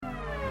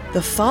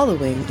The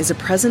following is a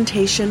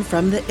presentation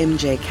from the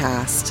MJ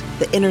Cast,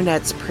 the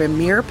internet's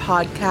premier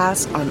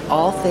podcast on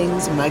all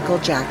things Michael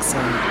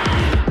Jackson.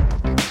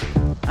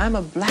 I'm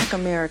a Black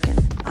American.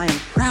 I am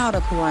proud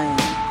of who I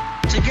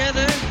am.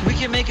 Together, we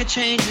can make a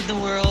change in the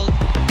world.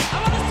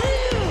 I want to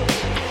see you!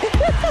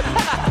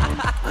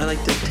 I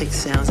like to take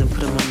sounds and put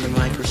them under the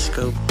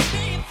microscope.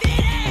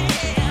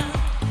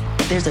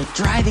 There's a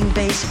driving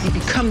bass, you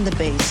become the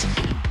bass.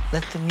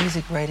 Let the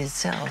music write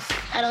itself.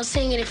 I don't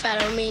sing it if I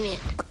don't mean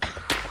it.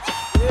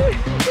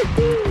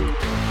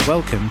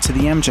 Welcome to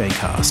the MJ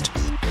Cast,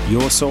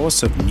 your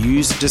source of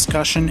news,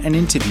 discussion, and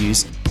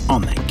interviews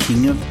on the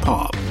King of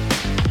Pop.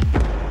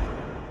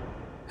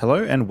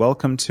 Hello and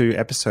welcome to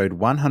episode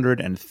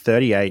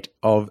 138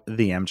 of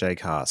the MJ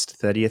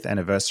Cast, 30th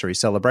anniversary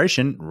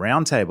celebration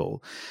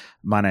Roundtable.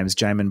 My name's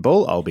Jamin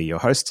Bull. I'll be your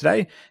host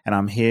today, and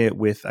I'm here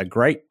with a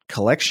great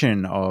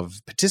collection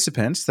of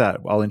participants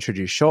that I'll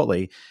introduce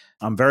shortly.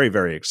 I'm very,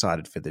 very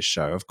excited for this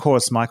show. Of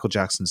course, Michael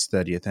Jackson's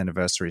 30th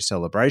anniversary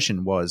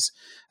celebration was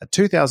a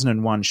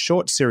 2001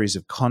 short series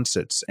of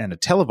concerts and a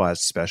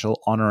televised special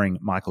honoring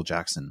Michael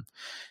Jackson.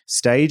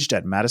 Staged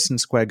at Madison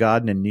Square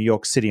Garden in New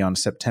York City on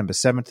September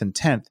 7th and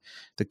 10th,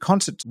 the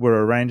concerts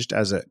were arranged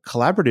as a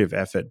collaborative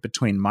effort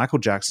between Michael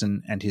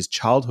Jackson and his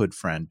childhood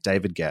friend,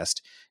 David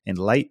Guest. In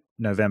late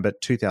November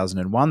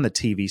 2001, the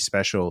TV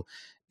special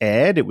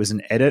aired. It was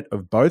an edit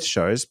of both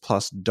shows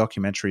plus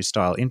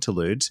documentary-style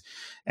interludes,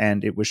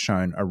 and it was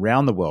shown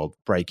around the world,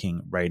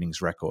 breaking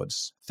ratings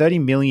records. 30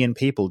 million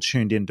people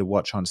tuned in to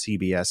watch on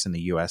CBS in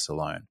the US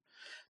alone.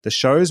 The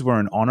shows were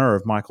in honor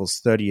of Michael's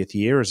 30th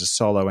year as a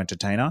solo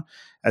entertainer,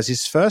 as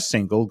his first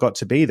single, Got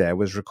to Be There,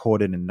 was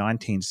recorded in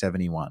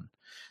 1971.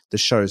 The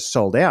shows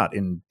sold out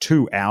in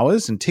 2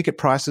 hours, and ticket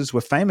prices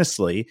were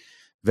famously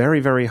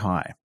very, very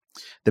high.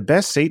 The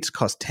best seats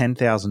cost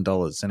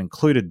 $10,000 and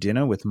included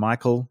dinner with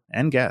Michael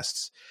and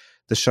guests.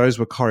 The shows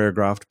were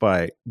choreographed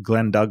by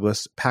Glenn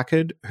Douglas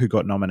Packard, who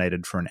got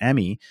nominated for an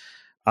Emmy.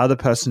 Other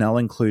personnel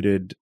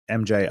included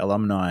MJ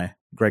alumni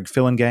Greg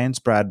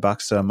Phillinganes, Brad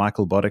Buxer,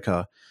 Michael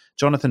Boddicker,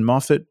 Jonathan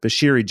Moffat,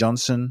 Bashiri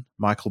Johnson,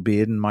 Michael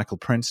Bearden, Michael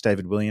Prince,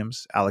 David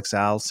Williams, Alex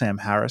Al, Sam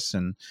Harris,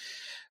 and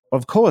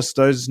of course,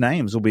 those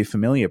names will be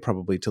familiar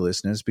probably to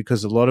listeners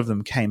because a lot of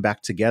them came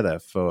back together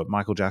for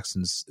Michael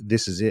Jackson's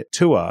This Is It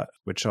tour,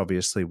 which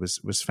obviously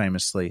was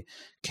famously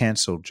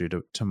cancelled due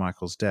to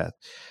Michael's death.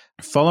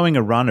 Following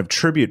a run of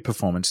tribute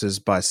performances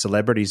by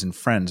celebrities and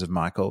friends of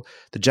Michael,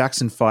 the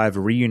Jackson 5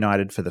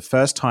 reunited for the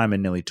first time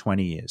in nearly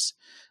 20 years.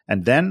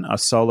 And then a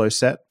solo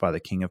set by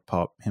the King of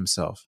Pop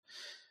himself.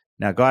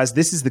 Now, guys,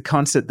 this is the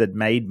concert that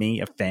made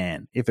me a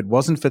fan. If it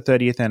wasn't for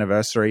 30th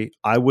anniversary,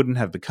 I wouldn't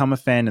have become a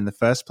fan in the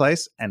first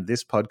place, and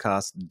this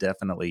podcast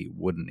definitely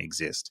wouldn't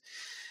exist.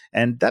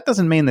 And that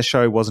doesn't mean the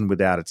show wasn't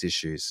without its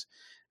issues.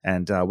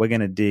 And we're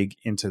going to dig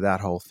into that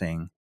whole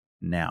thing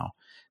now.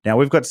 Now,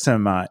 we've got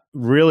some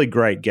really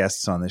great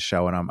guests on this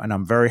show, and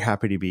I'm very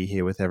happy to be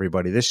here with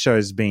everybody. This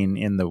show's been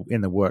in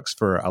the works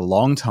for a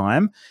long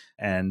time,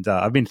 and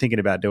I've been thinking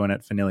about doing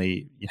it for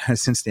nearly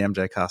since the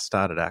MJ Cast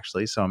started,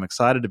 actually. So I'm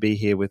excited to be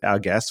here with our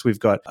guests. We've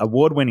got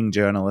award-winning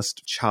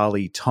journalist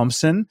Charlie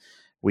Thompson.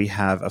 We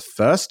have a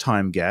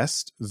first-time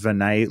guest,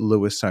 Vinay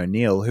Lewis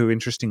O'Neill, who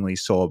interestingly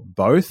saw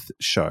both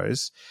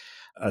shows,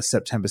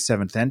 September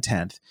 7th and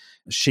 10th.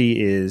 She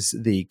is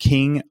the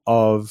King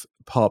of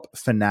Pop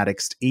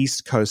Fanatics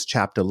East Coast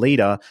Chapter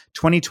Leader,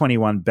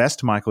 2021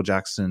 Best Michael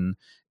Jackson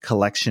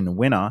Collection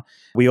winner.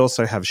 We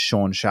also have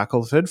Sean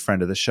Shackelford,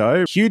 friend of the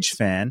show, huge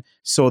fan,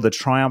 saw the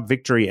Triumph,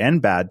 Victory,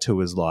 and Bad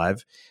tours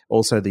live,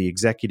 also the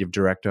Executive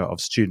Director of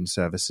Student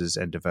Services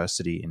and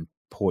Diversity in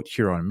Port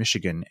Huron,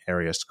 Michigan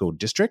Area School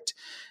District.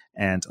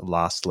 And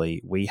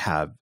lastly, we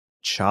have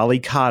Charlie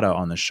Carter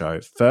on the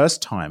show,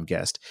 first-time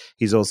guest.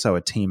 He's also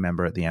a team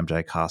member at the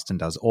MJ Cast and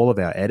does all of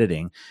our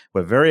editing.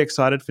 We're very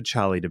excited for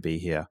Charlie to be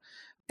here.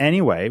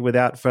 Anyway,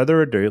 without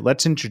further ado,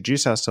 let's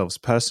introduce ourselves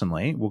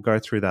personally. We'll go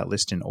through that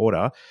list in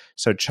order.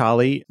 So,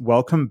 Charlie,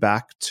 welcome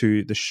back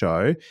to the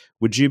show.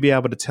 Would you be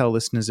able to tell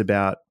listeners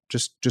about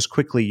just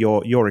quickly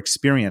your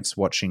experience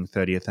watching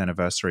 30th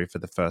anniversary for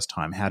the first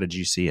time? How did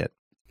you see it?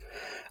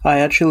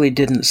 I actually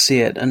didn't see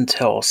it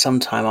until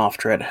sometime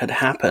after it had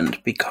happened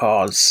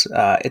because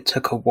it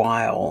took a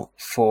while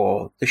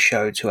for the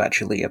show to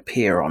actually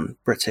appear on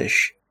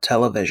British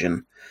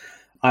television.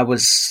 I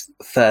was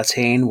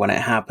 13 when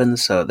it happened,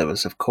 so there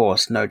was, of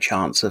course, no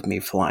chance of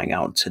me flying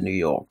out to New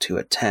York to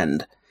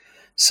attend.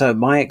 So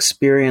my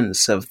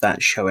experience of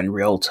that show in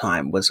real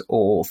time was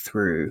all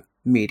through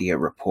media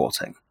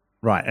reporting.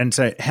 Right. And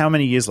so how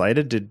many years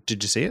later did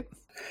you see it?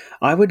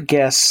 I would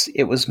guess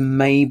it was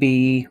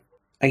maybe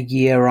a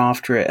year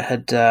after it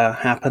had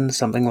happened,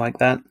 something like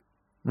that.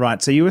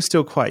 Right, so you were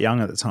still quite young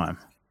at the time.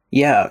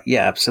 Yeah,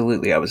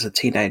 absolutely. I was a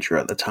teenager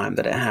at the time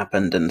that it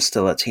happened and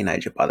still a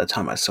teenager by the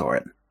time I saw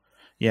it.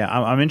 Yeah,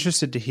 I'm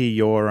interested to hear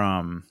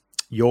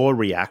your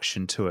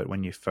reaction to it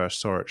when you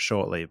first saw it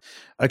shortly.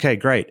 Okay,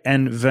 great.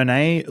 And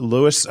Vinay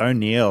Lewis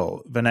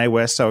O'Neill. Vinay,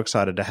 we're so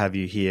excited to have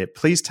you here.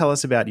 Please tell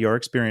us about your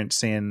experience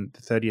seeing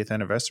the 30th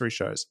anniversary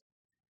shows.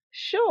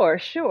 Sure,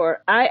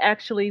 sure. I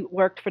actually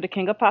worked for the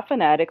King of Pop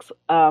Fanatics,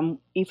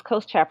 East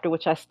Coast chapter,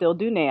 which I still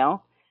do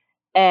now.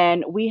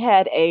 And we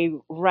had a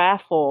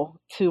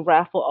raffle to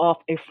raffle off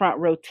a front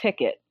row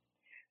ticket.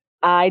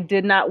 I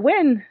did not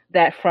win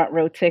that front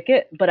row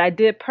ticket, but I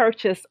did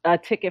purchase a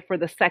ticket for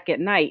the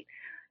second night.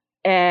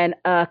 And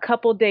a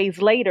couple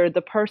days later,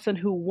 the person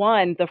who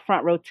won the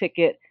front row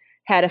ticket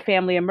had a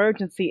family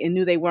emergency and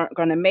knew they weren't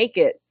going to make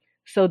it.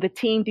 So the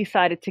team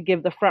decided to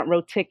give the front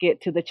row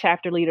ticket to the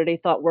chapter leader they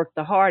thought worked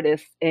the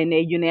hardest, and they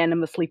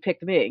unanimously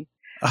picked me.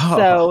 Oh,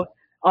 So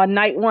on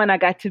night one, I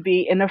got to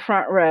be in the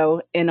front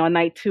row, and on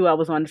night two, I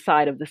was on the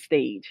side of the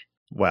stage.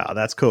 wow,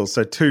 that's cool.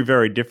 So two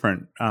very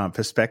different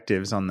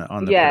perspectives on the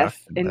Yes,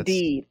 production.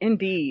 indeed,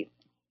 indeed.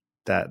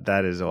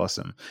 That is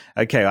awesome.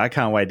 Okay, I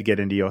can't wait to get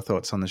into your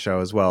thoughts on the show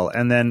as well.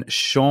 And then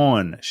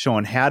Sean,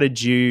 how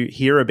did you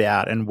hear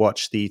about and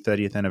watch the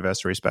 30th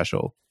anniversary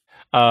special?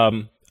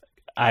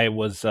 I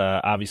was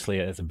obviously,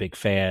 as a big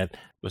fan,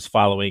 was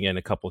following in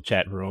a couple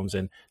chat rooms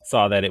and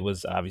saw that it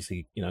was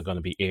obviously going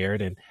to be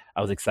aired, and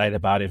I was excited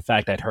about it. In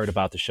fact, I'd heard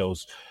about the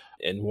shows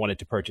and wanted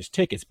to purchase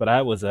tickets, but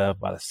I was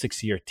about a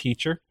 6-year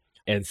teacher,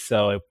 and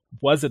so it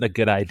wasn't a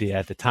good idea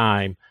at the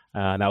time.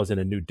 And I was in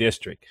a new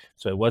district,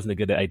 so it wasn't a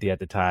good idea at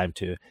the time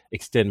to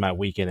extend my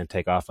weekend and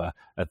take off a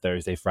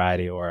Thursday,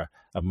 Friday, or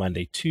a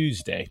Monday,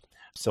 Tuesday.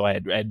 So I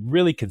had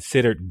really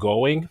considered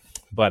going,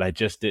 but I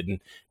just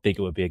didn't think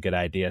it would be a good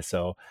idea.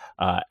 So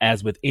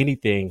as with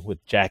anything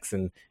with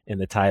Jackson in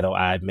the title,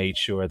 I made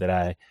sure that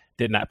I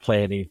did not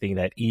plan anything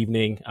that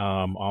evening.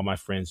 All my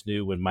friends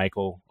knew when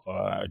Michael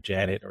or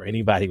Janet or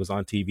anybody was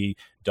on TV,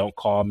 don't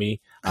call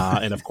me.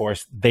 And of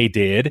course they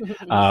did.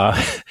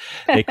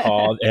 They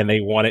called and they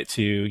wanted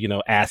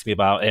to, ask me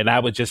about, and I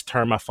would just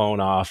turn my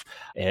phone off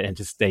and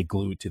just stay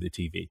glued to the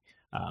TV.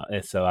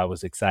 And so I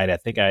was excited.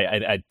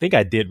 I think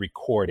I did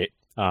record it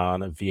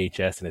on a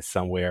VHS, and it's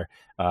somewhere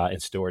in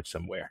storage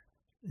somewhere.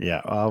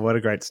 Yeah. Oh, what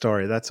a great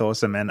story. That's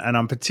awesome. And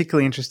I'm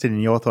particularly interested in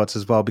your thoughts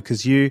as well,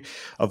 because you,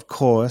 of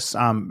course,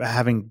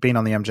 having been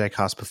on the MJ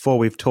Cast before,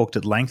 we've talked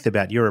at length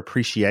about your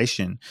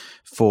appreciation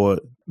for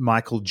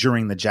Michael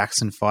during the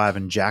Jackson 5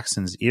 and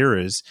Jackson's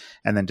eras.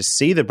 And then to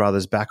see the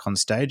brothers back on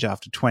stage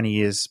after 20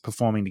 years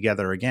performing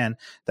together again,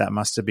 that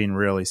must have been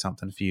really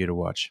something for you to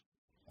watch.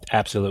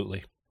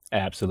 Absolutely.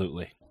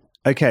 Absolutely.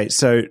 Okay,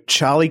 so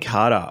Charlie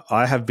Carter,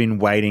 I have been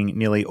waiting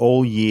nearly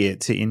all year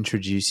to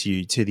introduce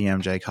you to the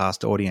MJ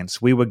Cast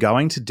audience. We were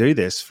going to do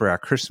this for our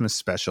Christmas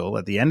special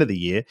at the end of the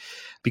year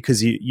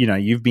because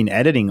you've been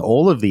editing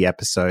all of the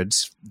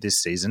episodes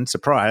this season.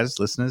 Surprise,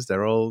 listeners,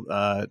 they're all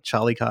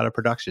Charlie Carter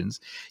productions.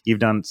 You've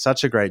done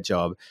such a great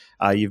job.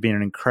 You've been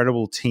an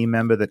incredible team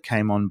member that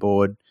came on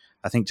board,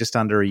 I think, just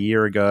under a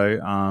year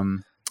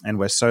ago. And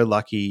we're so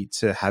lucky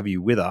to have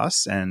you with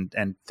us. And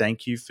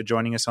thank you for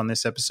joining us on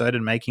this episode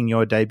and making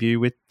your debut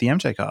with the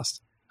MJ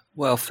Cast.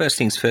 Well, first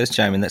things first,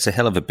 Jamin, that's a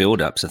hell of a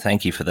build-up, so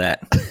thank you for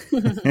that.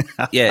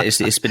 Yeah,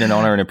 it's been an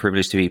honor and a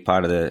privilege to be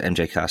part of the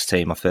MJ Cast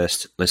team. I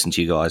first listened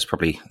to you guys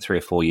probably 3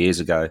 or 4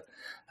 years ago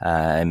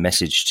and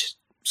messaged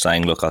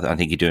saying, look, I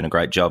think you're doing a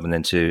great job. And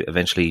then to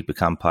eventually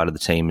become part of the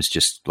team is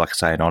just, like I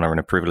say, an honor and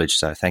a privilege.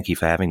 So thank you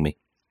for having me.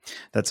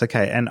 That's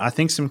okay. And I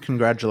think some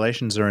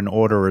congratulations are in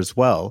order as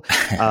well,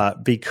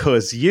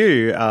 because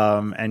you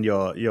and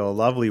your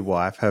lovely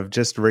wife have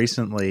just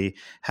recently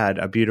had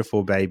a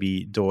beautiful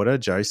baby daughter,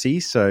 Josie.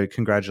 So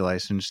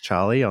congratulations,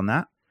 Charlie, on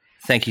that.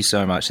 Thank you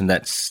so much. And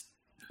that's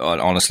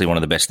honestly one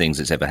of the best things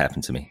that's ever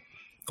happened to me.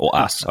 Or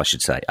us, I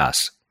should say,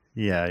 us.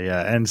 Yeah,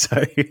 yeah. And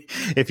so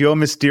if you're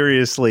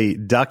mysteriously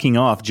ducking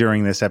off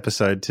during this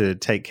episode to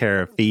take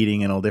care of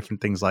feeding and all different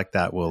things like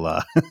that,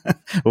 we'll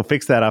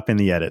fix that up in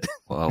the edit.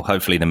 Well,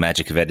 hopefully the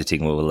magic of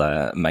editing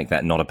will make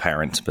that not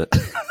apparent, but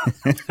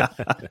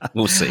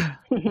we'll see.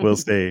 We'll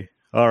see.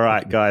 All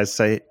right, guys.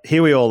 So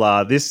here we all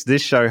are. This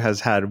show has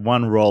had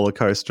one roller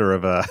coaster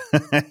of a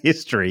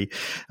history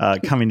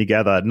coming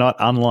together, not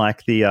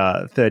unlike the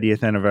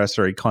 30th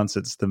anniversary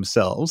concerts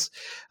themselves.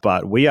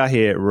 But we are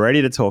here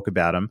ready to talk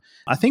about them.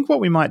 I think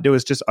what we might do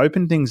is just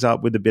open things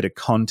up with a bit of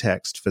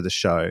context for the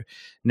show.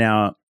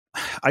 Now,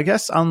 I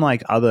guess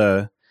unlike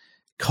other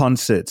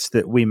concerts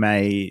that we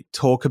may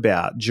talk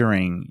about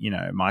during,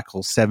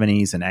 Michael's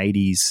 70s and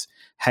 80s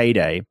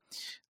heyday,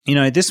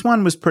 this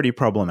one was pretty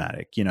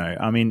problematic.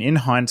 In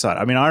hindsight,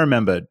 I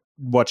remember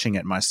watching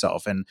it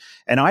myself and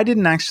I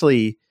didn't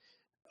actually,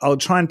 I'll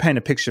try and paint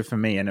a picture for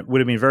me, and it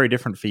would have been very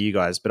different for you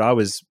guys, but I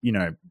was,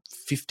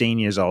 15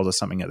 years old or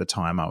something at the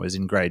time. I was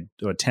in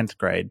 10th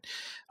grade.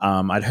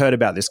 I'd heard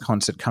about this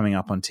concert coming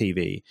up on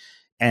TV,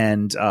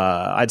 and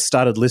I'd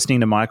started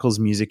listening to Michael's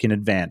music in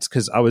advance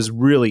because I was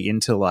really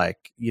into I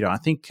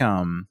think,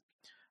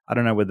 I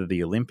don't know whether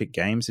the Olympic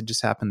Games had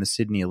just happened, the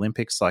Sydney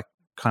Olympics,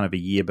 kind of a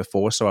year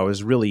before. So I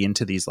was really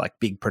into these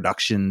big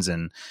productions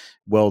and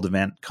world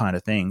event kind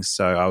of things.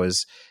 So I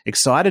was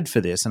excited for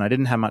this, and I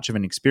didn't have much of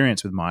an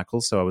experience with Michael.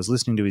 So I was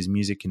listening to his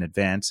music in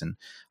advance. And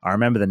I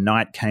remember the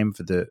night came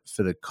for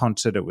the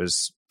concert. It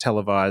was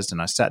televised,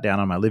 and I sat down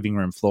on my living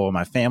room floor.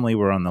 My family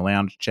were on the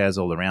lounge chairs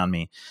all around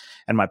me.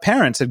 And my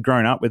parents had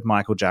grown up with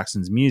Michael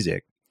Jackson's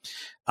music.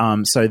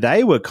 So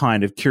they were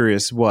kind of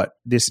curious what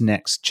this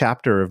next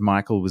chapter of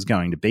Michael was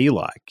going to be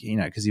like,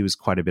 because he was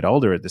quite a bit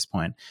older at this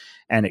point.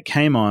 And it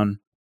came on,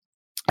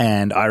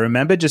 and I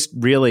remember just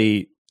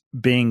really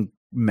being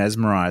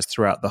mesmerized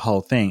throughout the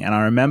whole thing. And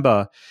I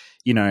remember,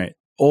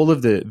 all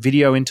of the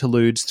video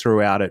interludes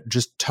throughout it,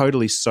 just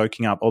totally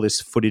soaking up all this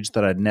footage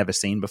that I'd never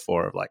seen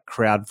before of like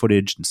crowd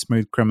footage and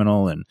Smooth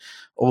Criminal and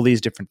all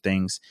these different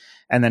things.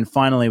 And then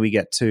finally we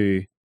get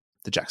to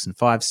the Jackson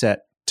 5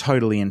 set,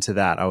 totally into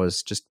that. I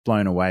was just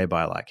blown away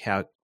by like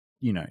how,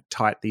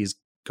 tight these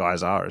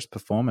guys are as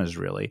performers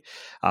really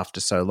after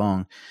so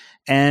long.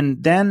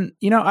 And then,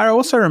 I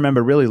also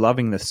remember really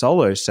loving the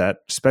solo set,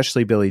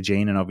 especially Billie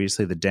Jean and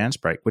obviously the dance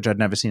break, which I'd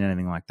never seen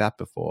anything like that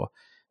before.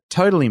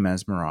 Totally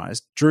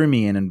mesmerized, drew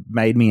me in and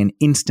made me an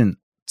instant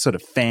sort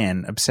of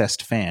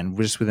obsessed fan,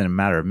 just within a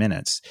matter of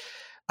minutes.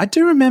 I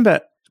do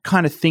remember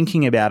kind of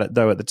thinking about it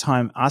though at the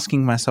time,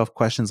 asking myself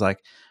questions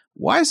like,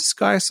 why is this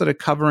guy sort of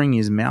covering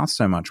his mouth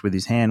so much with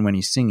his hand when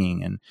he's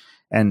singing?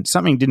 And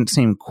something didn't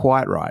seem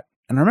quite right.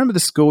 And I remember the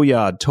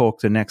schoolyard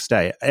talk the next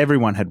day.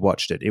 Everyone had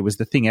watched it. It was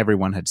the thing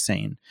everyone had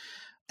seen.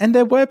 And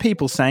there were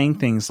people saying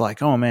things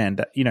like, oh man,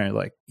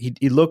 like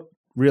he looked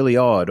really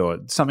odd or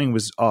something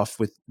was off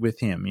with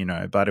him,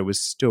 but it was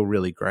still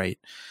really great.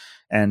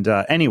 And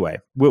anyway,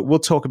 we'll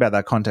talk about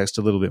that context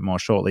a little bit more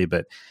shortly,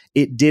 but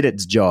it did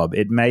its job.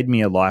 It made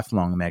me a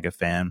lifelong mega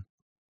fan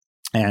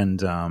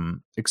and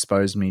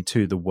exposed me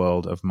to the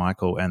world of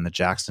Michael and the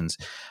Jacksons.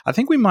 I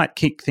think we might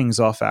kick things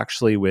off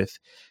actually with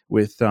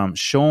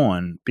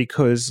Sean,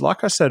 because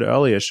like I said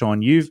earlier,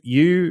 Sean,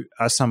 you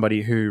are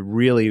somebody who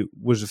really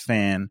was a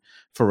fan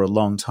for a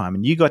long time,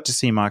 and you got to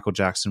see Michael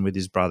Jackson with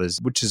his brothers,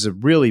 which is a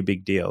really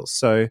big deal.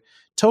 So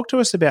talk to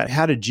us about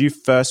how did you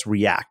first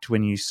react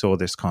when you saw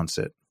this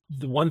concert?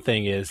 The one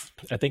thing is,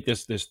 I think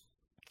there's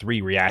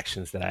three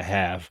reactions that I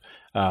have,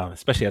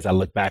 especially as I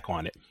look back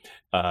on it.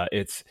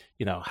 It's,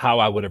 how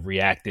I would have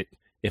reacted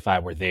if I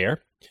were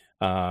there,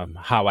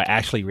 how I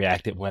actually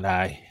reacted when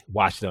I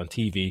watched it on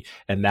TV,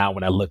 and now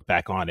when I look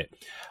back on it.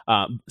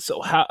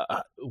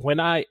 What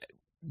I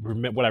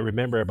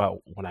remember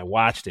about when I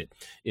watched it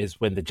is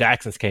when the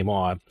Jacksons came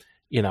on,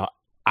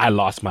 I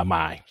lost my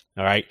mind.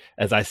 All right.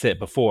 As I said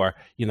before,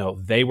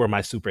 they were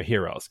my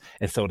superheroes.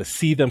 And so to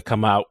see them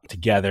come out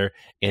together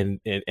and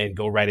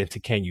go right into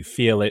Can You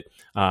Feel It?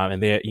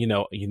 And there,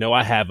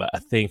 I have a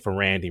thing for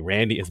Randy.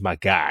 Randy is my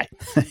guy.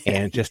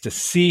 And just to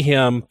see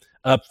him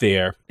up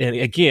there, and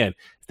again,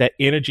 that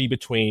energy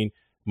between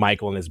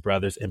Michael and his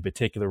brothers, in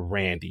particular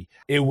Randy,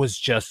 it was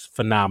just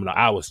phenomenal.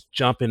 I was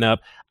jumping up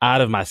out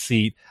of my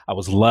seat. I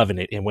was loving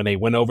it. And when they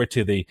went over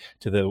to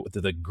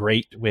the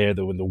grate where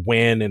the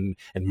wind and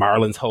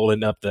Marlon's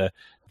holding up the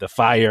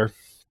fire,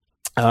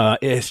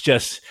 it's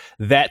just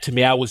that to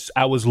me, I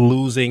was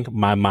losing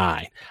my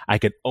mind. I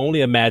could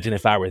only imagine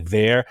if I were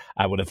there,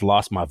 I would have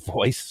lost my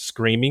voice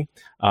screaming.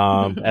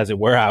 As it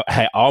were,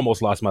 I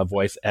almost lost my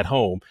voice at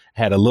home.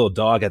 I had a little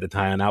dog at the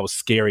time and I was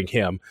scaring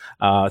him.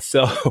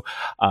 So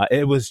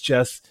it was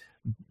just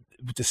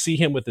to see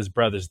him with his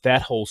brothers.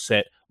 That whole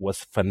set was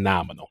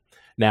phenomenal.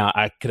 Now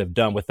I could have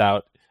done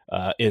without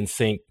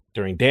NSYNC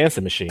during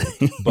Dancing Machine,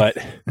 but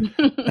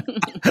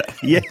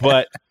yeah,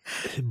 but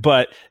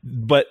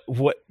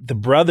what the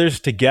brothers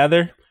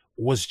together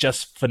was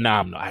just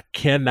phenomenal. I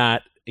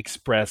cannot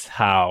express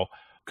how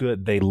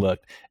good they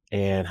looked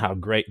and how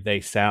great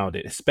they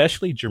sounded,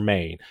 especially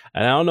Jermaine.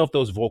 And I don't know if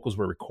those vocals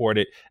were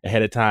recorded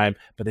ahead of time,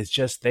 but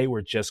they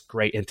were just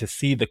great. And to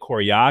see the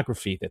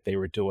choreography that they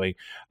were doing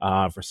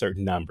for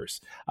certain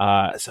numbers.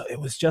 So it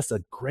was just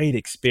a great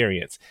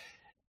experience.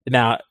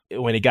 Now,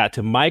 when it got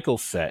to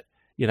Michael's set,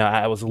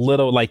 I was a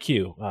little like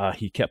you.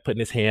 He kept putting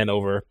his hand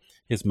over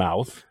his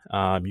mouth.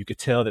 You could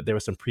tell that there were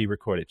some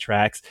pre-recorded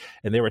tracks.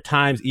 And there were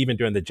times even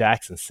during the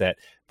Jackson set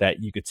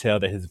that you could tell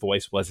that his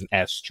voice wasn't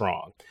as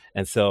strong.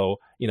 And so,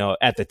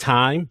 at the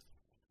time,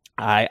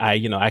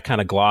 I kind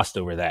of glossed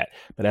over that.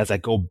 But as I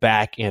go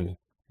back and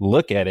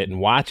look at it and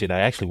watch it, I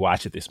actually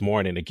watched it this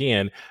morning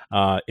again.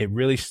 It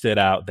really stood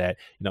out that,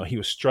 he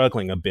was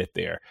struggling a bit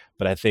there.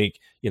 But I think,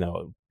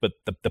 but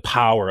the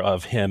power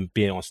of him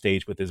being on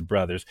stage with his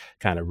brothers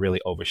kind of really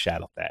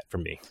overshadowed that for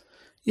me.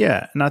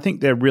 Yeah, and I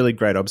think they're really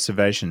great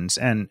observations,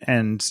 and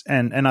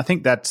I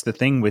think that's the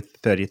thing with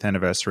the 30th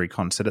anniversary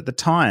concert at the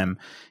time.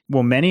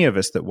 Well, many of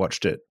us that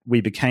watched it,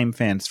 we became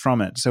fans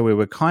from it, so we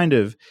were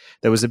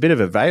there was a bit of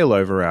a veil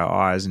over our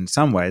eyes in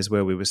some ways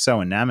where we were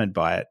so enamored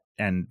by it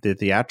and the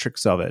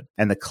theatrics of it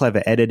and the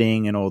clever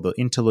editing and all the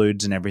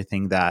interludes and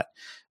everything that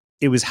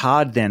it was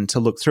hard then to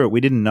look through it.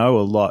 We didn't know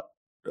a lot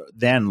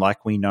then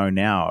like we know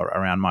now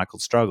around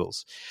Michael's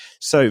struggles.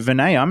 So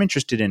Vinay, I'm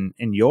interested in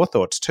your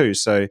thoughts too.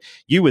 So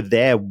you were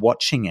there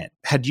watching it.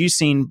 Had you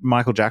seen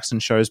Michael Jackson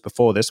shows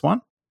before this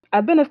one?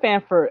 I've been a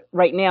fan for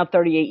right now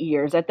 38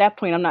 years. At that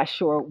point, I'm not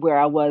sure where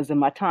I was in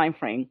my time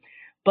frame,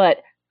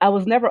 but I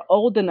was never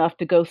old enough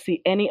to go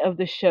see any of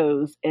the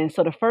shows. And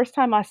so the first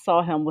time I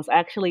saw him was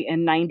actually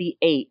in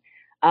 98.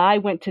 I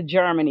went to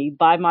Germany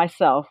by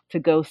myself to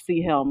go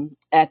see him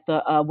at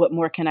the What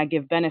More Can I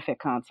Give benefit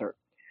concert.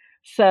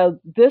 So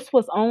this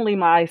was only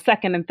my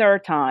second and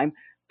third time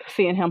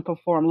seeing him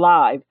perform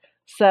live.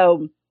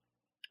 So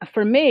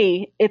for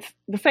me, it's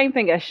the same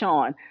thing as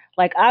Sean.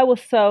 Like, I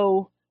was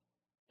so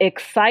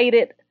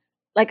excited.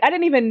 Like, I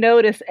didn't even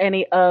notice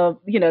any of,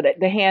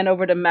 the hand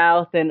over the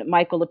mouth and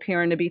Michael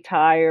appearing to be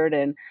tired,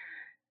 and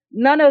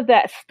none of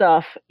that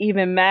stuff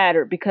even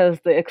mattered because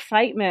the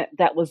excitement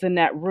that was in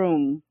that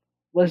room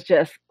was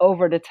just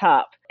over the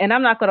top. And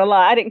I'm not going to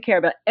lie, I didn't care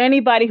about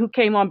anybody who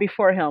came on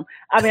before him.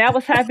 I mean, I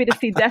was happy to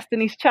see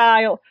Destiny's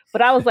Child,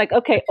 but I was like,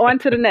 okay, on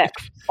to the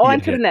next, on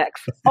to the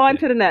next, on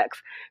to the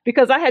next.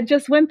 Because I had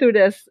just went through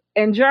this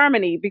in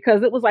Germany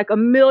because it was like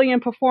 1 million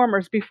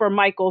performers before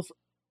Michael's,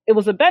 it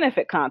was a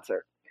benefit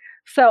concert.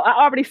 So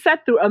I already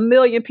sat through 1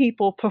 million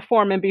people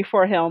performing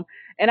before him,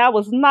 and I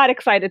was not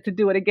excited to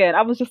do it again.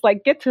 I was just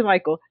like, get to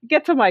Michael,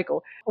 get to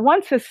Michael.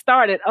 Once it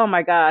started, oh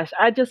my gosh,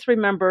 I just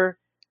remember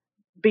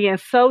being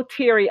so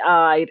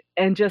teary-eyed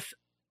and just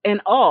in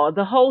awe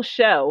the whole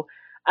show.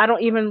 I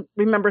don't even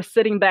remember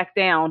sitting back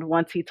down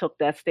once he took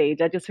that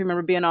stage. I just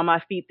remember being on my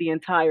feet the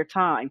entire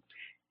time.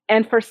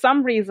 And for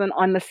some reason,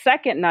 on the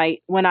second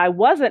night, when I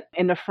wasn't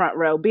in the front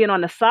row, being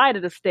on the side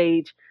of the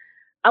stage,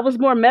 I was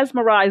more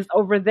mesmerized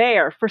over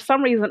there. For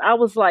some reason, I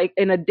was like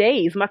in a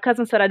daze. My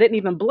cousin said I didn't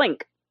even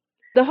blink.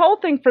 The whole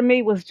thing for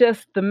me was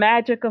just the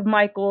magic of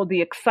Michael,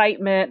 the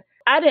excitement.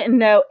 I didn't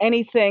know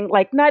anything,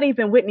 like not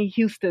even Whitney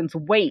Houston's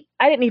weight.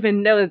 I didn't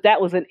even know that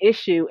that was an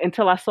issue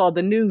until I saw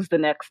the news the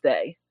next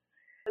day.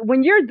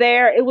 When you're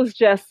there, it was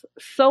just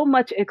so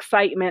much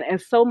excitement and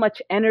so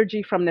much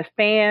energy from the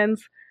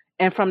fans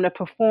and from the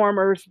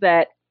performers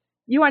that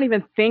you aren't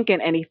even thinking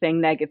anything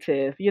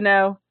negative,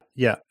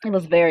 Yeah. It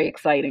was very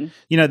exciting.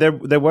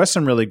 There were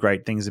some really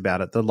great things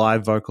about it. The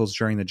live vocals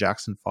during the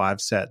Jackson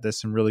 5 set, there's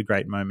some really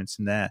great moments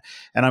in there.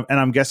 And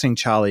I'm guessing,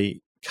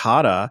 Charlie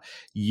Carter,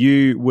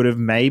 you would have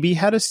maybe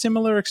had a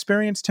similar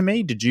experience to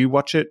me. Did you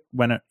watch it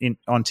when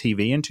on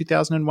TV in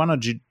 2001, or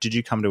did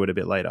you come to it a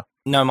bit later?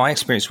 No, my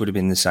experience would have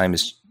been the same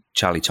as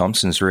Charlie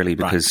Thompson's, really,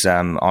 because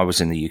I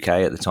was in the UK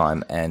at the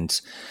time, and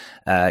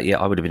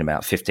I would have been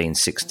about 15,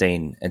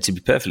 16. And to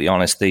be perfectly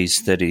honest,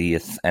 these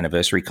 30th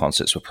anniversary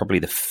concerts were probably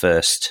the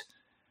first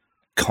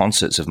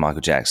concerts of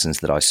Michael Jackson's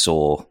that I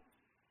saw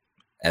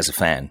as a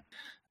fan.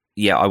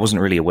 Yeah, I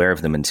wasn't really aware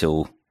of them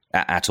until,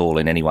 at all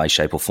in any way,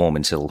 shape or form,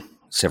 until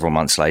several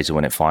months later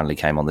when it finally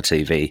came on the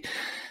TV.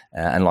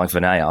 And like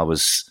Vinay, I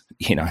was,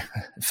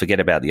 forget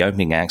about the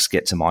opening acts,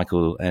 get to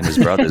Michael and his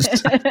brothers.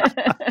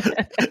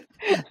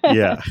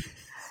 Yeah.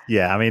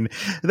 I mean,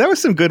 there were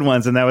some good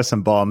ones and there were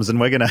some bombs, and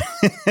we're gonna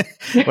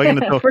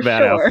talk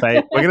about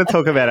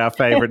our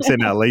favorites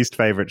and our least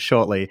favorites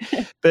shortly.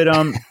 But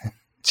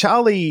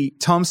Charlie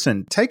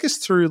Thompson, take us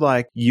through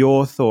like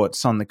your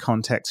thoughts on the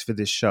context for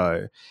this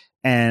show,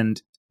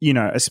 and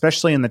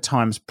especially in the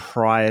times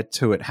prior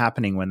to it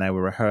happening when they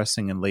were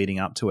rehearsing and leading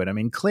up to it. I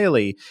mean,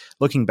 clearly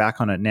looking back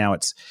on it now,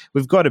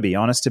 we've got to be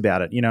honest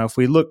about it. If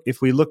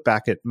we look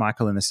back at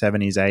Michael in the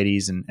 70s,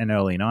 80s and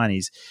early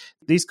 90s,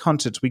 these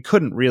concerts we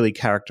couldn't really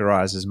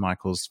characterize as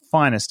Michael's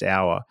finest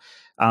hour.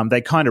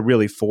 They kind of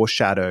really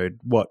foreshadowed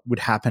what would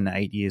happen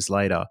 8 years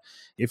later.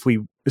 If we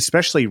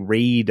especially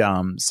read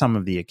some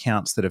of the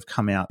accounts that have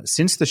come out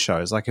since the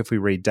shows, like if we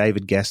read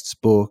David Guest's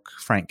book,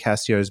 Frank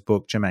Cassio's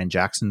book, Jermaine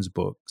Jackson's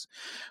books,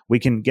 we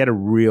can get a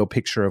real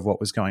picture of what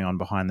was going on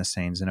behind the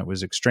scenes, and it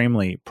was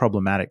extremely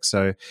problematic.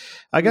 So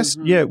I guess,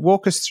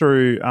 walk us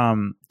through,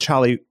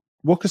 Charlie,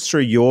 walk us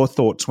through your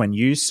thoughts when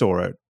you saw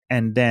it,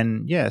 and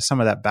then, some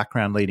of that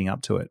background leading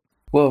up to it.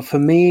 Well, for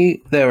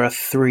me, there are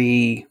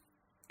 3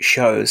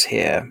 shows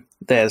here.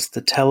 There's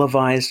the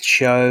televised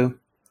show,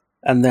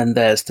 and then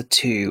there's the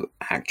 2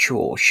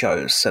 actual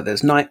shows. So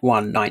there's night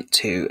 1, night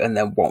 2, and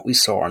then what we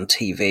saw on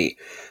TV.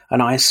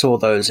 And I saw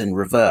those in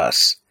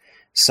reverse.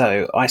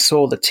 So I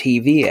saw the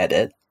TV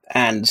edit,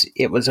 and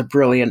it was a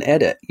brilliant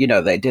edit.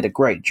 They did a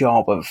great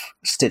job of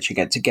stitching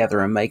it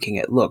together and making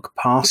it look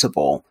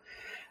passable.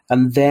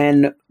 And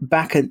then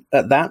back at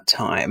that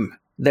time,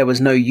 there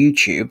was no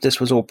YouTube. This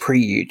was all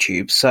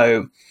pre-YouTube.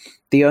 So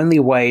the only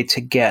way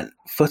to get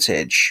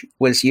footage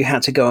was you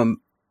had to go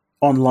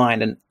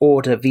online and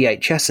order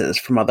VHSs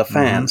from other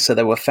fans. So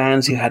there were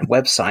fans who had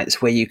websites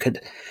where you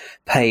could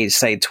pay,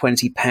 say,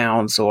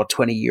 £20 or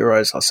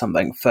 €20 or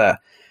something for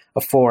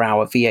a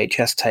 4-hour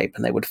VHS tape,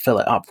 and they would fill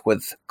it up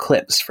with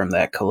clips from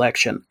their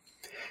collection.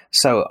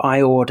 So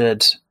I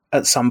ordered,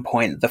 at some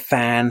point, the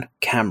fan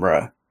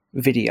camera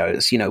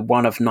videos,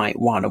 one of night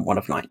 1 and one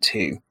of night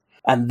 2.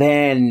 And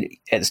then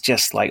it's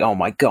just like, oh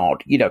my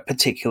God,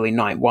 particularly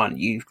night 1,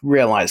 you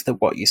realize that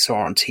what you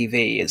saw on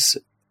TV is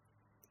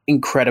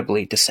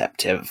incredibly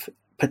deceptive,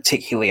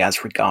 particularly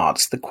as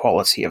regards the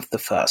quality of the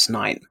first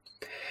night.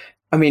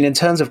 I mean, in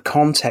terms of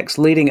context,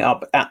 leading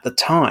up at the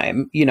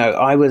time,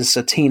 I was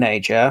a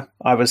teenager.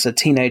 I was a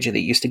teenager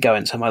that used to go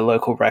into my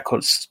local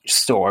record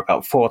store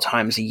about 4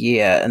 times a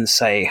year and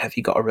say, have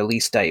you got a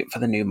release date for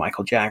the new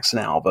Michael Jackson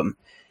album?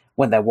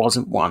 When there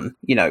wasn't one,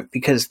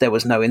 because there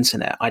was no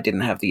internet. I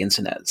didn't have the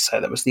internet, so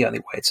that was the only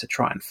way to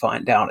try and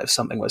find out if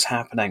something was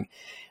happening.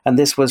 And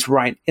this was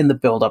right in the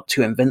build-up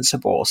to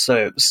Invincible,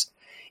 so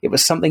It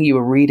was something you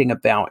were reading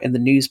about in the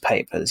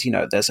newspapers. You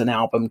know, there's an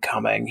album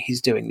coming,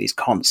 he's doing these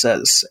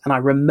concerts. And I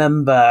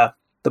remember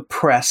the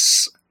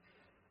press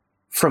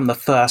from the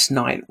first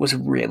night was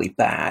really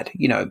bad.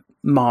 You know,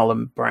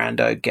 Marlon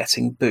Brando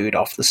getting booed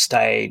off the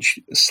stage,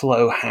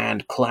 slow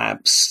hand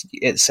claps,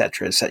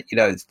 etc. You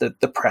know,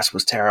 the press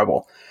was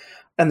terrible.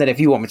 And then if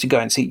you want me to go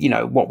and see, you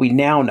know, what we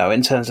now know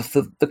in terms of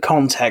the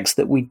context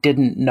that we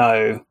didn't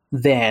know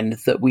then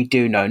that we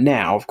do know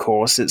now, of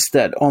course, it's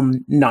that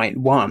on night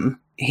one,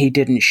 he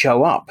didn't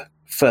show up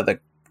for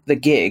the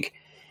gig.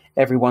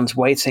 Everyone's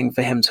waiting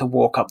for him to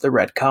walk up the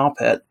red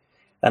carpet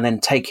and then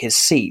take his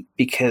seat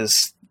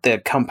because the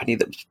company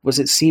that was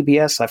it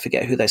CBS? I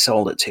forget who they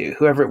sold it to,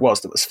 whoever it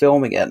was that was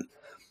filming it.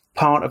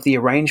 Part of the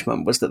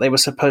arrangement was that they were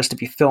supposed to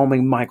be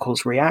filming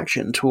Michael's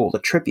reaction to all the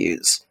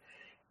tributes.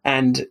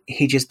 And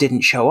he just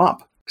didn't show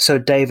up. So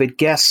David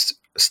Guest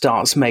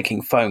starts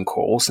making phone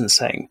calls and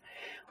saying,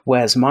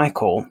 "Where's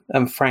Michael?"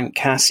 And Frank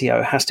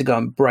Cassio has to go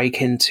and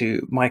break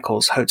into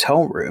Michael's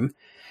hotel room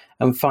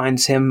and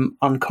finds him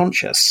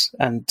unconscious.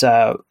 And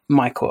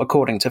Michael,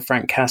 according to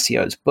Frank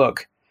Cassio's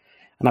book,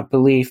 and I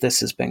believe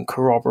this has been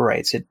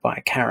corroborated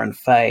by Karen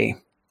Fay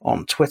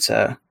on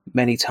Twitter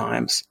many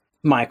times,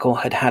 Michael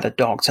had had a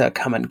doctor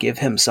come and give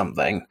him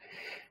something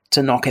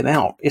to knock him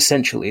out,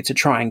 essentially, to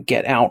try and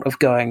get out of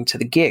going to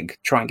the gig,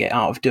 try and get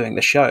out of doing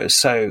the show.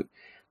 So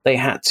they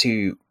had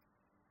to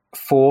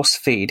force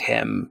feed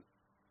him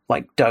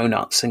like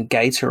donuts and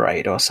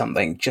Gatorade or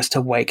something just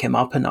to wake him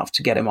up enough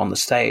to get him on the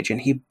stage. And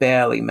he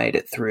barely made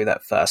it through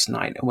that first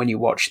night. And when you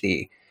watch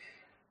the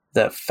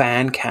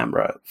fan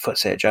camera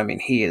footage, I mean,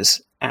 he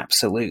is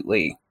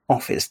absolutely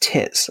off his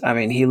tits. I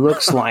mean, he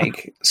looks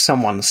like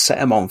someone set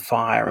him on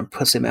fire and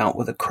put him out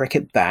with a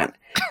cricket bat.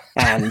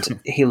 And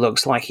he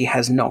looks like he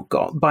has not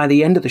got... By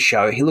the end of the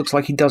show, he looks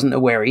like he doesn't know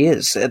where he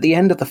is. At the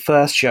end of the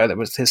first show, there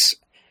was this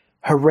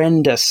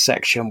horrendous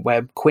section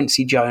where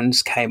Quincy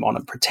Jones came on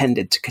and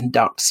pretended to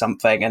conduct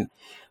something, and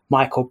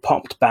Michael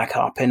popped back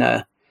up in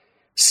a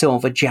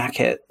silver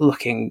jacket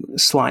looking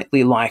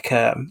slightly like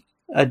a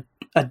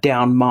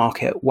down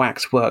market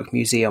waxwork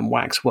museum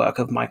waxwork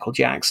of Michael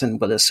Jackson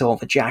with a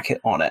silver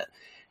jacket on it,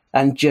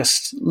 and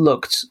just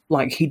looked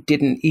like he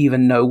didn't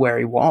even know where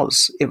he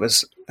was. It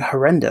was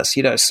horrendous,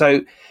 you know.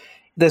 So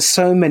there's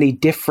so many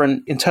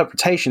different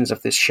interpretations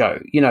of this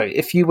show. You know,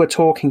 if you were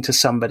talking to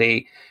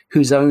somebody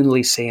who's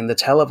only seen the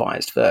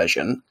televised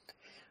version,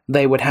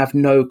 they would have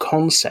no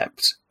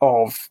concept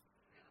of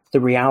the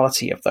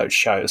reality of those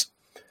shows.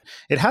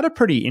 It had a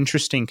pretty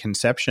interesting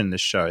conception,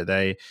 this show.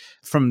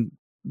 From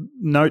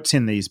notes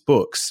in these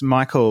books,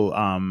 Michael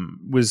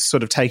was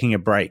sort of taking a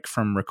break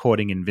from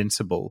recording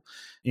Invincible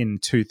in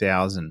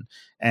 2000,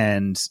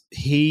 and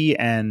he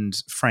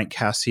and Frank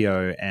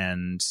Cassio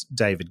and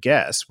David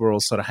Guest were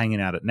all sort of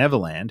hanging out at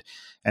Neverland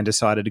and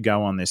decided to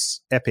go on this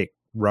epic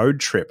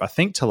road trip, I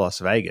think to Las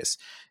Vegas.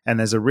 And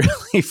there's a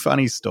really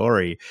funny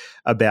story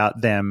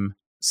about them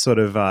sort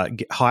of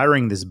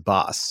hiring this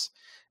bus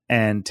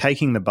and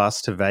taking the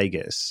bus to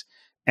Vegas,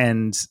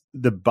 and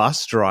the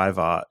bus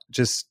driver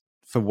just,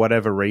 for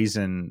whatever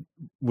reason,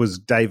 was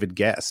David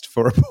Guest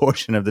for a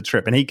portion of the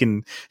trip. And he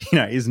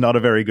is not a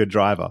very good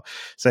driver.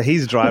 So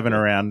he's driving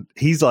around,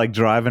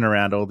 driving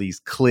around all these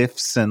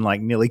cliffs and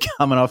like nearly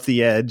coming off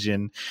the edge.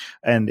 And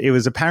it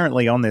was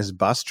apparently on this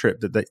bus trip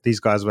that these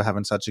guys were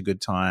having such a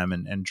good time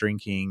and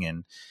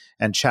drinking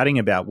and chatting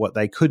about what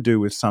they could do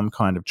with some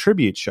kind of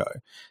tribute show.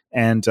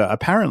 And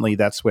apparently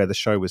that's where the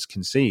show was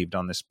conceived,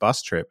 on this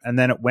bus trip. And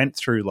then it went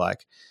through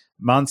like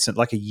months and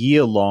like a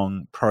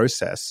year-long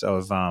process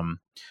of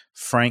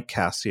Frank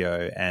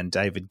Cassio and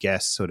David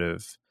Guest sort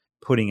of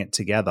putting it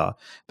together.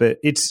 But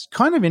it's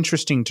kind of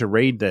interesting to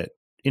read that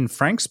in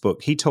Frank's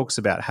book, he talks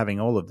about having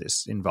all of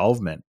this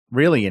involvement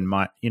really in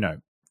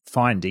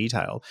fine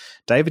detail.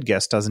 David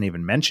Guest doesn't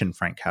even mention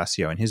Frank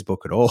Cassio in his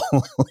book at all.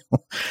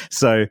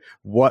 So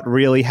what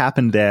really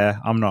happened there,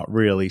 I'm not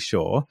really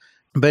sure.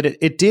 But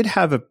it did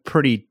have a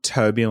pretty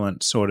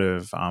turbulent sort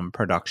of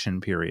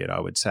production period, I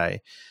would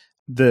say.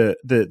 There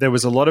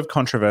was a lot of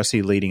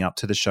controversy leading up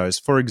to the shows.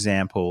 For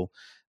example,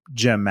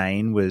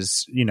 Jermaine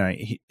was,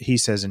 he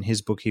says in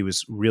his book he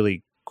was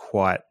really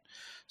quite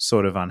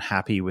sort of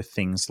unhappy with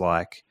things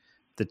like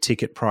the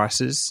ticket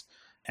prices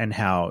and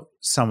how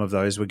some of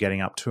those were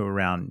getting up to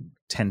around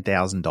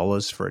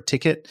 $10,000 for a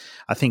ticket.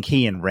 I think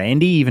he and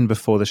Randy, even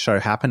before the show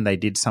happened, they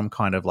did some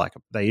kind of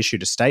they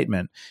issued a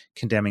statement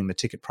condemning the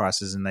ticket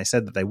prices, and they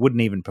said that they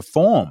wouldn't even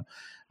perform,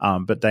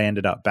 but they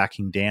ended up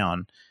backing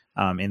down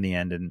in the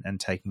end and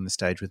taking the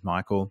stage with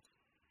Michael.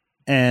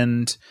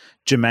 And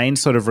Jermaine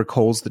sort of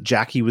recalls that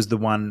Jackie was the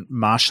one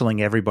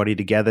marshalling everybody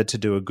together to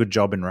do a good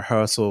job in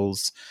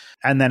rehearsals.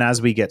 And then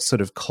as we get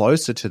sort of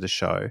closer to the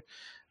show,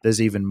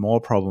 there's even more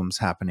problems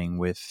happening,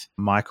 with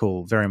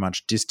Michael very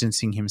much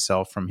distancing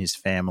himself from his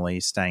family,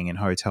 staying in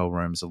hotel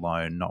rooms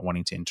alone, not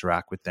wanting to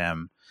interact with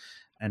them.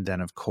 And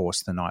then, of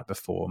course, the night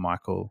before,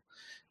 Michael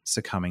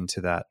succumbing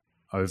to that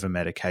over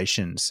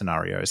medication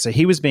scenario. So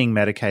he was being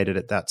medicated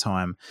at that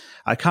time.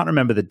 I can't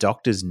remember the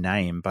doctor's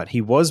name, but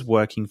he was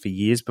working for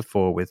years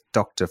before with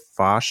Dr.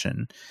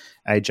 Farshin,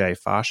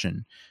 AJ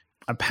Farshin.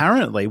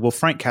 Apparently, well,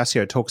 Frank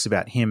Cassio talks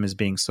about him as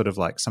being sort of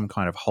like some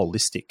kind of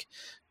holistic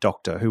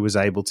doctor who was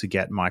able to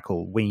get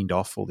Michael weaned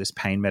off all this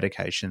pain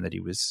medication that he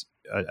was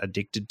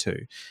addicted to.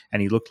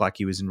 And he looked like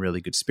he was in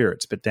really good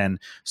spirits. But then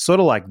sort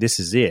of like This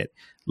Is It,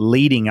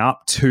 leading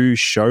up to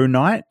show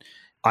night,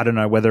 I don't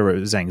know whether it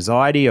was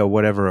anxiety or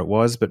whatever it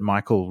was, but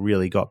Michael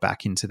really got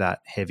back into that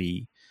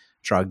heavy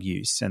drug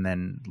use. And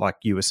then, like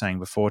you were saying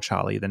before,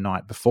 Charlie, the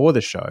night before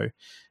the show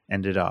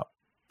ended up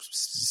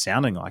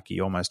sounding like he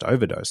almost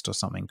overdosed or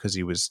something because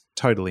he was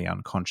totally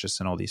unconscious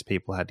and all these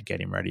people had to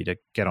get him ready to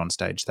get on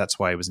stage. That's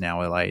why he was an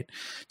hour late.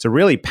 It's a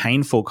really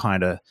painful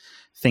kind of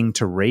thing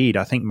to read.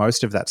 I think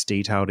most of that's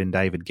detailed in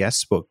David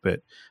Guest's book, but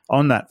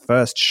on that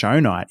first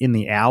show night, in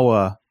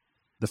the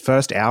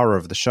first hour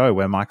of the show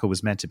where Michael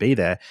was meant to be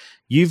there,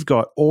 you've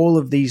got all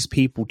of these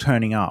people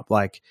turning up.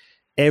 Like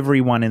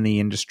everyone in the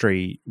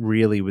industry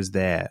really was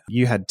there.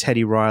 You had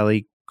Teddy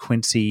Riley,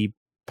 Quincy,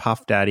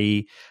 Puff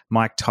Daddy,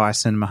 Mike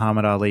Tyson,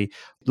 Muhammad Ali,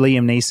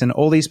 Liam Neeson.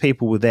 All these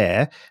people were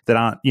there that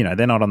aren't,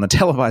 they're not on the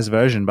televised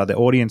version, but the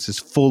audience is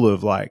full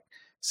of like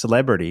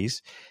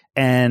celebrities.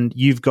 And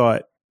you've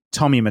got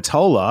Tommy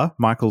Mottola,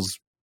 Michael's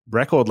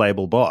record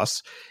label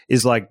boss,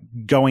 is like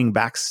going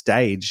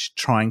backstage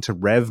trying to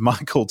rev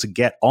Michael to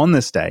get on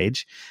the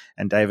stage,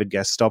 and David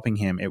Guest stopping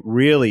him. It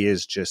really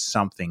is just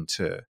something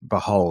to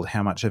behold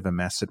how much of a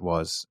mess it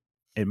was.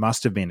 It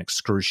must have been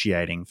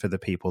excruciating for the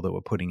people that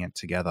were putting it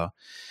together.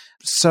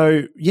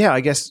 So, yeah, I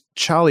guess,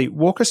 Charlie,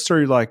 walk us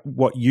through like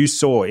what you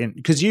saw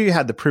because you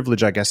had the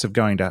privilege, I guess, of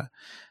going to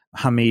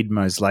Hamid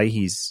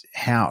Moslehi's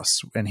house,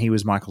 and he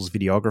was Michael's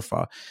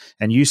videographer,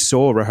 and you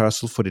saw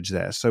rehearsal footage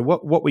there. So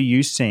what were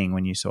you seeing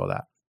when you saw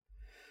that?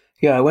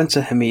 Yeah, I went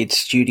to Hamid's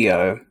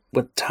studio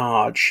with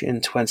Taj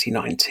in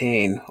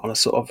 2019 on a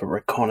sort of a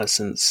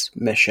reconnaissance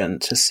mission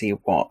to see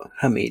what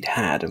Hamid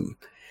had and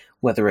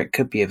whether it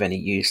could be of any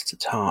use to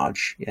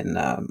Taj in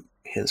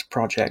his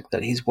project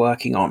that he's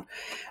working on.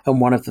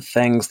 And one of the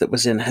things that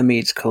was in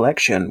Hamid's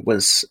collection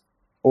was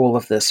all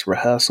of this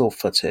rehearsal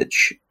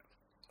footage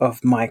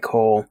of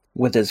Michael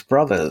with his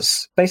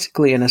brothers,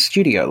 basically in a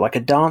studio, like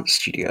a dance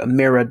studio, a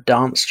mirrored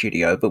dance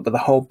studio, but with a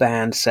whole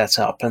band set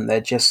up, and they're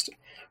just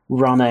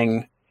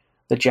running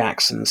the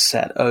Jackson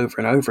set over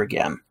and over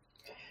again.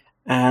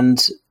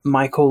 And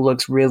Michael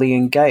looks really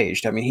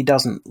engaged. I mean, he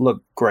doesn't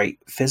look great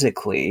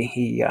physically.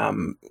 He,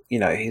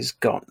 he's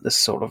got this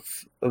sort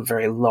of a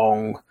very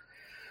long,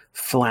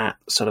 flat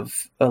sort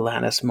of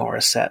Alanis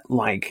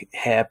Morissette-like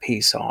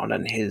hairpiece on,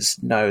 and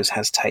his nose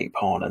has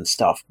tape on and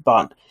stuff.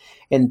 But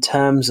in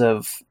terms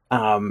of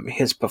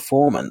his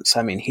performance,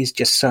 I mean, he's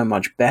just so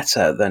much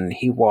better than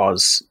he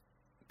was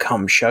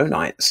come show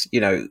nights.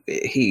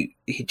 He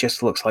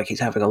just looks like he's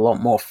having a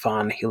lot more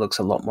fun. He looks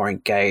a lot more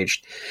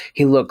engaged.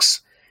 He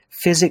looks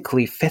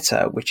physically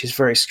fitter, which is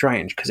very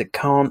strange because it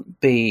can't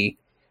be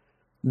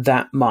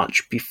that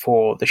much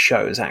before the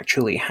shows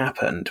actually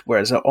happened.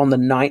 Whereas on the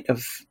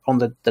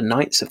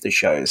nights of the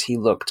shows, he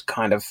looked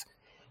kind of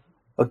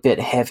a bit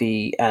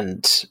heavy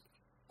and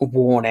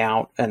worn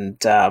out, and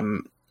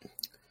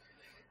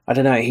I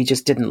don't know, he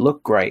just didn't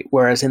look great.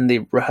 Whereas in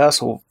the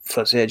rehearsal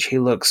footage, he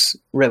looks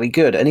really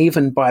good. And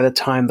even by the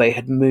time they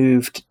had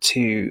moved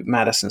to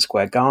Madison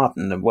Square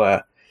Garden and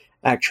were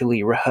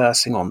actually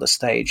rehearsing on the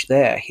stage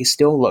there, he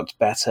still looked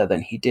better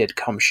than he did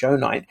come show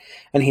night.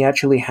 And he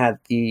actually had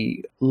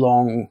the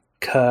long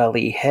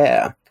curly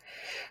hair.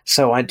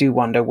 So I do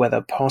wonder whether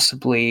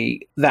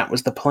possibly that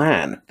was the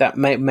plan. That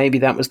maybe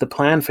that was the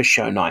plan for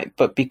show night,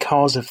 but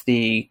because of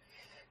the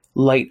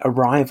late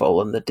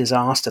arrival and the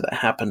disaster that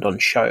happened on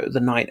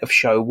the night of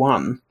show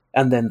one,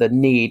 and then the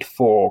need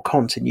for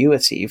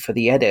continuity for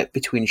the edit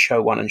between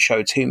show one and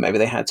show two, maybe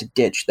they had to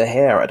ditch the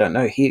hair. I don't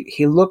know.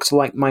 He looked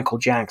like Michael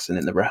Jackson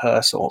in the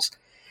rehearsals,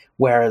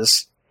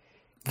 whereas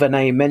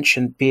Vinay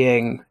mentioned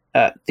being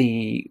at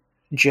the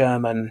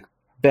German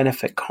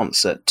benefit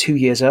concert 2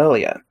 years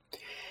earlier,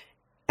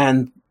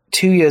 and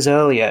 2 years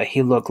earlier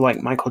he looked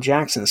like Michael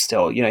Jackson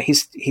still.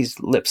 He's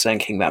lip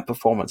syncing that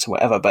performance or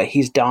whatever, but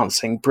he's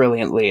dancing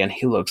brilliantly and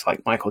he looks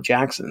like Michael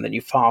Jackson. And then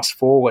you fast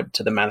forward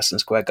to the Madison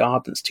Square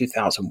Gardens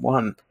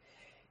 2001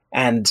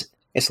 and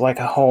it's like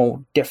a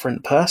whole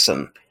different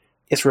person.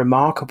 It's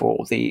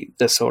remarkable the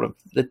sort of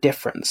the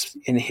difference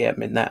in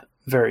him in that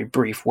very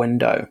brief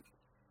window.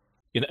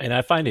 And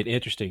I find it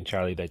interesting,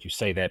 Charlie, that you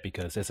say that,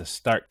 because there's a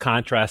stark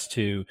contrast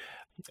to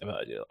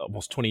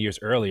almost 20 years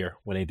earlier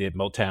when they did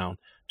Motown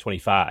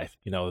 25.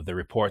 The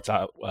reports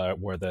out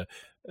where the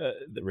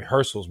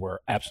rehearsals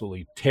were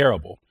absolutely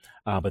terrible,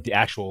 but the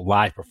actual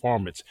live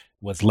performance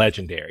was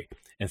legendary.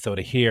 And so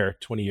to hear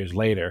 20 years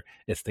later,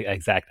 it's the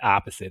exact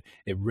opposite.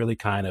 It really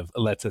kind of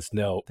lets us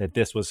know that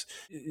this was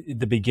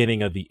the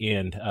beginning of the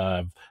end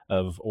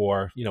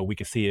or we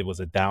could see it was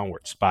a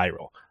downward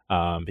spiral.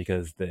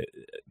 Because the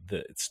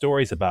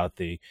stories about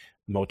the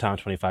Motown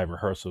 25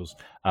 rehearsals,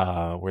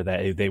 where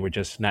they were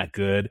just not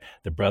good.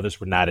 The brothers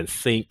were not in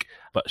sync,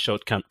 but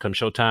come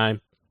showtime,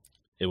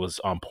 it was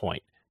on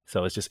point.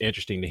 So it's just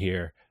interesting to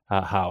hear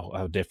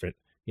how different,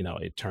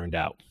 it turned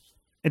out.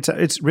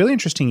 It's really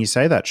interesting you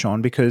say that,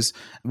 Sean, because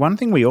one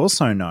thing we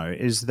also know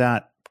is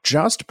that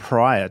just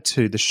prior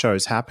to the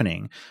shows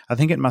happening, I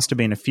think it must have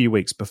been a few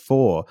weeks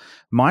before,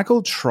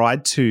 Michael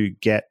tried to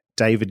get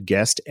David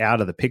Guest out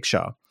of the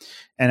picture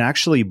and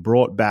actually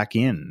brought back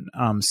in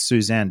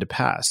Suzanne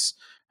DePass,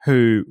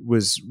 who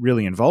was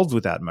really involved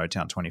with that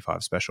Motown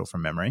 25 special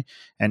from memory.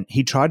 And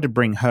he tried to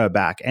bring her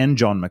back and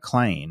John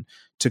McClane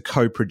to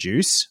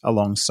co-produce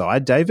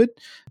alongside David.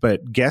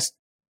 But Guest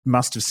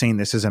must have seen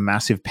this as a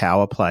massive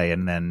power play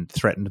and then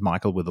threatened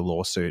Michael with a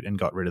lawsuit and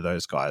got rid of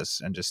those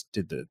guys and just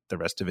did the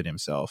rest of it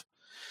himself.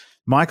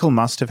 Michael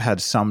must have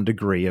had some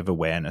degree of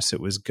awareness it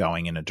was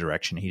going in a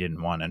direction he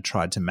didn't want and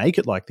tried to make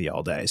it like the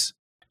old days.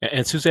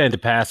 And Suzanne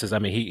DePass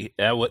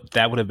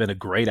that would have been a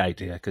great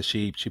idea because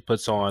she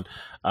puts on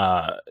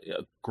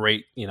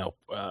great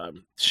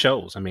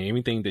shows. I mean,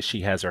 anything that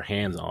she has her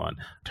hands on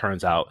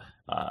turns out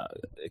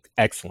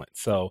excellent.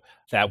 So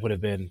that would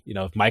have been,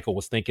 if Michael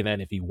was thinking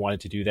that, if he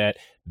wanted to do that,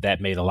 that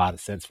made a lot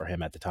of sense for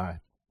him at the time.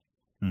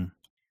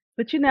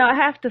 But I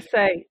have to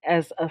say,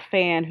 as a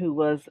fan who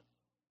was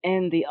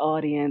in the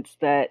audience,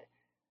 that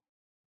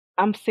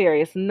I'm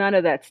serious, none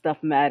of that stuff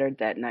mattered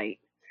that night.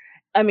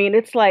 I mean,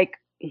 it's like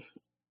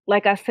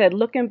I said,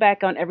 looking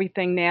back on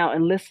everything now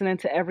and listening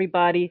to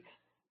everybody,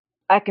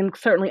 I can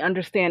certainly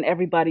understand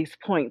everybody's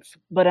points.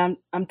 But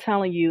I'm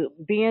telling you,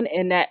 being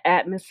in that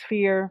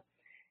atmosphere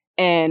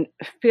and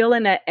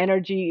feeling that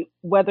energy,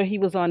 whether he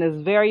was on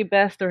his very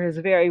best or his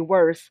very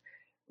worst,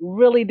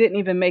 really didn't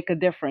even make a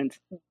difference.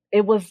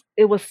 It was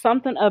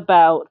something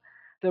about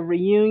the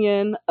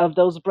reunion of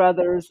those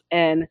brothers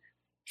and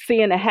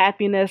seeing the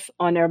happiness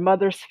on their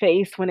mother's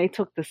face when they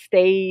took the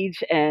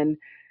stage, and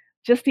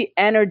just the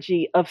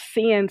energy of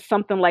seeing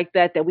something like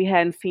that we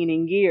hadn't seen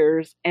in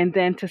years. And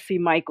then to see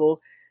Michael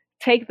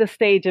take the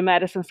stage in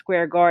Madison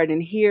Square Garden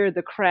and hear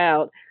the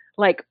crowd.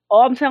 Like,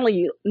 I'm telling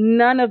you,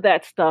 none of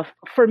that stuff,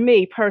 for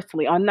me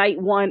personally, on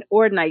night one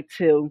or night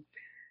two,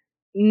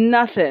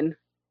 nothing.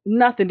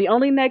 The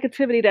only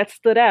negativity that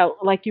stood out,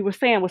 like you were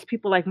saying, was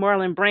people like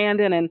Marlon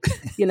Brandon. And,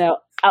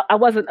 I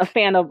wasn't a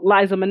fan of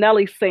Liza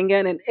Minnelli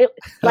singing. And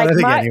I don't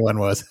think anyone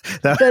was.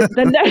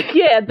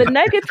 The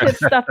negative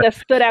stuff that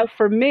stood out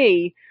for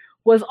me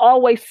was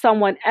always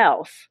someone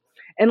else.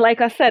 And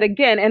like I said,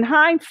 again, in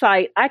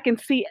hindsight, I can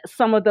see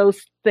some of those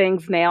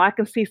things now. I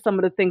can see some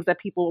of the things that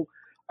people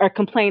are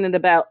complaining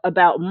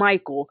about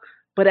Michael.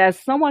 But as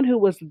someone who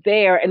was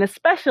there, and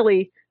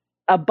especially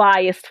a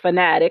biased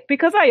fanatic,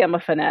 because I am a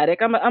fanatic,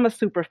 I'm a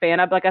super fan.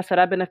 Like I said,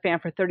 I've been a fan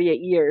for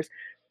 38 years.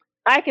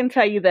 I can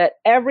tell you that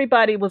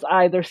everybody was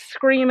either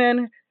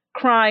screaming,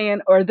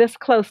 crying, or this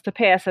close to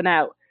passing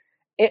out.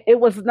 It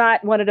was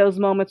not one of those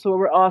moments where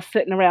we're all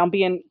sitting around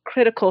being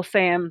critical,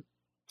 saying,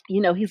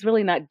 he's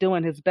really not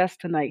doing his best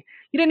tonight.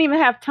 You didn't even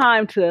have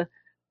time to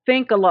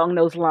think along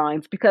those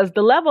lines, because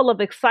the level of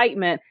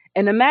excitement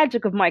and the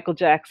magic of Michael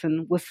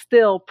Jackson was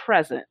still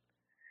present.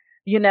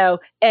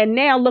 And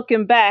now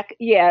looking back,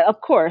 yeah,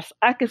 of course,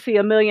 I could see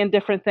a million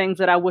different things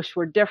that I wish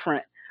were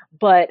different,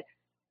 but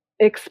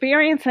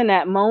experiencing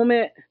that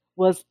moment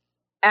was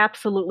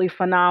absolutely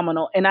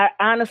phenomenal. And I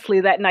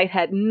honestly, that night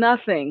had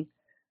nothing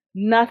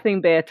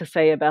bad to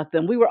say about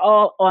them. We were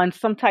all on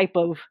some type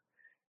of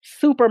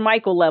super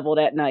Michael level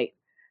that night,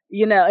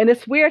 and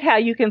it's weird how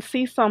you can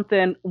see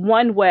something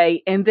one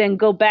way and then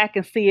go back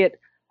and see it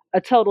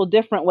a total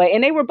different way.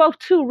 And they were both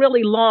two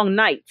really long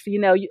nights.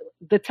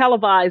 The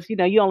televised,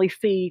 you only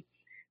see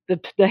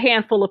the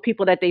handful of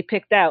people that they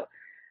picked out.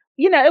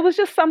 It was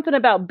just something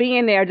about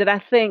being there that I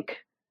think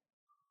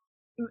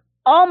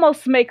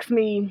almost makes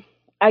me,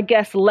 I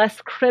guess,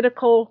 less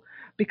critical,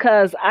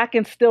 because I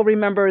can still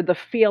remember the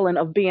feeling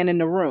of being in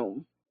the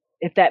room,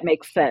 if that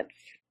makes sense.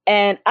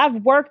 And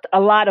I've worked a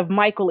lot of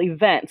Michael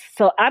events,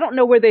 so I don't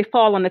know where they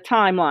fall on the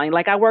timeline.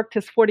 Like, I worked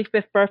his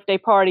 45th birthday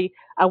party.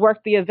 I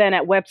worked the event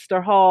at Webster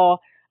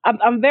Hall.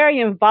 I'm very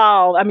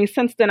involved. I mean,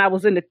 since then I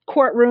was in the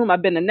courtroom.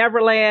 I've been to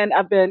Neverland.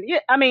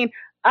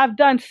 I've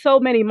done so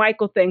many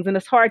Michael things, and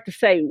it's hard to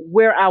say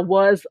where I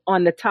was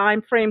on the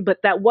time frame, but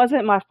that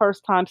wasn't my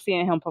first time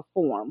seeing him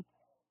perform.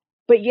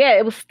 But yeah,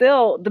 it was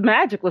still, the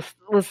magic was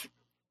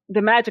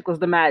the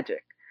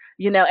magic.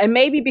 And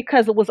maybe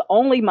because it was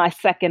only my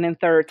second and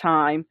third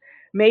time,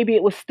 maybe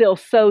it was still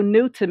so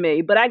new to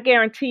me. But I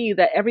guarantee you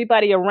that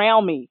everybody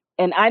around me,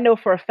 and I know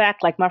for a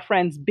fact, like my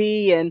friends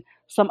B and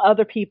some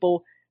other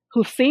people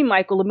who've seen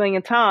Michael a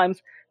million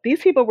times,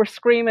 these people were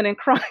screaming and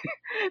crying.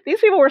 These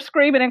people were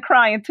screaming and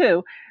crying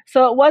too.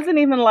 So it wasn't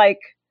even like,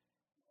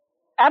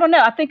 I don't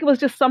know. I think it was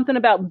just something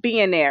about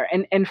being there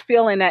and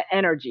feeling that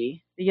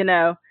energy.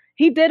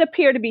 He did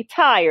appear to be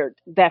tired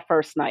that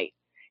first night.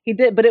 He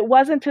did, but it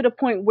wasn't to the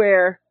point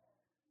where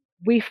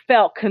we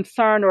felt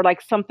concerned or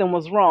like something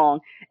was wrong.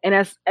 And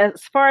as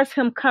far as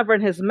him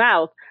covering his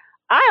mouth,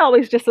 I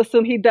always just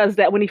assume he does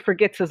that when he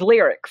forgets his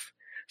lyrics.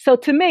 So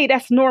to me,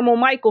 that's normal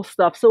Michael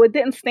stuff. So it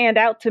didn't stand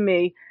out to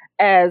me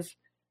as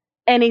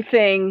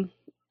anything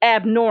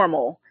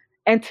abnormal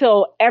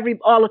until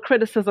all the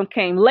criticism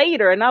came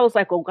later. And I was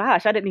like, oh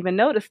gosh, I didn't even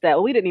notice that.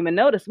 Well, we didn't even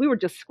notice. We were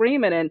just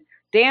screaming and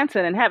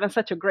dancing and having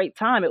such a great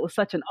time. It was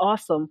such an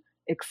awesome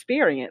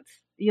experience,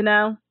 you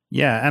know?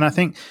 Yeah, and I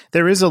think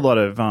there is a lot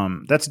of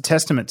that's a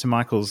testament to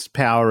Michael's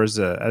power as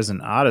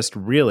an artist,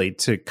 really,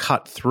 to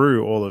cut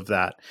through all of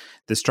that,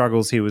 the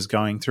struggles he was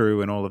going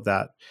through, and all of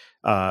that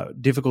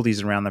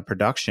difficulties around the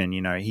production.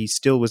 You know, he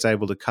still was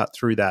able to cut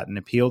through that and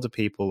appeal to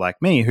people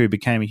like me, who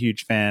became a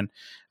huge fan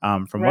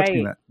from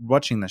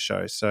watching the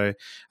show. So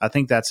I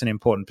think that's an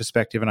important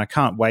perspective, and I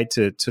can't wait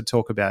to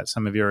talk about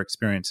some of your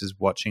experiences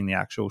watching the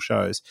actual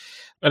shows.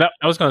 But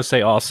I was going to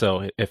say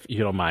also, if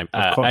you don't mind,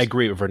 I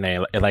agree with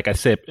Renee. Like I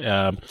said,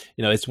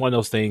 it's one of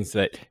those things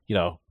that,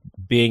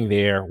 being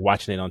there,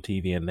 watching it on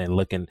TV, and then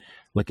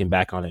looking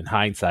back on it in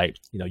hindsight,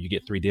 you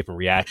get three different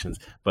reactions.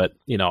 But,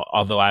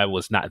 although I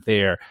was not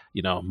there,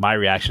 my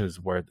reactions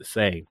were the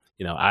same.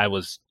 I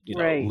was,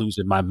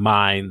 losing my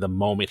mind the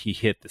moment he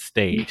hit the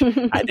stage.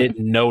 I didn't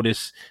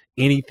notice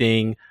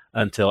anything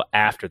until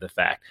after the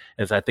fact.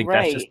 As I think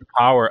that's just the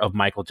power of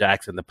Michael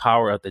Jackson, the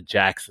power of the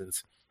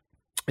Jacksons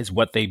is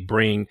what they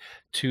bring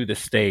to the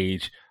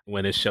stage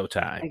when it's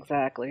showtime.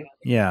 Exactly.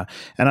 Yeah.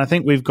 And I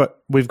think we've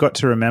got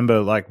to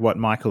remember like what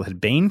Michael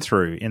had been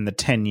through in the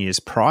 10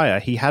 years prior.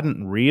 He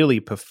hadn't really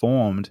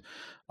performed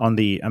on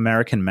the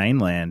American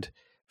mainland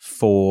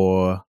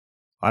for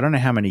I don't know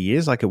how many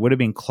years. Like it would have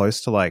been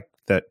close to like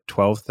that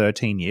 12,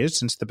 13 years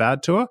since the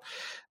Bad Tour.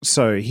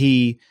 So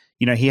he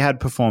had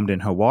performed in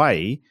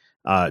Hawaii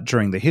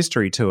during the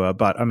history tour.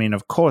 But I mean,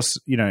 of course,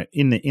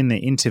 in the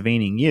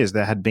intervening years,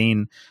 there had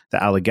been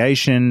the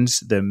allegations,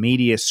 the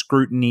media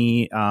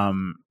scrutiny.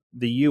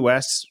 The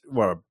US,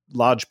 or a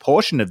large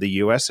portion of the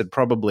US, had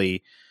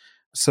probably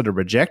sort of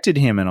rejected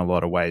him in a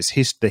lot of ways.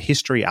 The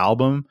History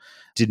album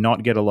did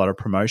not get a lot of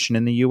promotion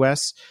in the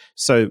US.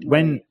 So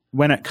when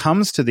it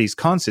comes to these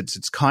concerts,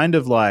 it's kind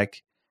of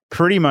like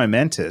pretty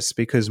momentous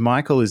because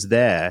Michael is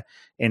there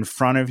in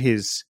front of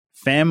his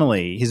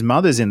family. His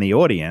mother's in the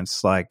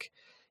audience, like,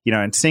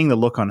 and seeing the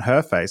look on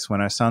her face when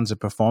her sons are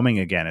performing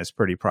again is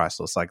pretty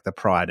priceless. Like the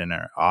pride in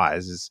her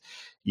eyes is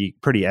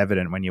pretty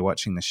evident when you're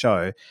watching the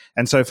show.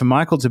 And so for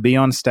Michael to be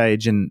on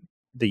stage in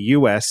the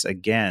US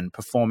again,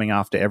 performing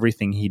after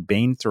everything he'd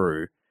been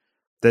through,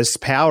 there's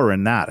power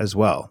in that as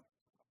well.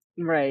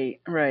 Right.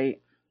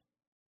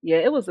 Yeah,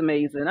 it was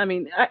amazing. I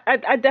mean,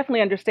 I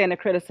definitely understand the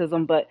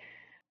criticism, but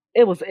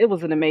it was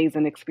an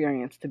amazing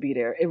experience to be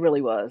there. It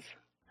really was.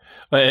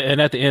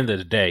 And at the end of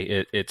the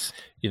day, it's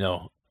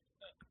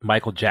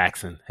Michael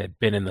Jackson had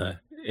been in the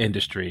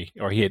industry,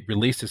 or he had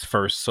released his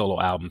first solo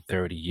album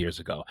 30 years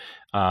ago.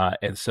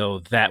 And so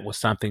that was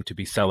something to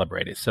be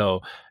celebrated.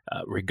 So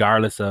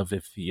regardless of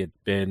if he had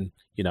been,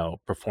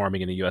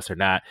 performing in the US or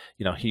not,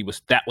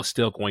 that was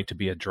still going to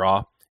be a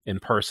draw in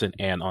person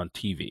and on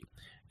TV.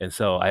 And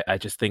so I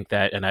just think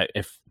that,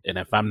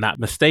 if I'm not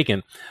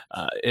mistaken,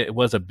 it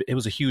was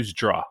a huge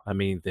draw. I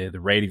mean, the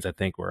ratings, I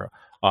think, were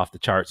off the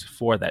charts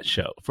for that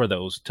show, for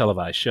those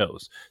televised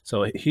shows.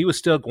 So he was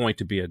still going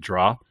to be a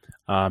draw,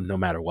 no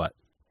matter what.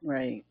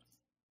 Right.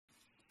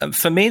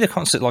 For me, the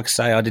concert, like I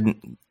say, I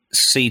didn't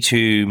see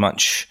too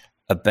much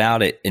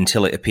about it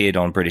until it appeared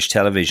on British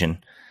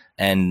television.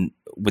 And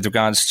with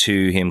regards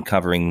to him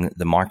covering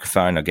the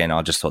microphone, again,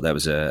 I just thought that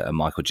was a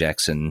Michael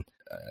Jackson,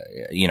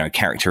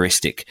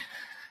 characteristic.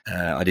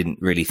 I didn't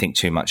really think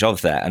too much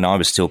of that. And I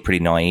was still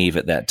pretty naive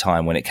at that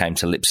time when it came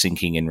to lip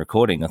syncing and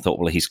recording. I thought,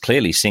 well, he's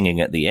clearly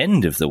singing at the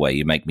end of The Way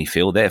You Make Me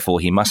Feel.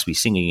 Therefore, he must be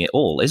singing it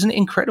all. Isn't it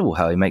incredible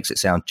how he makes it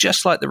sound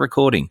just like the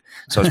recording?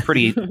 So I was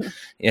pretty,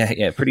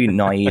 pretty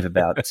naive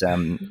about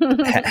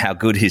how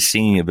good his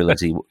singing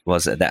ability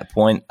was at that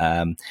point.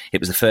 It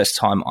was the first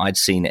time I'd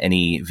seen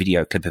any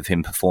video clip of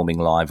him performing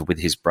live with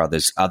his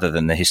brothers other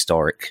than the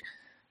historic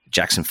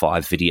Jackson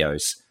 5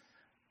 videos.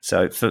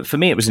 So for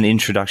me, it was an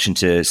introduction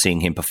to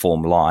seeing him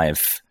perform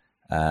live.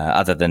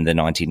 Other than the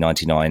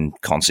 1999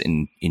 concert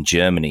in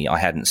Germany, I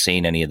hadn't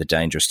seen any of the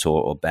Dangerous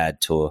Tour or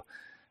Bad Tour,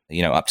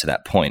 up to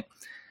that point.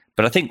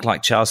 But I think,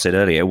 like Charles said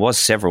earlier, it was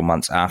several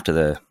months after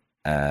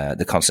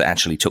the concert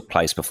actually took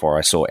place before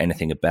I saw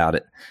anything about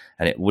it.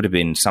 And it would have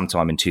been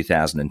sometime in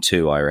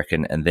 2002, I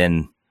reckon. And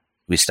then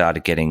we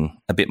started getting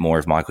a bit more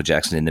of Michael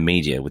Jackson in the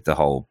media with the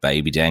whole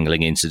baby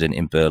dangling incident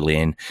in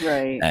Berlin,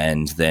 right,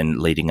 and then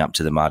leading up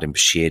to the Martin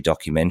Bashir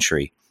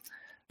documentary.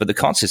 But the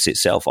concerts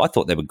itself, I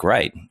thought they were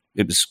great.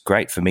 It was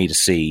great for me to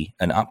see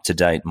an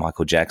up-to-date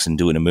Michael Jackson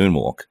doing a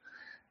moonwalk,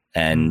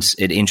 and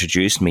it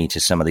introduced me to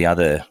some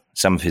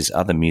of his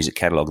other music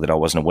catalog that I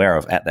wasn't aware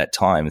of at that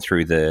time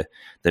through the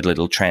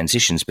little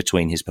transitions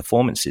between his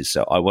performances.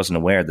 So I wasn't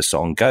aware of the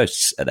song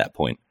Ghosts at that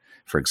point,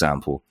 for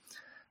example.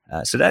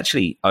 So it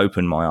actually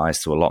opened my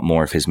eyes to a lot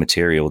more of his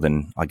material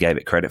than I gave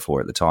it credit for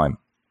at the time.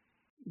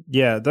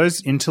 Yeah,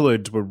 those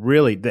interludes were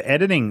really, the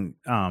editing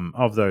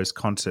of those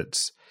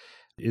concerts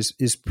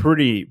is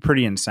pretty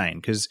insane,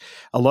 because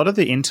a lot of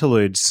the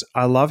interludes,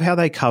 I love how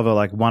they cover,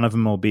 like, one of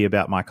them will be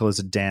about Michael as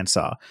a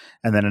dancer,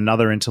 and then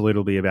another interlude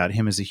will be about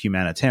him as a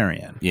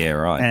humanitarian. Yeah,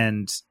 right.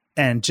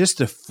 And just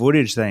the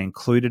footage they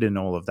included in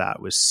all of that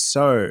was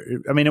so,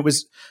 I mean, it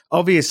was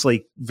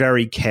obviously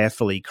very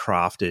carefully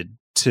crafted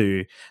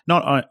to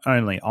not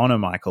only honor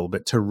Michael,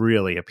 but to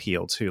really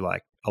appeal to,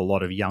 like, a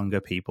lot of younger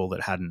people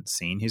that hadn't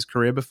seen his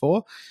career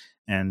before.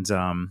 And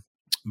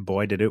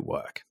boy, did it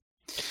work.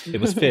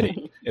 It was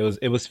fitting.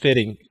 It was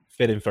fitting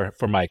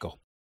for Michael.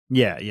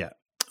 Yeah,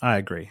 I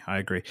agree.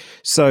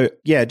 So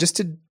yeah, just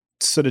to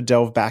sort of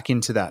delve back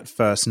into that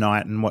first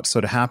night and what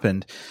sort of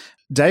happened,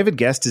 David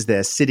Guest is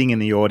there sitting in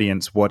the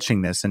audience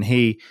watching this, and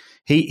he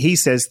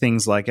says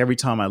things like, every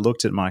time I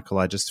looked at Michael,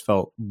 I just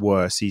felt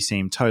worse. He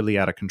seemed totally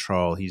out of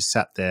control. He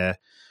sat there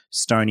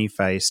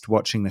stony-faced,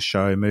 watching the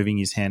show, moving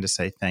his hand to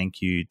say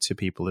thank you to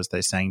people as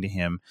they sang to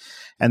him.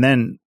 And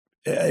then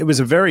it was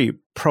a very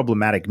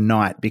problematic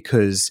night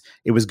because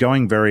it was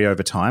going very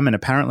over time, and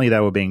apparently they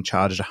were being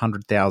charged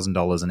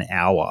 $100,000 an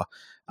hour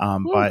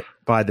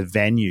by the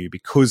venue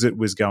because it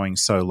was going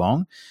so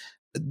long.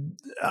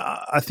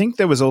 I think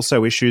there was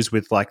also issues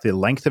with, like, the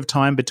length of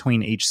time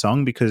between each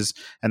song,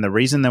 and the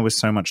reason there was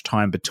so much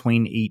time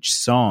between each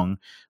song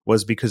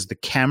was because the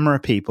camera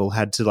people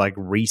had to, like,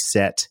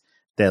 reset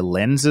their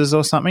lenses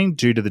or something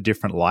due to the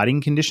different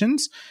lighting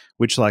conditions,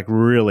 which, like,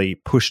 really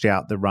pushed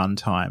out the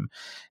runtime.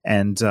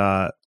 And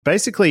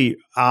basically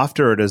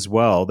after it as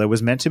well, there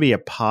was meant to be a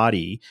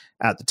party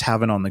at the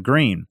Tavern on the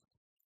Green.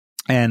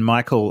 And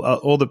Michael,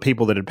 all the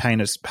people that had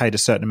paid a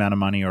certain amount of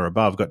money or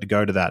above got to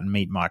go to that and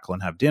meet Michael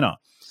and have dinner.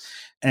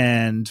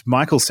 And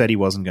Michael said he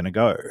wasn't going to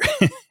go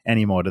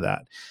anymore to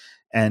that.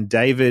 And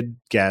David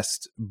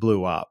Guest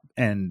blew up.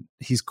 And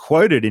he's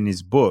quoted in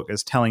his book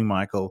as telling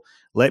Michael,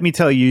 "Let me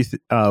tell you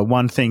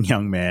one thing,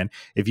 young man.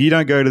 If you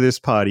don't go to this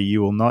party,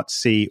 you will not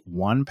see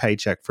one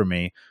paycheck from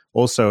me.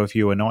 Also, if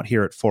you are not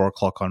here at 4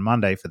 o'clock on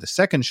Monday for the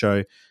second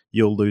show,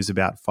 you'll lose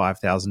about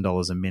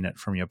 $5,000 a minute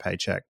from your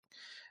paycheck.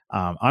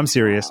 I'm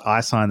serious. Wow.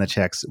 I sign the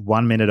checks.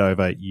 1 minute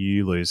over,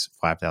 you lose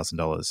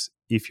 $5,000.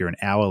 If you're an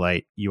hour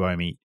late, you owe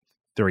me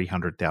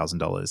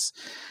 $300,000.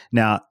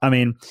 Now, I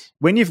mean,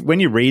 when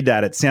you read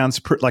that, it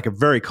sounds like a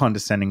very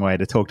condescending way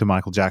to talk to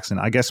Michael Jackson.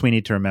 I guess we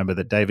need to remember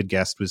that David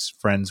Guest was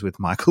friends with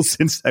Michael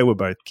since they were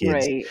both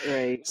kids.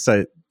 Right.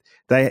 So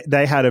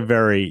they had a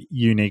very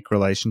unique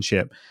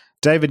relationship.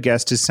 David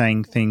Guest is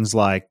saying things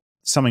like,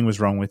 something was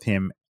wrong with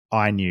him.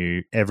 I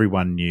knew.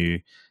 Everyone knew.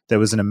 There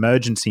was an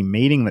emergency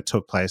meeting that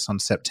took place on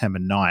September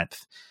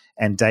 9th,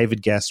 and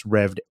David Guest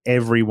revved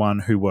everyone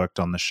who worked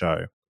on the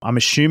show. I'm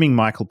assuming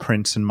Michael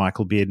Prince and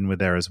Michael Bearden were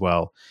there as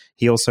well.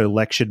 He also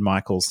lectured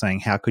Michael, saying,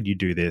 "How could you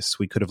do this?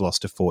 We could have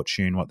lost a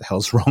fortune. What the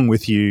hell's wrong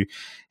with you?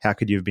 How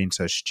could you have been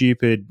so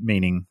stupid?"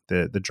 Meaning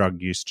the drug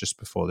use just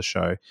before the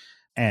show.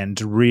 And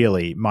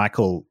really,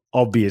 Michael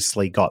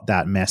obviously got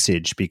that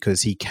message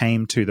because he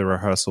came to the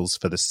rehearsals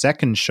for the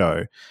second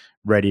show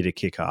ready to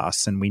kick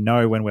ass. And we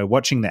know when we're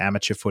watching the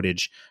amateur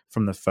footage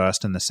from the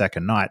first and the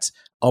second nights,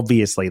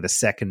 obviously the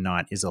second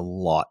night is a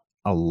lot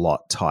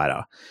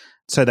tighter.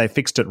 So they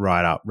fixed it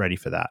right up, ready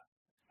for that.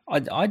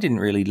 I didn't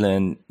really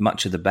learn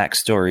much of the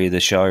backstory of the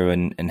show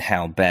and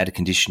how bad a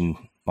condition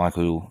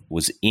Michael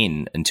was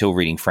in until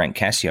reading Frank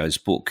Cassio's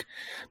book.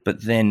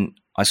 But then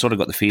I sort of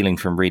got the feeling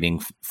from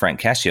reading Frank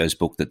Cassio's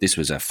book that this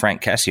was a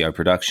Frank Cassio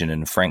production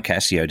and Frank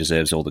Cassio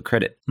deserves all the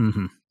credit.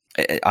 Mm-hmm.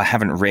 I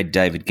haven't read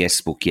David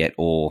Guest's book yet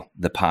or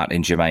the part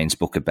in Jermaine's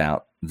book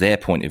about their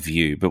point of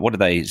view, but what do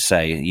they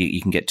say? You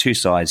can get two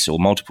sides or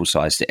multiple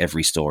sides to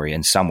every story,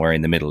 and somewhere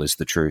in the middle is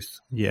the truth.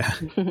 Yeah.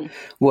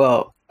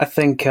 Well, I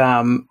think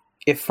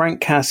if Frank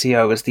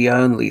Cassio is the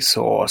only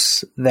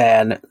source,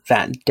 then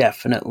that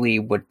definitely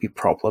would be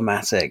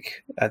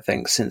problematic. I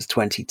think since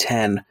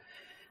 2010,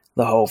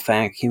 the whole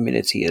fan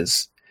community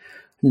is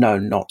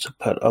known not to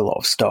put a lot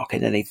of stock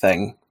in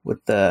anything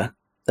with the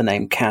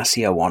name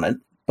Cassio on it,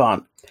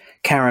 but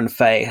Karen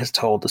Fay has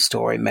told the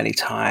story many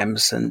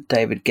times, and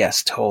David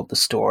Guest told the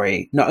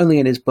story not only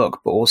in his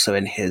book but also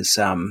in his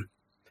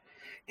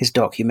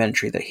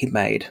documentary that he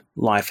made,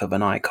 Life of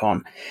an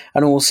Icon.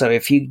 And also,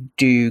 if you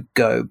do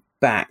go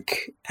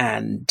back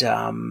and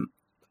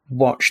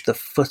watch the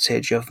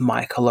footage of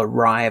Michael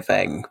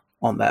arriving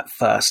on that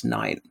first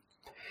night,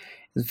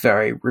 it's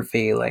very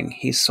revealing.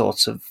 He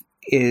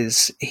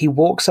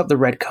walks up the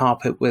red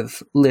carpet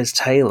with Liz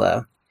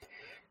Taylor,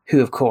 who,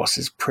 of course,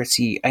 is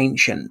pretty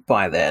ancient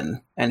by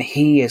then, and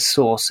he is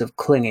sort of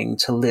clinging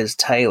to Liz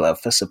Taylor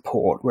for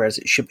support, whereas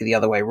it should be the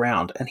other way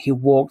around. And he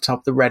walked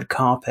up the red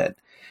carpet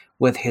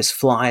with his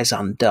flies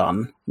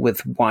undone,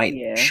 with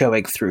white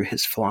showing through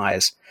his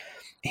flies.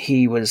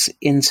 He was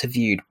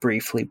interviewed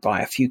briefly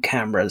by a few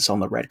cameras on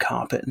the red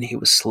carpet, and he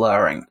was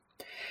slurring.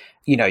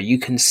 You know, you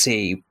can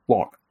see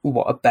what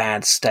a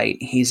bad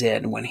state he's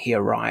in when he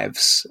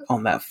arrives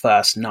on that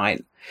first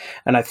night.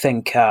 And I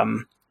think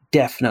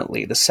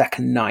definitely the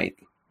second night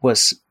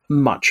was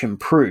much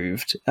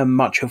improved, and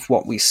much of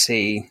what we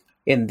see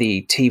in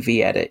the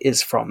TV edit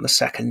is from the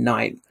second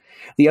night.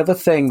 The other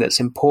thing that's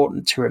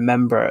important to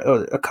remember,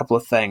 a couple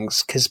of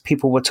things, because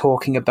people were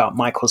talking about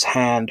Michael's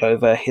hand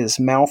over his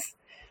mouth.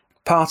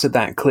 Part of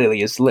that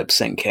clearly is lip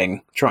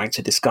syncing, trying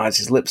to disguise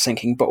his lip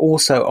syncing, but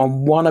also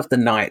on one of the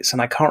nights,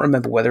 and I can't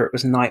remember whether it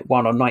was night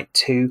 1 or night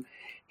 2,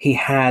 he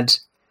had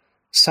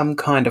some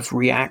kind of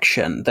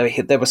reaction.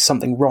 There was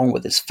something wrong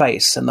with his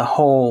face, and the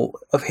whole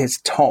of his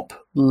top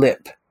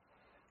lip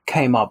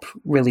came up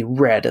really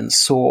red and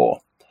sore,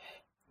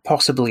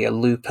 possibly a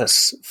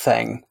lupus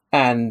thing,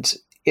 and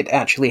it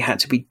actually had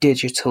to be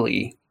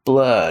digitally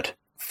blurred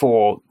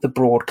for the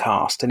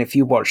broadcast. And if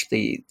you watch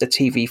the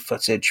TV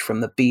footage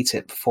from the Beat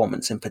It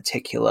performance in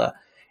particular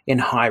in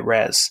high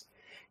res,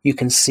 you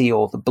can see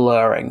all the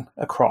blurring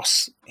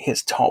across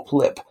his top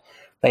lip.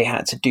 They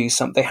had to do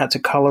something. They had to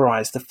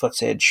colorize the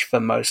footage for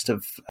most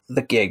of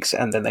the gigs,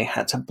 and then they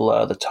had to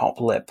blur the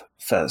top lip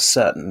for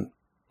certain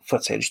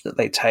footage that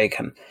they'd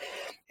taken.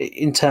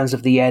 In terms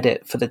of the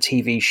edit for the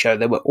TV show,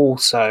 there were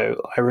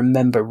also, I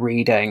remember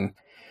reading,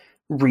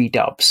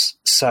 redubs.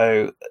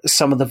 So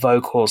some of the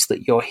vocals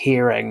that you're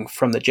hearing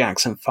from the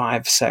Jackson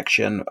 5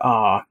 section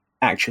are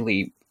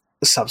actually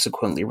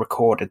subsequently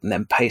recorded and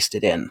then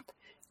pasted in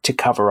to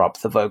cover up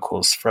the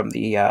vocals from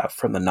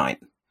the night.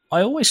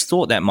 I always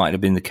thought that might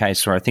have been the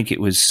case, where I think it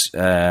was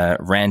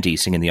Randy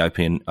singing the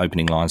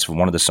opening lines from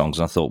one of the songs,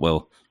 and I thought,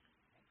 well,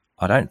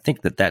 I don't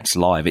think that's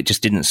live. It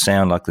just didn't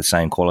sound like the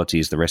same quality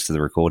as the rest of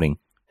the recording.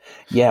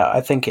 Yeah,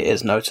 I think it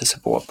is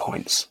noticeable at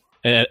points.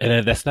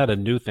 And that's not a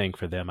new thing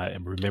for them. I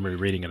remember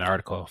reading an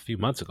article a few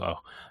months ago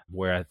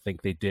where I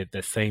think they did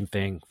the same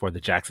thing for the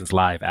Jacksons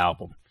Live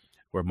album,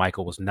 where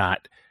Michael was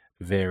not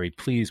very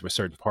pleased with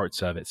certain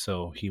parts of it,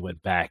 so he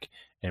went back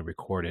and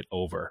recorded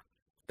over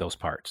those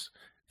parts.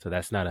 So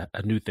that's not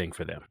a new thing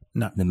for them.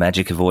 No. The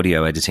magic of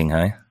audio editing,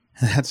 hey?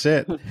 That's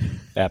it.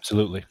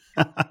 Absolutely.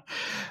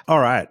 All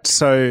right.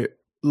 So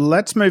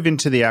let's move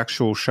into the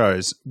actual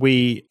shows.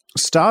 We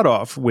start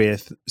off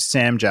with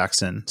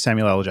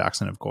Samuel L.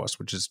 Jackson, of course,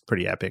 which is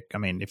pretty epic. I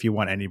mean, if you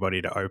want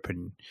anybody to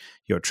open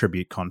your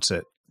tribute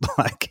concert,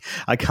 like,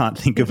 I can't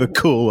think of a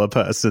cooler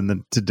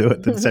person to do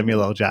it than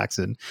Samuel L.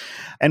 Jackson.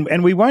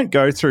 And we won't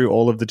go through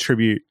all of the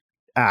tribute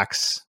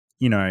acts,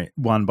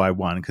 one by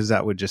one, because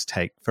that would just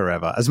take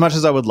forever. As much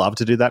as I would love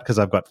to do that, because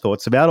I've got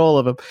thoughts about all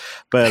of them.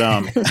 But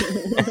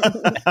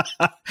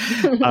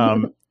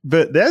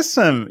but there's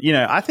some,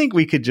 I think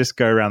we could just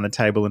go around the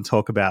table and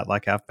talk about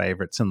like our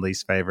favorites and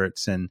least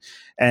favorites.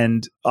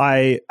 And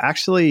I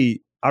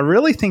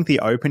really think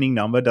the opening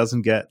number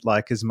doesn't get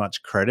like as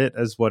much credit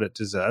as what it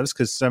deserves,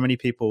 because so many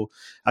people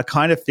are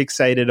kind of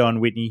fixated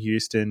on Whitney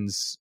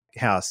Houston's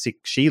how sick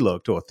she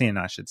looked, or thin,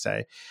 I should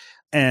say.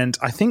 And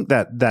I think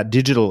that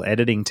digital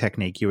editing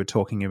technique you were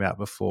talking about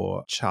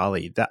before,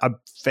 Charlie, that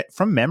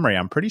from memory,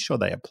 I'm pretty sure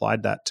they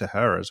applied that to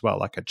her as well,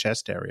 like a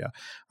chest area.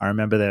 I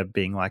remember there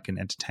being like an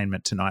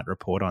Entertainment Tonight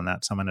report on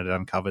that. Someone had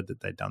uncovered that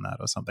they'd done that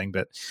or something.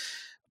 But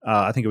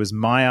I think it was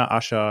Maya,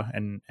 Usher,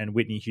 and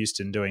Whitney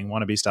Houston doing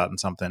 "Wanna Be Starting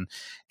Something."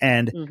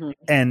 And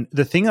and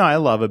the thing I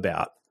love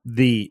about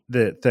the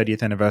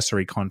 30th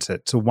anniversary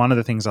concert, so one of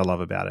the things I love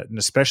about it, and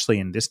especially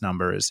in this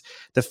number, is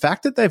the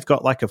fact that they've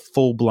got like a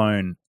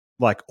full-blown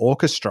like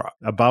orchestra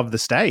above the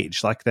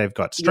stage. Like they've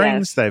got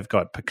strings, they've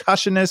got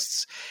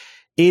percussionists.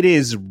 It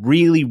is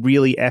really,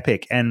 really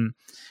epic. And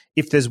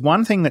if there's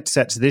one thing that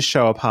sets this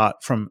show apart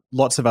from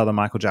lots of other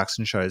Michael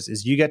Jackson shows,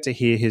 is you get to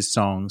hear his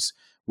songs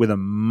with a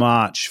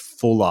much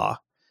fuller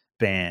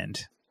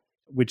band,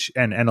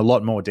 and a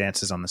lot more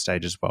dancers on the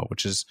stage as well,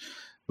 which is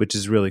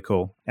really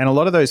cool. And a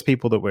lot of those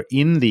people that were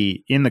in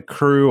the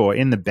crew or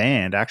in the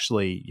band,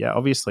 actually,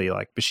 obviously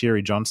like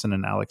Bashiri Johnson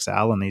and Alex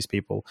Al and these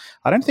people,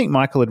 I don't think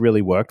Michael had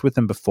really worked with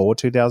them before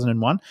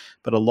 2001,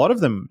 but a lot of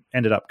them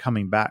ended up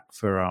coming back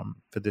for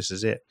This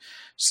Is It.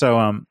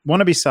 So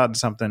Wanna Be Starting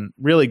Something,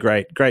 really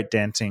great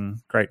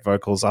dancing, great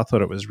vocals. I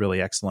thought it was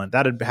really excellent.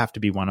 That'd have to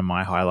be one of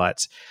my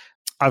highlights.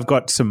 I've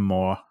got some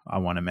more I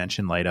want to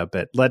mention later,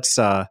 but let's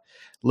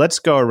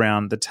go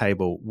around the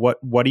table.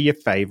 What are your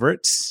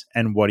favorites,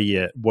 and what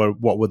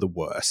were the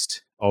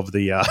worst of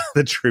the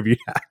tribute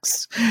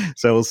acts?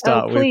 So we'll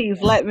start with.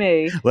 Please let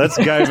me. Let's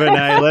go,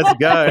 Vinay. Let's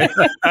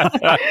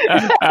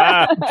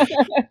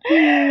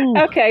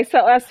go. Okay,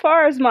 so as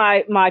far as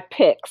my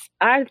picks,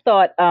 I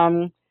thought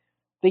the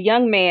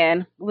young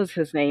man, what was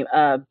his name?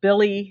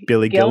 Billy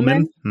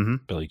Gilman. Mm-hmm.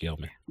 Billy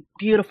Gilman.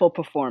 Beautiful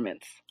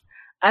performance.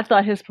 I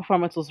thought his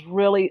performance was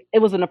it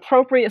was an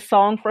appropriate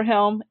song for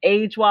him,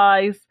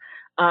 age-wise.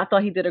 I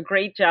thought he did a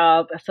great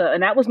job.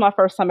 And that was my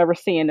first time ever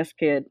seeing this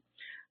kid.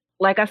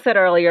 Like I said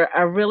earlier,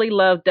 I really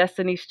loved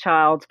Destiny's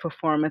Child's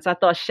performance. I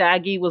thought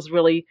Shaggy was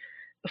really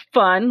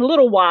fun, a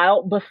little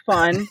wild, but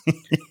fun.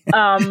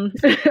 A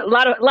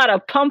lot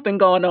of pumping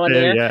going on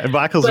there. Yeah,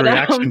 Michael's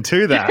reaction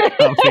to that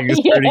pumping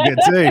is pretty good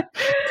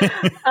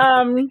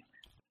too.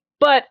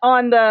 But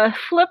on the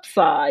flip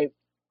side,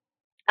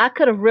 I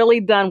could have really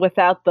done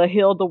without the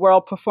Heal the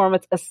World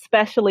performance,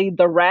 especially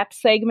the rap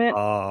segment.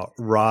 Oh,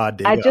 raw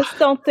digger. I just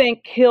don't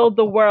think Heal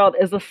the World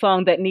is a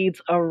song that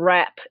needs a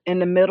rap in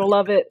the middle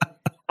of it.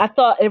 I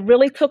thought it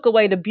really took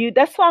away the beauty.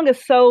 That song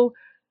is so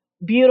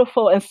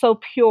beautiful and so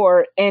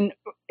pure. And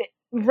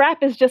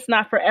rap is just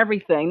not for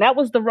everything. That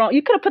was the wrong.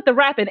 You could have put the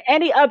rap in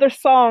any other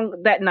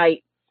song that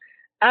night.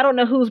 I don't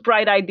know whose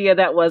bright idea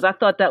that was. I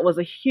thought that was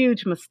a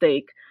huge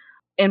mistake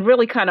and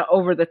really kind of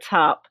over the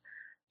top.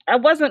 I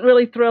wasn't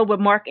really thrilled with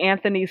Mark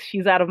Anthony's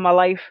She's Out of My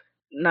Life.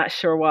 Not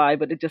sure why,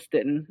 but it just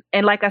didn't.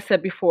 And like I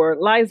said before,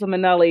 Liza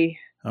Minnelli.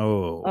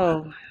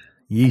 Oh.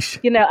 Yeesh.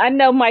 I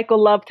know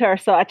Michael loved her,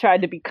 so I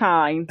tried to be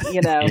kind,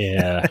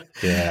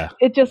 Yeah.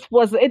 It just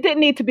wasn't, it didn't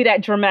need to be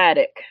that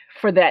dramatic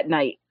for that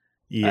night.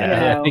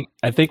 Yeah.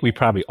 I think we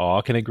probably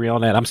all can agree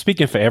on that. I'm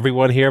speaking for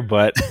everyone here,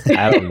 but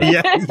I don't know.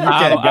 Yeah,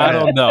 I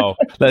don't know.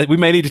 We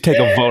may need to take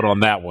a vote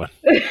on that one.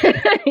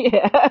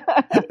 Yeah.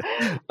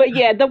 But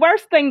yeah, the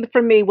worst thing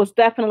for me was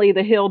definitely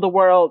the Heal the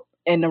World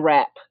and the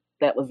rap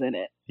that was in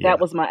it. Yeah.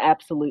 That was my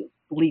absolute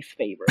least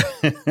favorite.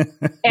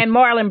 And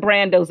Marlon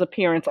Brando's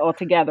appearance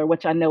altogether,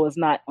 which I know is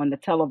not on the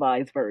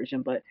televised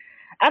version, but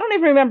I don't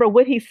even remember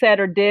what he said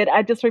or did.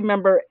 I just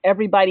remember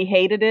everybody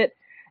hated it.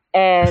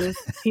 And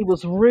he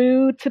was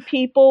rude to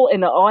people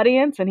in the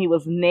audience, and he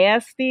was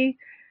nasty,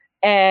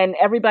 and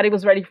everybody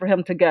was ready for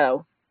him to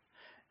go.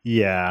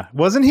 Yeah.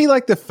 Wasn't he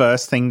like the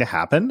first thing to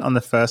happen on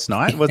the first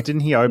night? Didn't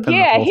he open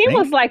the whole he thing?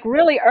 was like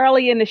really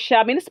early in the show.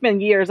 I mean, it's been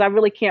years. I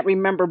really can't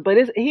remember, but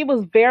he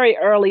was very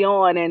early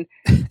on and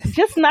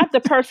just not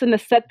the person to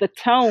set the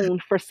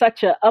tone for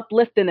such an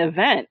uplifting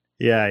event.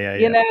 Yeah.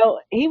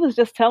 He was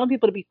just telling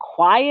people to be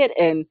quiet,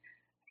 and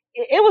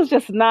it was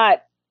just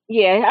not.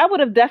 Yeah, I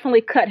would have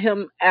definitely cut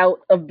him out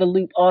of the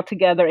loop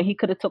altogether, and he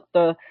could have took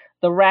the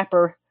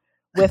rapper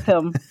with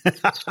him.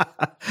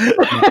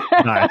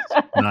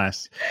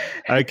 Nice.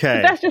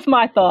 Okay. That's just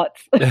my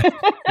thoughts.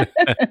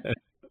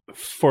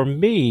 For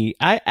me,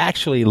 I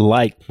actually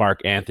liked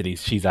Mark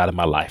Anthony's She's Out of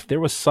My Life.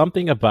 There was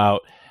something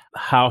about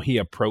how he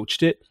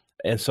approached it.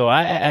 And so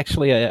I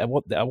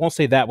won't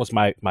say that was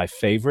my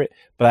favorite,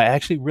 but I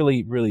actually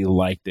really, really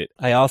liked it.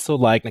 I also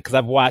liked it because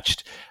I've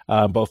watched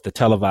both the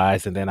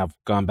televised and then I've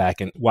gone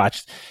back and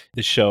watched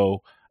the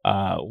show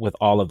with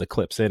all of the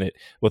clips in it,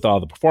 with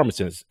all the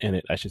performances in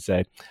it, I should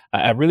say.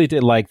 I really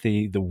did like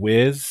the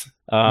Wiz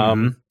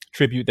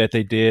tribute that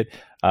they did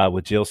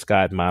with Jill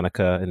Scott,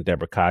 Monica, and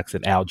Deborah Cox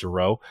and Al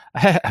Jarreau.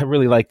 I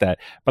really like that.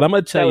 But I'm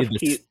going to tell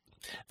you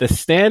the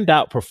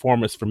standout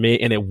performance for me,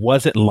 and it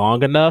wasn't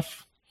long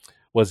enough,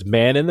 was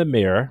Man in the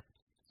Mirror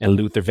and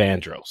Luther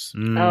Vandross.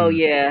 Oh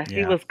yeah,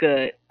 he was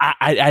good.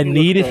 I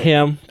needed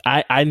him.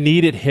 I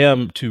needed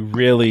him to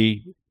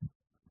really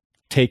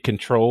take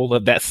control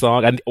of that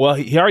song.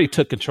 He already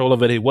took control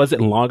of it. It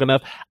wasn't long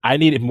enough. I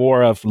needed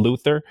more of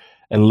Luther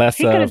and less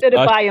he of... He could have did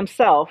it by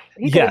himself.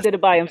 He could have did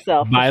it by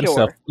himself.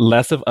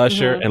 Less of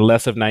Usher and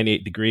less of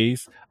 98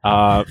 Degrees.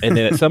 And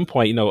then at some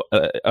point,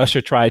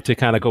 Usher tried to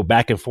kind of go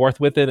back and forth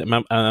with it.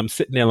 And I'm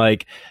sitting there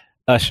like,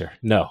 Usher,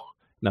 no,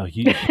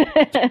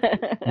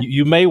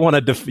 you might want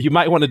to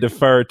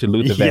defer to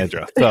Luther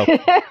Vandross. So,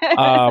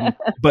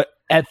 but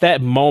at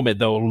that moment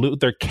though,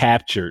 Luther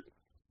captured,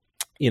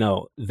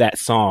 that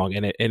song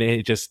and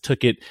it just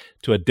took it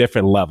to a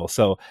different level.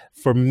 So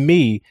for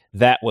me,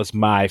 that was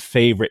my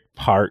favorite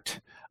part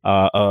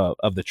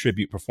of the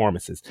tribute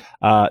performances.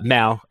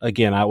 Now,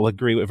 again, I will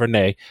agree with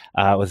Renee.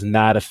 I was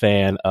not a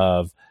fan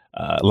of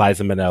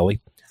Liza Minnelli.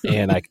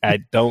 And I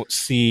don't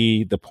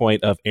see the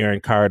point of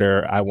Aaron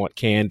Carter, I Want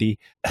Candy.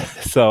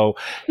 So,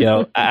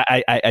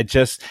 I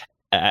just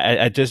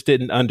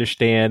didn't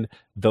understand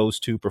those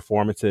two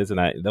performances.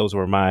 And those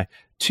were my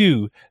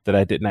two that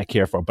I did not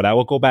care for. But I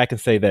will go back and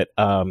say that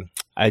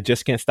I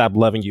Just Can't Stop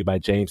Loving You by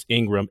James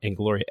Ingram and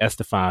Gloria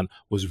Estefan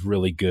was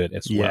really good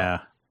as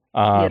well.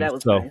 That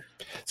was nice.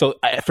 So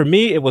for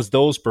me, it was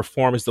those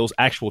performances, those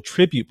actual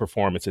tribute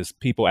performances,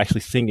 people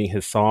actually singing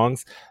his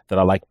songs that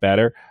I like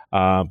better.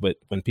 But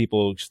when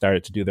people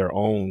started to do their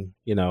own,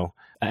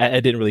 I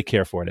didn't really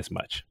care for it as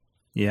much.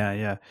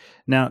 Yeah.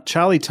 Now,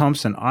 Charlie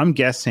Thompson, I'm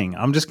just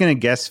going to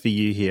guess for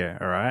you here,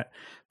 all right?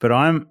 But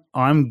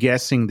I'm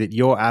guessing that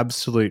your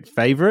absolute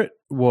favorite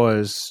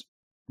was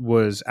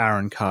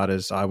Aaron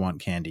Carter's I Want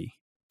Candy.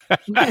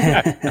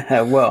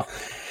 Well,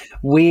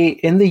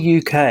 in the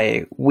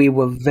UK, we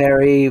were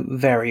very,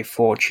 very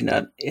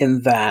fortunate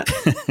in that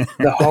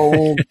the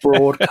whole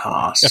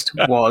broadcast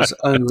was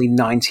only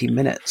 90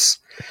 minutes.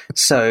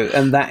 So,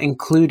 and that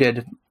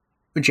included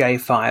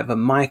J5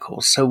 and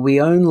Michael. So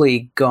we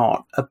only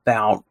got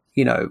about,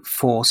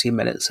 40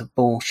 minutes of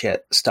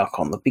bullshit stuck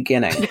on the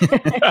beginning.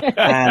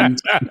 And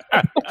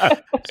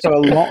so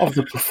a lot of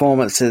the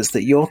performances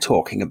that you're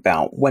talking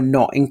about were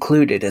not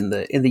included in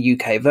the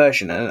UK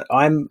version. And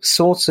I'm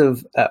sort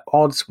of at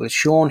odds with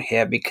Sean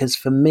here because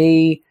for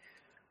me,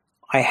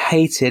 I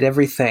hated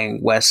everything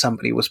where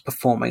somebody was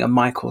performing a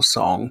Michael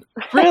song.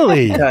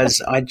 Really? Because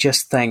I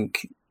just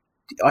think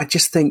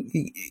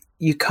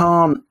you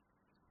can't.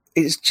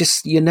 It's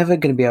just, you're never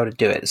going to be able to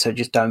do it, so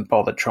just don't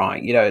bother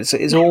trying. It's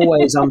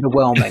always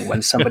underwhelming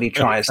when somebody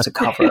tries to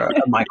cover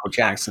a Michael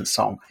Jackson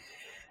song.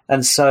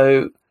 And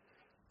so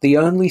the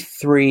only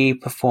three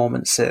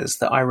performances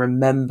that I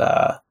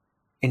remember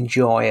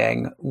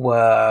enjoying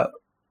were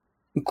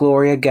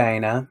Gloria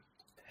Gaynor,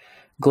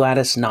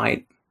 Gladys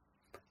Knight,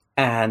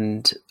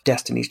 and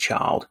Destiny's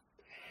Child.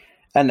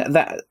 And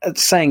that,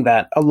 saying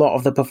that, a lot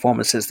of the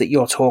performances that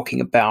you're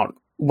talking about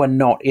were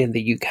not in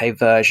the UK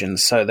version,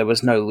 so there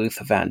was no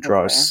Luther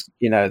Vandross,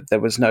 there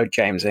was no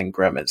James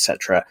Ingram,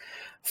 etc.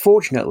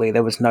 Fortunately,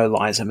 there was no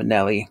Liza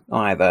Minnelli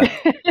either.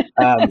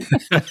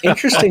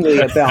 Interestingly,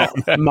 about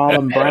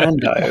Marlon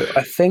Brando,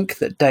 I think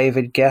that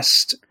David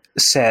Guest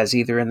says,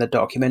 either in the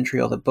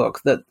documentary or the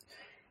book,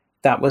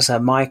 that was a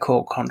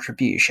Michael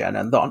contribution,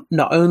 and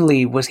not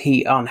only was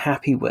he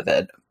unhappy with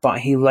it, but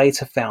he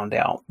later found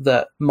out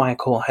that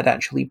Michael had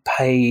actually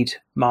paid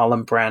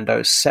Marlon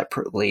Brando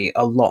separately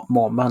a lot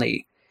more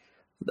money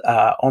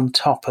on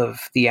top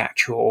of the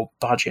actual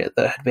budget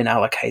that had been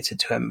allocated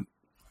to him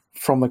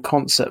from the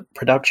concert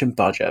production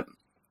budget,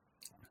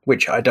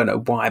 which I don't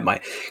know why,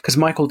 because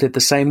Michael did the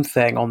same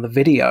thing on the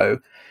video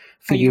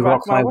for You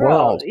Rock My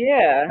World.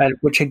 Yeah.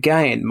 Which,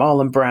 again,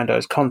 Marlon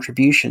Brando's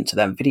contribution to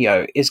that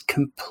video is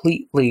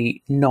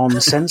completely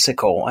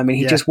nonsensical. I mean,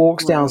 he just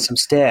walks down some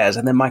stairs,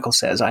 and then Michael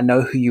says, "I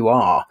know who you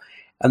are."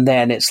 And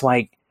then it's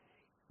like,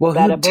 well,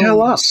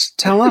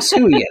 tell us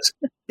who he is.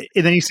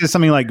 And then he says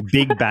something like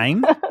 "Big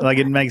Bang," like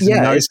it makes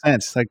no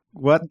sense. Like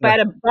what?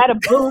 Bada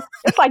boom.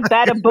 It's like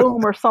bada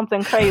boom or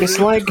something crazy. It's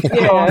like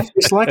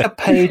it's like a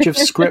page of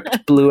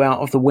script blew out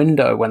of the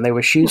window when they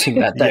were shooting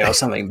that day or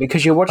something.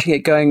 Because you're watching it,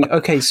 going,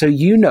 okay, so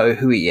you know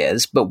who he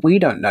is, but we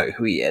don't know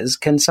who he is.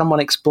 Can someone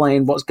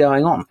explain what's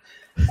going on?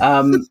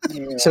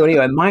 So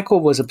anyway,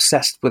 Michael was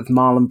obsessed with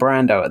Marlon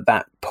Brando at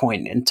that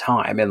point in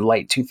time in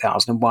late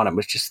 2001, and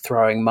was just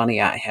throwing money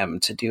at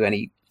him to do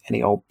any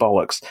old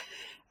bollocks.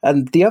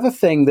 And the other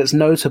thing that's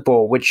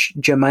notable, which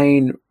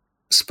Jermaine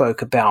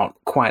spoke about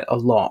quite a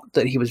lot,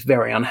 that he was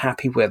very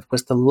unhappy with,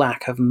 was the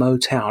lack of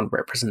Motown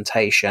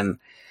representation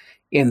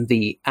in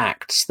the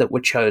acts that were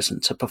chosen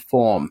to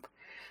perform.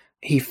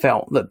 He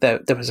felt that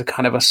there was a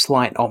kind of a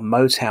slight on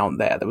Motown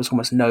there. There was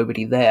almost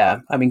nobody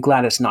there. I mean,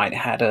 Gladys Knight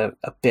had a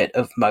bit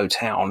of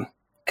Motown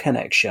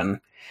connection.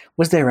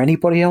 Was there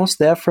anybody else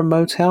there from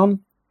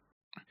Motown?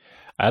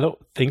 I don't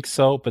think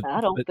so.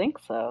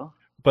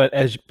 But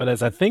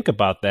as I think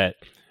about that,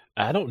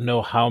 I don't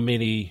know how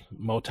many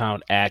Motown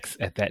acts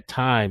at that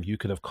time you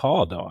could have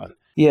called on.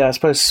 Yeah, I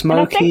suppose Smokey.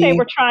 And I think they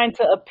were trying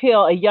to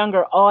appeal a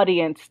younger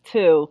audience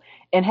too,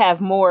 and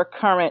have more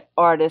current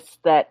artists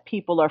that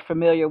people are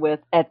familiar with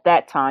at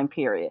that time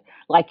period,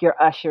 like your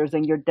Ushers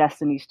and your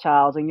Destiny's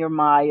Childs and your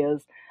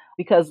Mayas,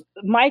 because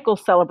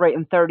Michael's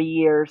celebrating 30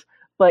 years,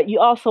 but you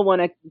also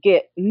want to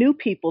get new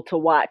people to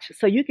watch.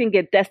 So you can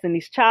get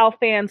Destiny's Child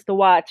fans to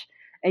watch,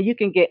 and you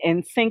can get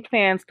NSYNC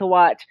fans to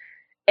watch.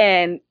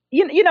 And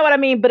you know what I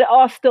mean? But it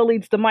all still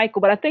leads to Michael.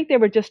 But I think they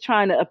were just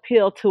trying to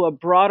appeal to a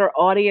broader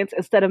audience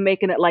instead of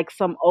making it like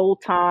some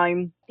old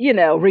time,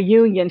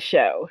 reunion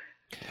show.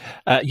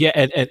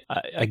 And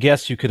I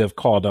guess you could have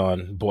called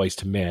on Boys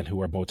to Men, who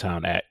were a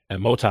Motown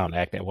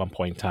act at one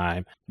point in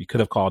time. You could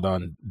have called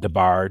on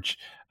DeBarge,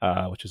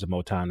 which was a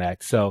Motown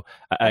act. So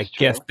I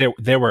guess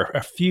there were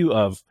a few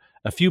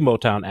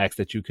Motown acts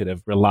that you could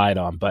have relied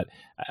on. But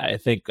I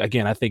think back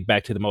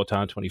to the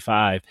Motown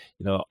 25,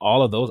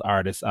 all of those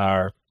artists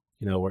are,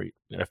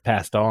 have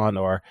passed on,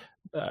 or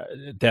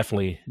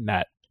definitely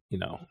not,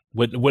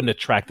 wouldn't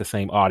attract the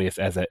same audience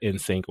as a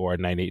NSYNC or a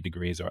 98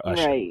 Degrees or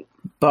Usher. Right.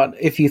 But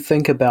if you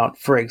think about,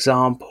 for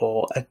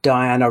example, a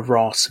Diana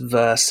Ross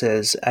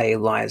versus a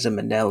Liza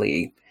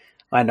Minnelli,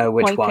 I know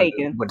which one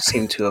would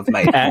seem to have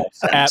made more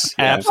sense.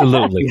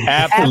 Absolutely.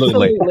 All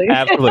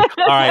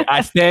right,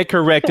 I stand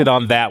corrected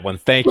on that one.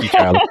 Thank you,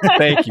 Charlie.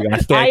 Thank you.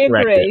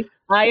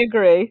 I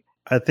agree.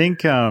 I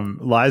think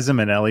Liza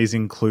Minnelli's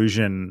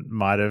inclusion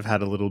might have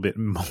had a little bit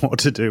more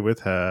to do with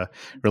her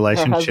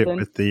relationship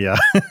with the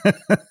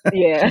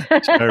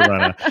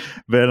showrunner.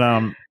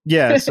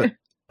 But so,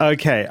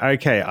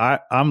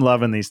 okay. I'm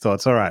loving these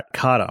thoughts. All right,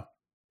 Carter,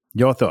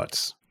 your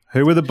thoughts.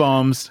 Who were the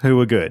bombs? Who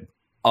were good?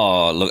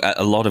 Oh, look,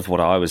 a lot of what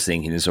I was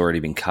thinking has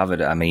already been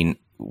covered. I mean,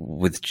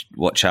 with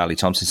what Charlie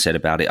Thompson said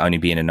about it only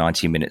being a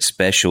 90-minute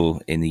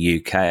special in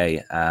the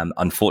UK,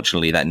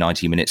 unfortunately, that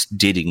 90 minutes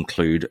did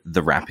include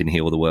the rap in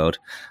Heal the World.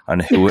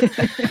 And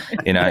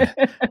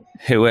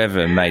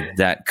whoever made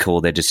that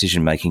call, their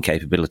decision-making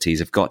capabilities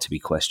have got to be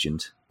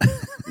questioned.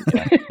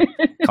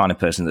 Kind of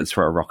person that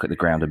throw a rock at the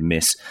ground and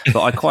miss.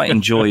 But I quite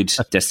enjoyed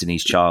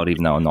Destiny's Child,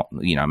 even though I'm not,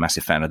 a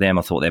massive fan of them.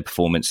 I thought their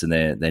performance and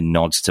their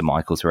nods to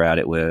Michael throughout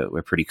it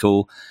were pretty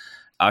cool.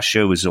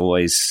 Usher was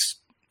always,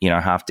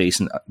 half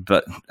decent.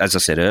 But as I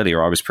said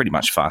earlier, I was pretty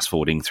much fast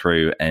forwarding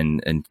through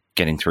and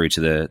getting through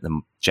to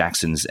the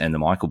Jacksons and the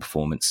Michael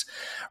performance.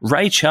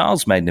 Ray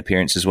Charles made an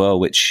appearance as well,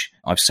 which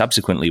I've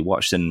subsequently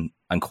watched and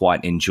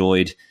quite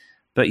enjoyed.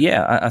 But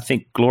yeah, I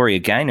think Gloria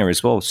Gaynor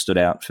as well stood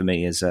out for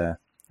me as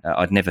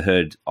I'd never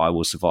heard I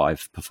Will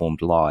Survive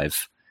performed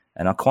live,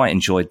 and I quite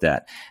enjoyed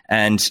that.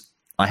 And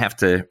I have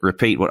to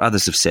repeat what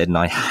others have said, and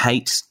I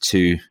hate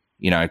to,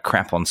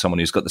 crap on someone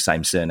who's got the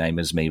same surname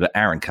as me, but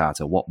Aaron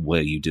Carter, what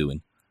were you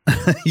doing?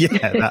 Yeah,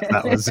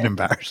 that was an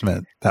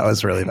embarrassment. That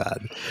was really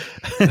bad.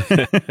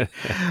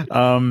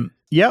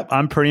 Yep,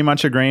 I'm pretty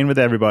much agreeing with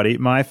everybody.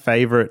 My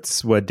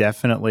favorites were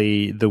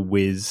definitely the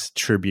Wiz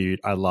tribute.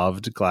 I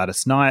loved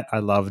Gladys Knight. I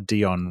loved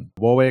Dionne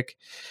Warwick.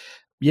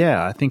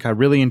 Yeah, I think I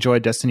really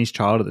enjoyed Destiny's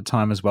Child at the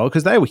time as well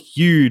because they were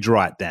huge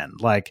right then.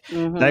 Like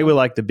they were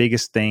like the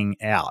biggest thing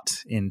out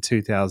in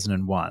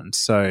 2001.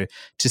 So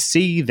to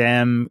see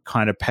them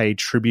kind of pay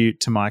tribute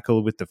to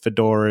Michael with the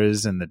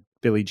fedoras and the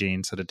Billie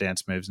Jean sort of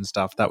dance moves and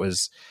stuff, that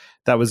was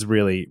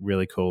really,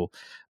 really cool.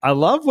 I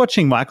love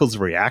watching Michael's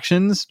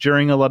reactions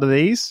during a lot of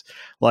these.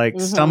 Like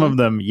some of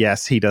them,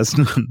 yes, he does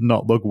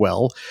not look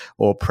well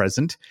or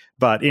present,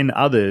 but in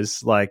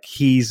others, like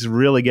he's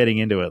really getting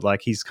into it.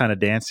 Like he's kind of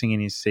dancing in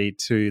his seat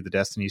to the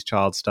Destiny's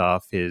Child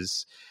stuff.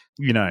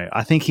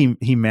 I think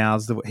he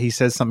mouths, he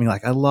says something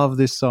like, "I love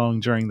this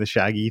song" during the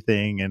Shaggy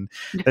thing. And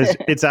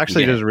it's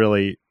actually just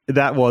really,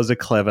 that was a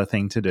clever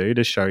thing to do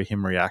to show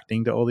him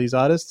reacting to all these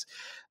artists.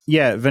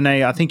 Yeah,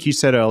 Vinay, I think you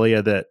said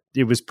earlier that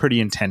it was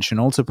pretty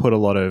intentional to put a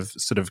lot of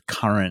sort of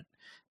current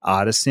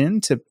artists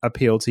in to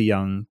appeal to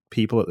young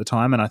people at the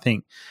time. And I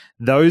think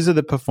those are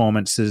the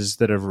performances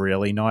that have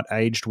really not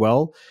aged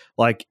well.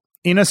 Like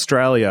in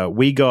Australia,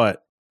 we got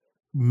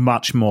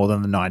much more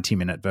than the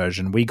 90-minute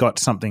version. We got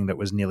something that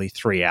was nearly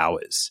 3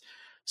 hours.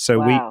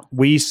 So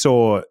we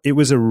saw, it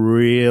was a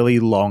really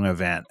long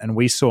event, and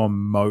we saw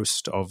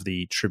most of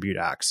the tribute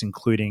acts,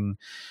 including,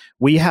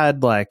 we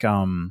had like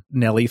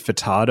Nelly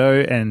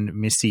Furtado and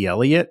Missy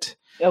Elliott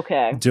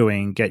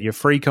doing Get Your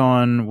Freak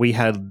On. We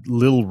had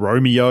Lil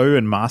Romeo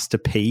and Master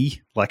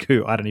P, like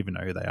who, I don't even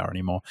know who they are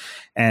anymore.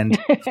 And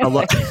a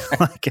lot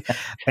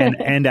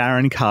and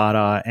Aaron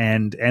Carter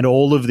and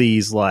all of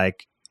these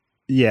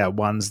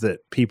ones that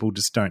people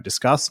just don't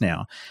discuss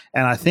now.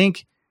 And I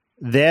think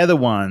they're the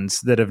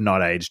ones that have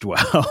not aged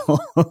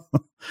well.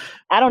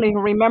 I don't even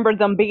remember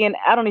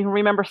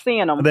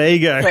seeing them. There you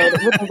go.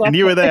 And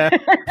you were there.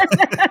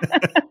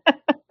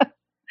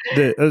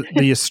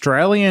 The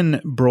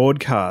Australian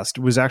broadcast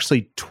was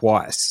actually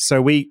twice.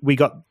 So we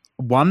got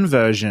one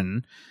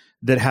version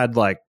that had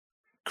like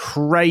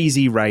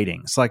crazy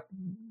ratings. Like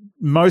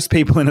most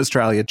people in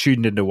Australia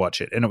tuned in to watch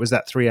it, and it was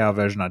that 3-hour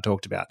version I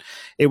talked about.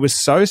 It was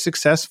so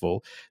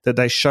successful that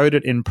they showed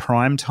it in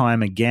prime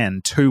time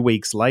again 2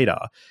 weeks later,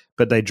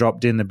 but they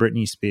dropped in the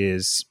Britney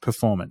Spears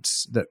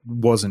performance that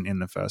wasn't in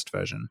the first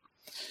version.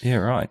 Yeah,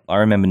 right. I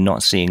remember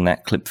not seeing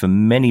that clip for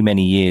many,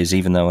 many years,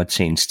 even though I'd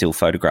seen still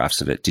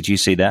photographs of it. Did you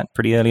see that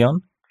pretty early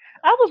on?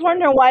 I was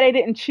wondering why they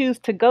didn't choose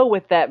to go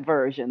with that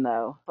version,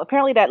 though.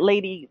 Apparently that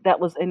lady that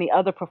was in the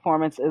other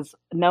performance is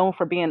known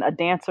for being a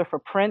dancer for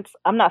Prince.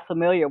 I'm not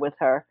familiar with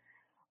her,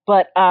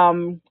 but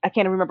I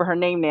can't remember her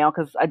name now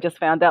because I just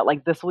found out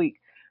like this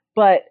week.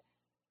 But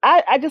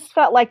I just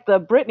felt like the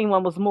Britney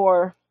one was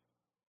more,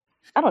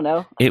 I don't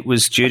know. It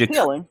was due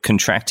appealing. To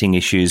contracting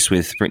issues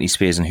with Britney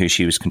Spears and who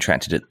she was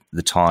contracted at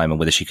the time, and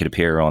whether she could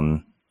appear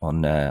on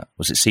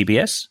was it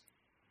CBS?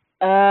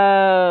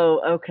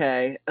 Oh,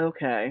 okay.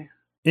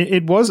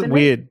 It was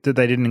weird that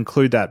they didn't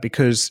include that,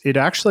 because it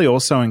actually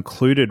also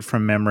included,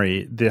 from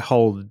memory,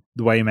 the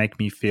way you make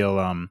me feel,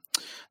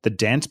 the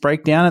dance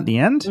breakdown at the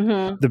end.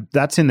 Mm-hmm.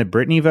 That's in the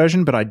Britney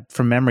version, but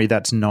from memory,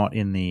 that's not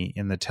in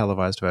the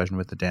televised version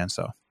with the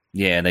dancer.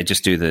 Yeah, they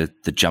just do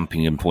the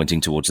jumping and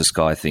pointing towards the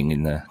sky thing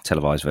in the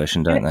televised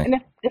version, don't they? And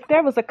if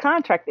there was a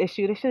contract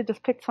issue, they should have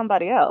just picked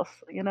somebody else,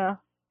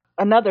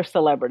 another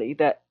celebrity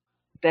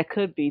that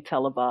could be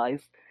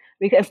televised,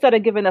 because instead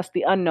of giving us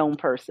the unknown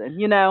person,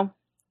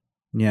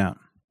 Yeah.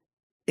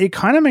 It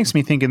kind of makes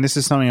me think, and this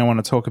is something I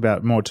want to talk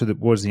about more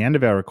towards the end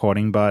of our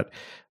recording, but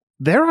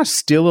there are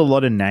still a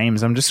lot of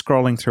names. I'm just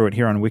scrolling through it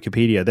here on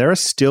Wikipedia. There are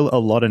still a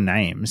lot of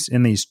names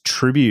in these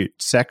tribute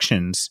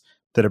sections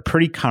that are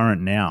pretty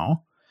current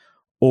now,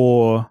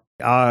 or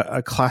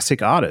are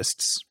classic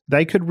artists.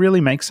 They could really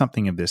make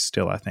something of this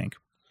still, I think.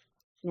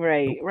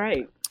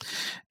 Right.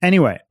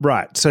 Anyway,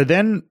 right. So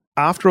then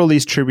after all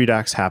these tribute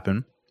acts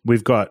happen,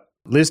 we've got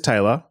Liz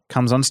Taylor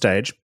comes on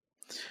stage,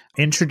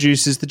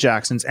 introduces the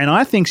Jacksons, and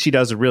I think she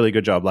does a really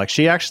good job. Like,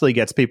 she actually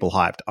gets people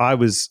hyped. I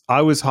was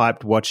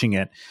hyped watching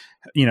it.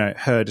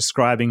 Her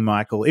describing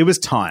Michael. It was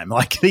time.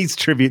 Like, these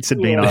tributes had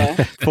been on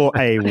for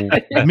a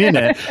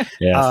minute.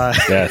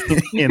 Yes.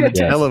 In the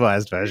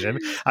televised version.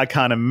 I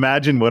can't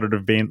imagine what it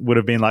would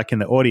have been like in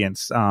the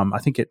audience. I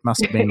think it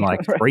must have been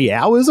like 3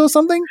 hours or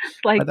something.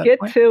 Like, get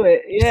to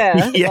it.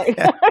 Yeah.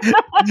 Yeah.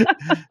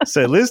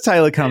 So Liz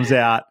Taylor comes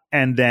out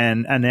and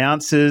then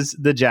announces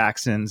the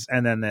Jacksons,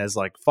 and then there's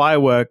like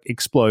firework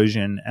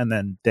explosion, and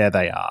then there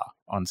they are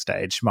on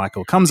stage.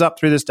 Michael comes up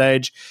through the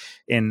stage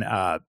in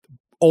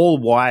all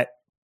white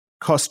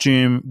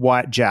costume,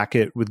 white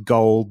jacket with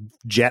gold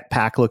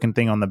jetpack looking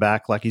thing on the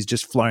back, like he's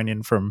just flown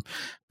in from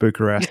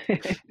Bucharest.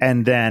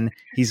 And then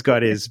he's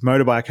got his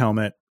motorbike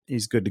helmet.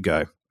 He's good to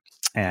go.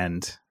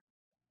 And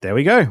there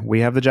we go.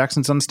 We have the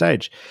Jacksons on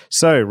stage.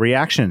 So,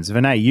 reactions.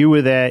 Vinay, you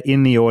were there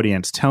in the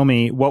audience. Tell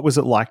me, what was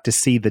it like to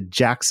see the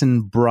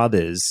Jackson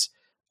brothers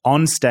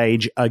on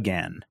stage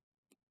again?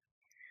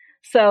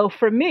 So,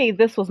 for me,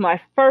 this was my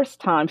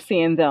first time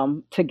seeing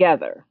them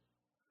together,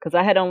 because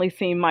I had only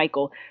seen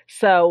Michael.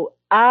 So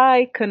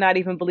I could not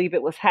even believe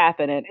it was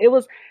happening. It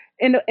was,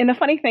 and the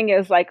funny thing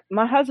is, like,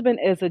 my husband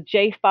is a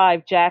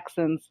J5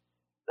 Jackson's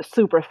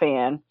super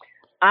fan.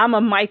 I'm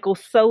a Michael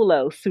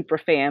Solo super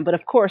fan, but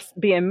of course,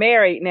 being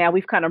married now,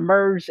 we've kind of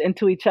merged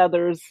into each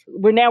other's.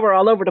 We're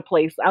all over the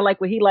place. I like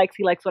what he likes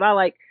what I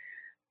like.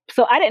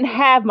 So I didn't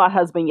have my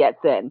husband yet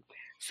then.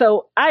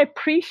 So I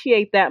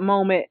appreciate that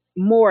moment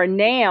more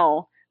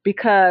now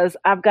because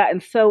I've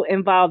gotten so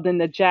involved in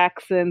the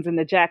Jacksons and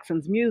the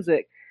Jacksons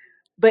music.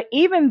 But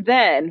even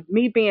then,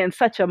 me being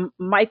such a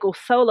Michael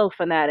Solo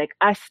fanatic,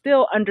 I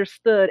still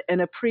understood and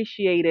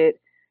appreciated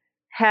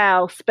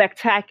how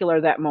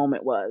spectacular that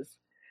moment was.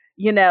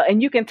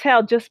 And you can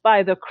tell just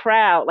by the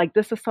crowd, like,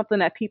 this is something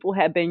that people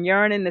had been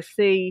yearning to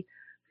see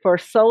for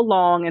so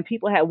long, and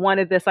people had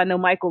wanted this. I know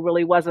Michael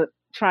really wasn't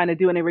trying to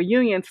do any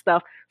reunion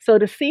stuff. So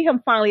to see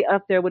him finally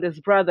up there with his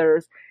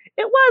brothers,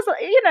 it was,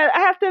 I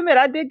have to admit,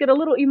 I did get a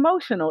little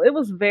emotional. It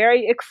was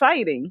very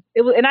exciting.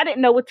 And I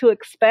didn't know what to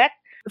expect.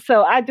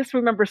 So I just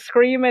remember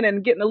screaming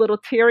and getting a little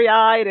teary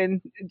eyed,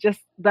 and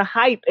just the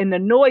hype and the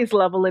noise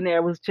level in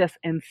there was just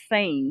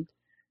insane.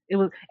 It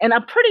was, and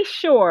I'm pretty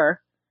sure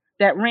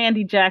that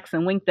Randy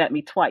Jackson winked at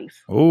me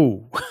twice.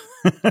 Oh.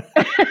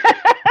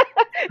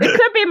 It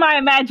could be my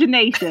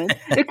imagination.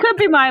 It could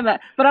be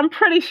but I'm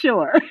pretty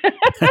sure.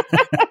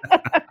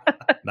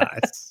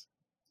 Nice.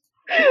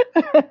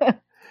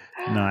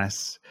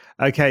 Nice.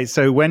 Okay,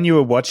 so when you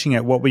were watching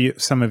it, what were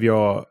some of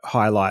your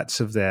highlights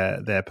of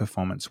their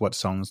performance? What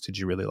songs did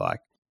you really like?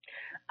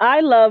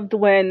 I loved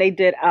when they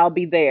did "I'll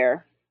Be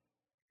There,"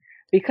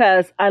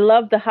 because I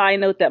loved the high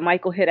note that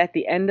Michael hit at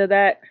the end of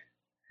that.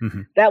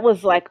 Mm-hmm. That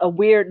was like a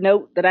weird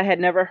note that I had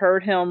never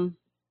heard him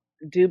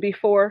do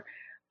before.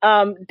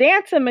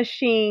 Dancing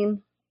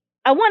Machine,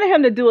 I wanted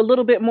him to do a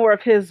little bit more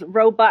of his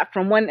robot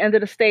from one end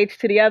of the stage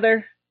to the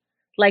other,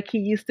 like he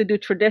used to do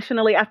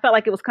traditionally. I felt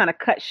like it was kind of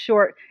cut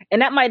short,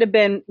 and that might have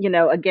been,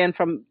 again,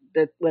 from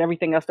with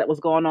everything else that was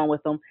going on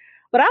with him.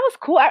 But I was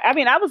cool. I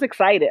mean, I was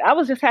excited. I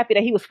was just happy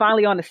that he was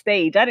finally on the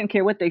stage. I didn't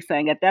care what they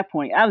sang at that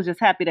point. I was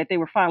just happy that they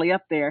were finally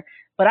up there.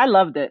 But I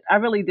loved it. I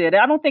really did.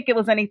 I don't think it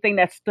was anything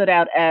that stood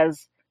out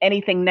as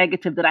anything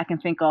negative that I can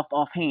think of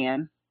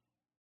offhand.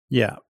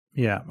 Yeah.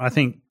 Yeah. I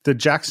think the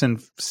Jackson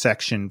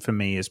section for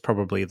me is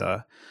probably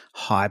the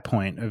high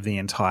point of the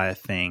entire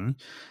thing.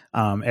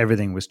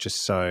 Everything was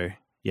just so,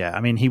 yeah.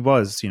 I mean, he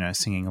was,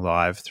 singing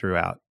live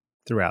throughout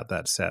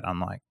that set,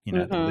 unlike, the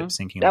lip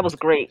syncing. That was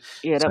great.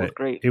 Yeah, that was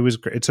great. It was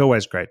great. It's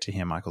always great to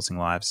hear Michael sing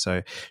live.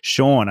 So,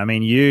 Sean, I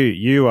mean,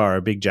 you are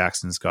a big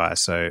Jacksons guy.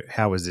 So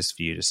how was this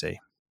for you to see?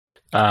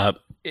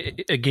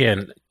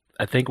 Again,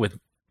 I think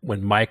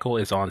when Michael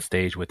is on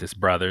stage with his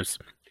brothers,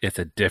 it's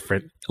a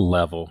different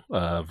level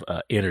of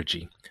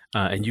energy,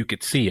 and you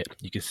could see it.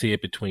 You could see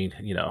it between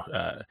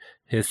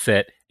his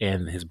set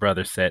and his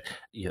brother's set.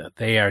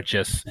 They are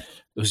just.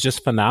 It was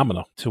just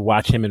phenomenal to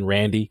watch him and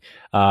Randy.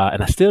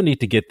 And I still need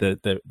to get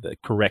the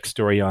correct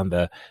story on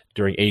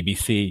during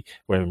ABC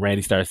when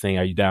Randy started saying,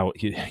 "Are you down?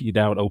 You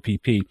down with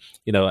OPP?"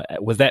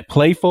 Was that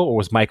playful or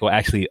was Michael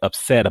actually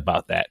upset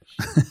about that?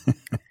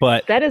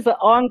 But that is an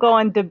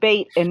ongoing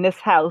debate in this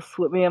house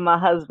with me and my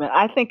husband.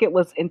 I think it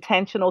was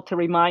intentional to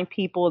remind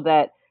people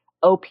that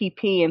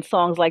OPP and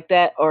songs like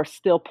that are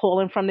still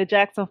pulling from the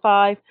Jackson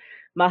 5.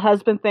 My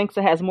husband thinks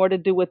it has more to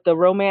do with the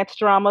romance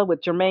drama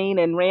with Jermaine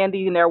and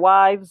Randy and their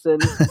wives,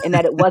 and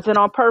that it wasn't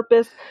on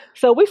purpose.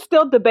 So we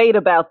still debate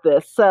about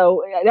this.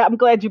 So I'm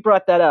glad you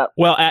brought that up.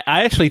 Well, I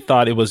actually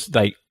thought it was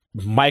like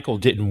Michael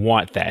didn't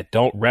want that.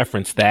 Don't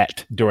reference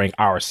that during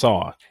our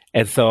song.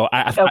 And so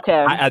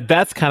I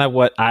that's kind of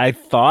what I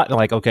thought.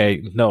 Like,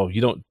 okay, no, you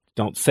don't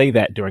say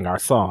that during our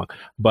song.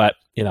 But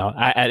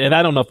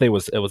I don't know if it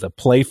was a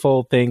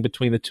playful thing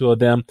between the two of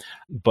them,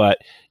 but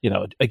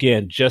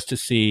again, just to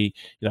see,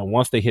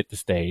 once they hit the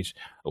stage,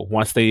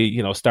 once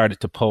they started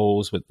to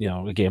pose with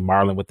again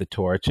Marlon with the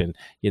torch, and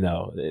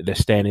they're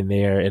standing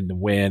there in the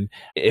wind.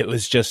 It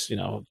was just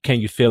Can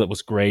You Feel It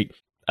was great.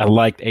 I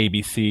liked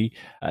ABC.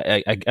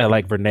 I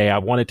like Vernay. I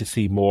wanted to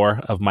see more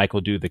of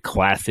Michael do the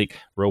classic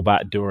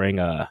robot during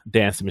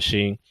Dancing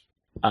Machine.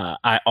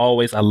 I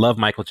love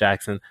Michael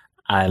Jackson.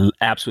 I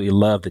absolutely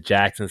love the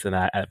Jacksons, and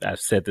I've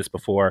said this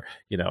before.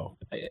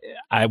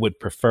 I would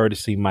prefer to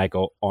see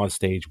Michael on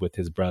stage with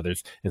his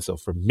brothers, and so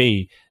for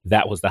me,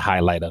 that was the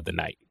highlight of the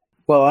night.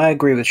 Well, I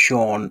agree with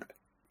Sean.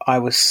 I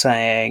was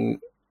saying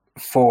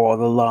for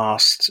the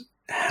last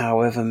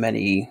however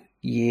many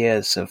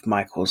years of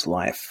Michael's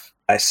life,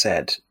 I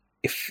said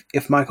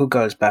if Michael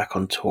goes back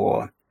on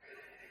tour,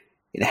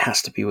 it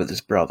has to be with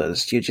his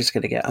brothers. You're just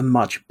going to get a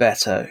much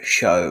better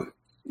show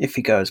if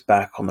he goes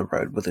back on the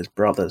road with his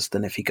brothers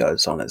than if he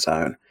goes on his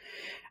own.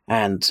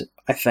 And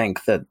I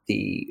think that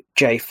the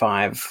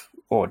J5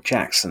 or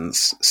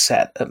Jackson's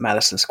set at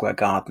Madison Square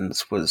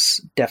Gardens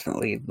was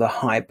definitely the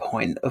high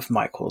point of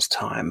Michael's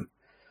time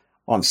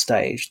on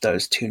stage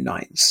those two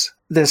nights.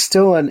 There's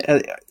still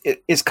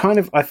it's kind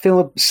of, I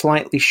feel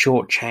slightly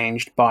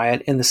shortchanged by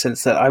it in the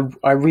sense that I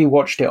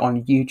rewatched it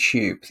on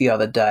YouTube the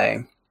other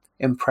day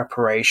in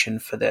preparation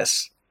for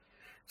this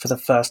for the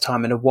first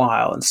time in a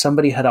while, and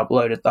somebody had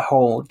uploaded the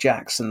whole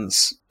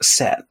Jackson's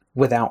set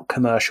without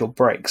commercial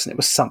breaks, and it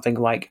was something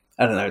like,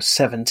 I don't know,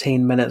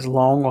 17 minutes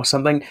long or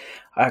something.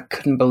 I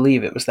couldn't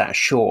believe it was that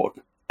short.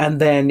 And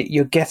then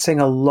you're getting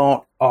a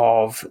lot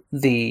of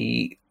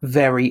the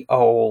very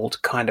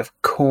old kind of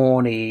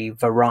corny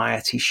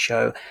variety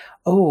show.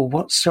 Oh,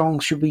 what song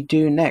should we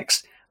do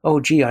next? Oh,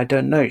 gee, I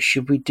don't know.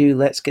 Should we do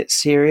Let's Get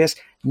Serious?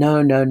 No.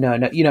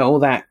 You know, all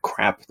that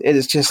crap.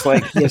 It's just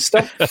like, yeah,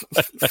 stop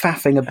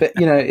faffing a bit.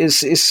 You know,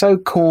 it's so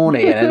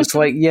corny. And it's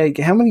like, yeah,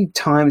 how many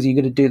times are you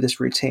going to do this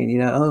routine? You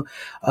know,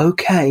 oh,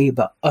 okay,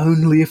 but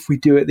only if we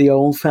do it the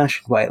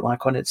old-fashioned way,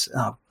 like on its...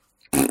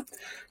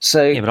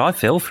 So, yeah, but I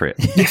fell for it.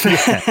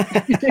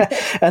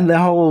 And the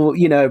whole,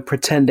 you know,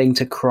 pretending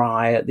to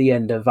cry at the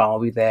end of I'll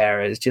Be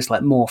There is just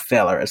like more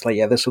filler. It's like,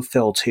 yeah, this will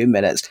fill 2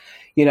 minutes.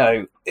 You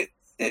know,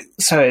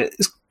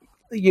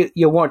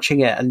 you're watching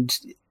it and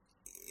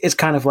it's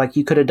kind of like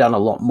you could have done a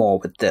lot more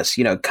with this.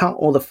 You know, cut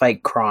all the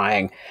fake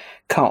crying,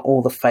 cut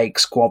all the fake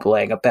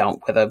squabbling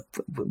about whether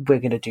we're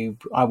going to do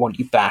I Want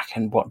You Back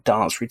and what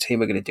dance routine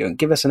we're going to do, and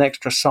give us an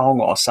extra song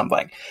or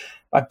something.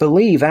 I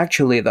believe,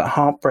 actually, that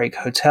Heartbreak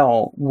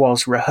Hotel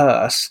was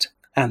rehearsed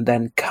and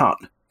then cut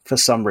for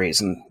some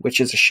reason,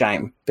 which is a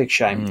shame. Big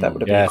shame. That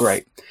would have been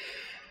great.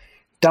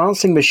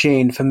 Dancing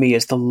Machine, for me,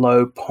 is the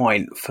low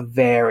point for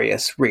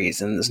various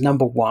reasons.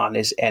 Number one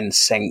is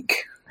NSYNC.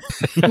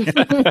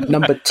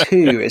 Number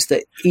two is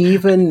that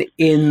even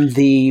in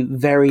the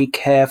very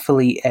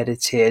carefully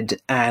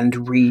edited and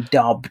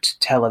redubbed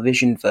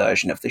television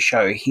version of the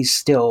show, he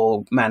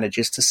still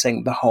manages to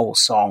sing the whole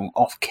song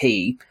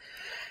off-key.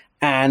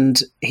 And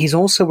he's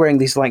also wearing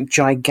these like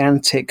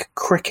gigantic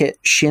cricket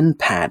shin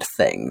pad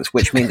things,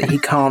 which mean that he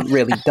can't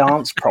really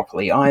dance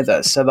properly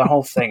either. So the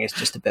whole thing is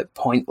just a bit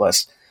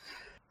pointless.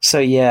 So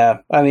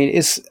yeah, I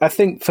mean, I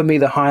think for me,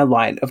 the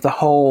highlight of the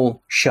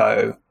whole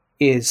show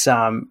is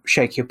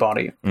Shake Your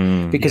Body,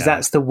 because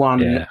that's the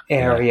one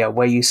area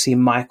where you see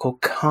Michael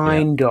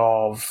kind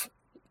of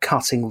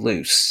cutting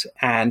loose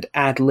and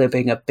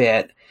ad-libbing a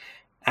bit,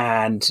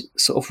 and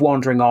sort of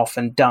wandering off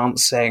and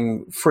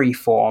dancing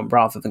freeform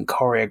rather than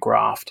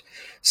choreographed.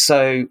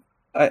 So,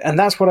 and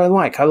that's what I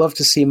like. I love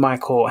to see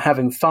Michael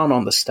having fun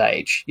on the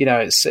stage. You know,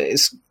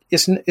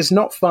 it's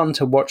not fun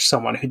to watch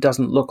someone who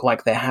doesn't look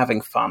like they're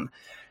having fun.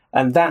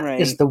 And that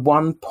is the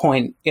one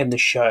point in the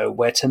show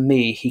where, to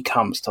me, he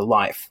comes to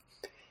life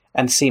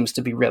and seems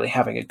to be really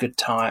having a good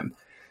time.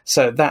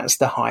 So that's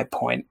the high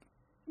point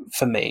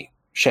for me,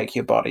 Shake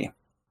Your Body.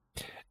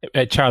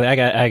 Charlie, I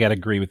got to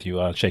agree with you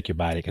on Shake Your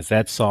Body, because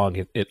that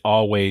song, it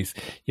always,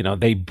 you know,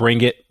 they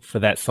bring it for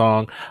that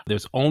song.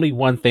 There's only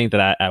one thing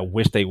that I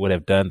wish they would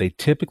have done. They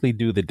typically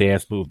do the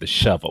dance move, the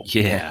shovel.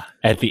 Yeah.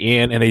 At the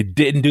end, and they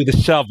didn't do the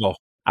shovel.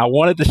 I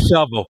wanted the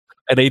shovel,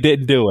 and they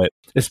didn't do it.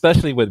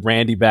 Especially with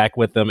Randy back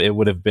with them, it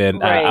would have been,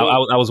 Right.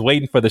 I was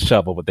waiting for the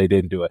shovel, but they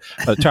didn't do it.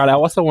 But Charlie, I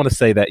also want to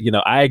say that, you know,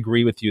 I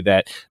agree with you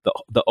that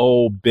the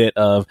old bit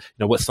of, you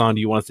know, what song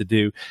do you want us to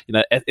do? You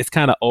know, it's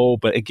kind of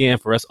old, but again,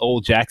 for us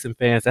old Jackson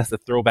fans, that's the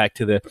throwback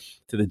to the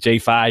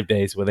J5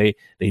 days where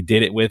they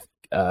did it with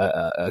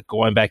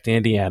going back to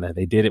Indiana.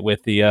 They did it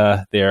with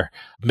their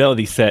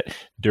melody set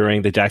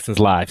during the Jacksons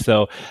Live.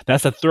 So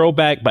that's a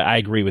throwback, but I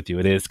agree with you.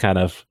 It is kind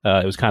of,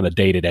 it was kind of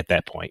dated at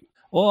that point.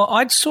 Well,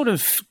 I'd sort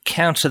of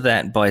counter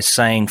that by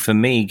saying, for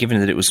me, given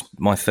that it was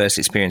my first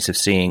experience of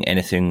seeing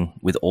anything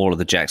with all of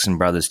the Jackson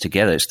brothers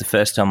together, it's the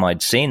first time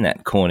I'd seen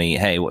that corny,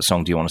 hey, what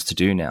song do you want us to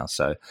do now?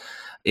 So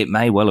it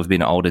may well have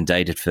been old and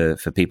dated for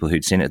people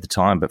who'd seen it at the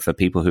time, but for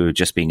people who were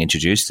just being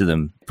introduced to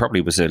them, probably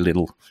was a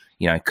little,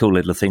 you know, cool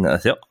little thing that I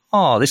thought,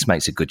 oh, this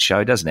makes a good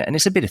show, doesn't it? And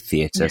it's a bit of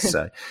theatre,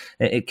 so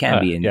it can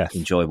be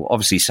enjoyable.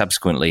 Obviously,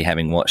 subsequently,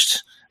 having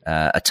watched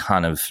a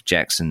ton of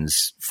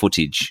Jackson's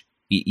footage,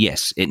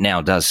 yes, it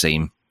now does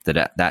seem that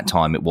at that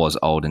time it was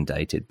old and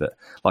dated. But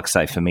like I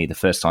say, for me, the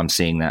first time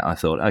seeing that, I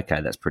thought,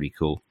 okay, that's pretty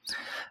cool.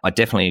 I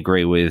definitely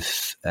agree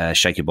with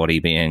Shake Your Body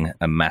being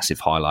a massive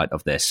highlight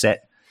of their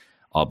set.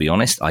 I'll be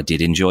honest, I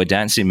did enjoy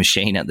Dancing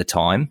Machine at the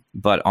time,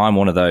 but I'm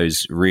one of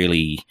those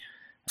really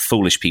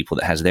foolish people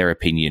that has their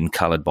opinion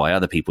coloured by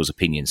other people's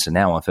opinions. So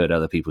now I've heard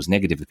other people's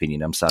negative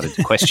opinion, I'm starting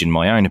to question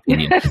my own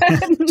opinion.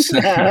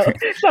 No,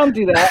 don't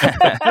do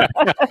that.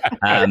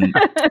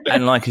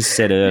 And like I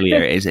said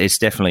earlier, it's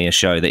definitely a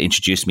show that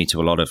introduced me to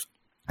a lot of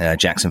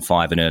Jackson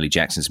 5 and early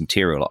Jackson's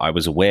material. I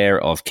was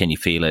aware of Can You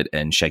Feel It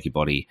and Shake Your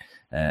Body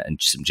and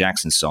some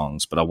Jackson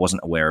songs, but I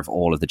wasn't aware of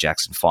all of the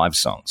Jackson 5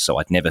 songs. So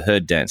I'd never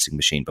heard Dancing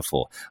Machine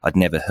before. I'd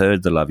never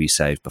heard The Love You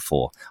Saved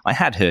before. I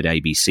had heard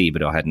ABC,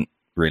 but I hadn't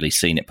really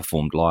seen it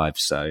performed live.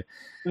 So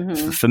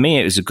for me,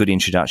 it was a good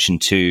introduction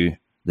to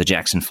the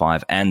Jackson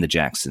 5 and the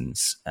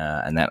Jacksons,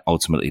 and that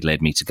ultimately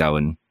led me to go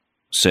and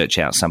search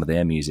out some of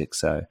their music.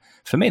 So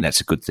for me, that's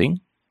a good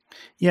thing.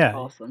 Yeah.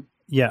 Awesome.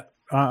 Yeah.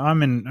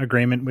 I'm in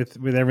agreement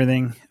with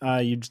everything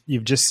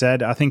you've just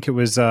said. I think it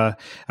was a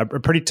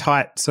pretty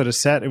tight sort of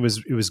set. It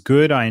was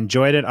good. I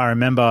enjoyed it. I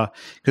remember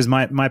because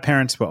my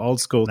parents were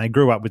old school. They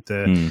grew up with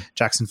the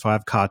Jackson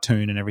 5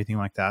 cartoon and everything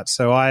like that.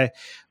 So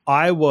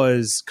I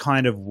was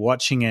kind of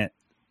watching it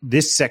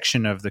this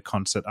section of the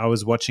concert, I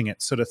was watching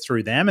it sort of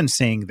through them and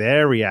seeing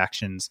their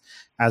reactions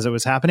as it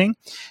was happening.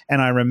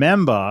 And I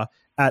remember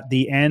at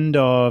the end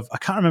of, I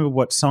can't remember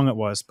what song it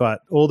was,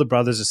 but all the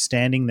brothers are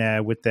standing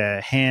there with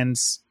their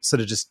hands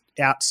sort of just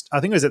out. I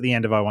think it was at the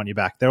end of I Want You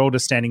Back. They're all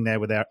just standing there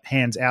with their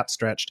hands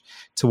outstretched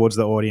towards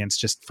the audience,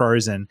 just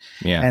frozen.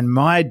 Yeah. And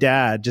my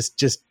dad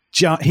just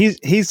jumped.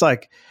 He's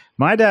like,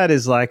 my dad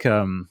is like,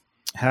 how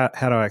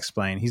do I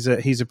explain? He's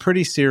a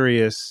pretty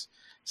serious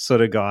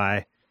sort of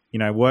guy,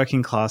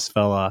 working class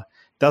fella,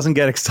 doesn't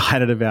get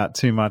excited about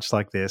too much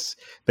like this.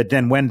 But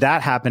then when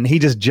that happened, he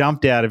just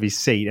jumped out of his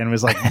seat and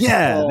was like,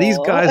 yeah, these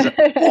guys are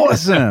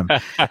awesome.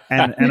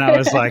 And I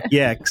was like,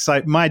 yeah.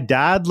 So my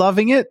dad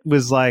loving it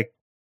was like,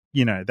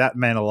 that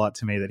meant a lot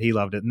to me that he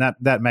loved it. And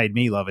that made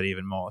me love it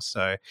even more.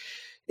 So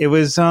it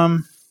was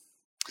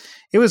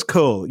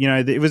cool.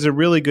 It was a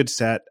really good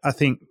set. I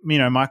think,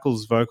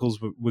 Michael's vocals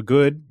were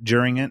good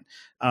during it.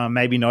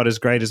 Maybe not as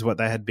great as what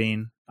they had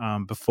been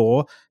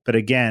before. But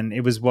again,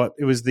 it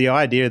was the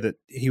idea that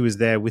he was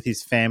there with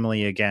his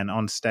family again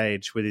on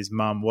stage with his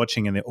mum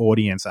watching in the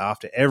audience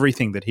after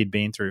everything that he'd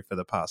been through for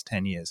the past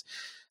 10 years.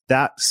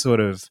 That sort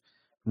of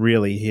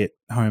really hit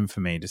home for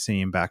me to see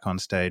him back on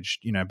stage,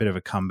 a bit of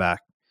a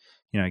comeback,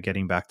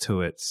 getting back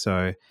to it.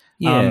 So,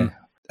 yeah.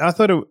 I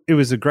thought it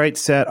was a great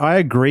set. I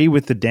agree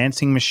with the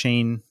dancing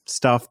machine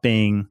stuff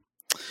being,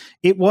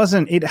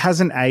 it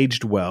hasn't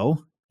aged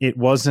well. It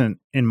wasn't,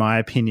 in my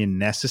opinion,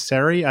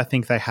 necessary. I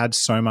think they had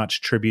so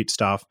much tribute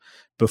stuff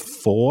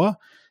before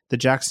the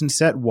Jackson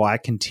set. Why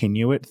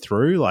continue it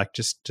through? Like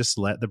just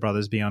let the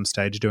brothers be on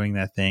stage doing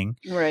their thing.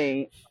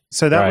 Right.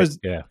 So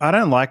that I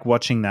don't like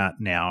watching that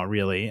now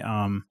really.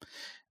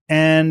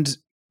 And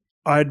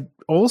I'd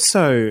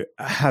also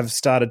have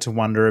started to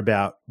wonder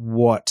about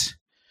what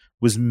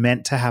was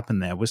meant to happen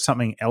there. Was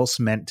something else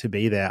meant to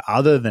be there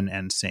other than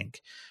NSYNC?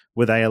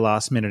 Were they a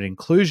last-minute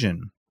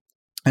inclusion?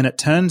 And it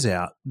turns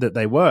out that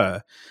they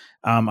were.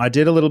 I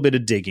did a little bit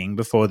of digging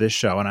before this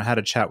show, and I had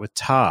a chat with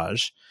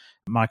Taj,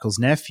 Michael's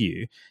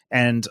nephew,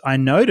 and I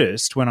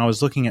noticed when I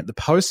was looking at the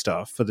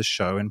poster for the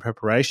show in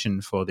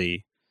preparation for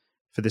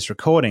this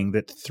recording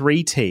that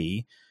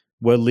 3T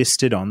were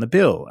listed on the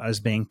bill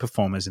as being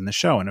performers in the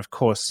show. And of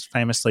course,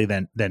 famously,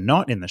 they're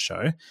not in the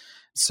show.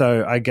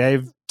 So I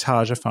gave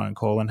Taj a phone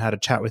call and had a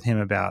chat with him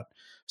about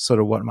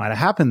sort of what might have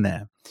happened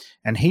there.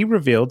 And he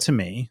revealed to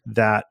me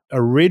that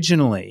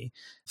originally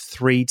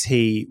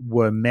 3T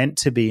were meant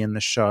to be in the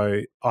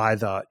show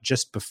either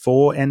just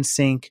before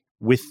NSYNC,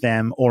 with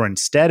them, or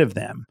instead of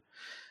them,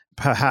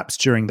 perhaps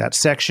during that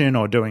section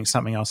or doing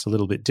something else a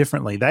little bit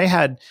differently. They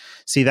had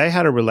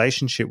a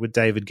relationship with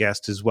David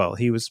Guest as well.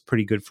 He was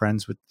pretty good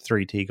friends with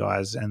 3T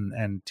guys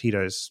and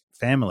Tito's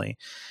family.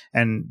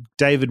 And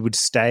David would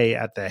stay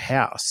at their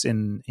house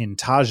in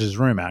Taj's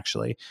room,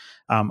 actually,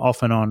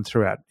 off and on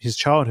throughout his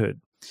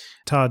childhood.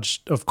 Taj,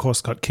 of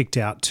course, got kicked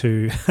out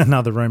to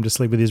another room to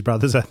sleep with his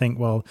brothers, I think,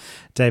 while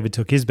David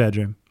took his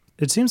bedroom.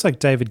 It seems like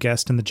David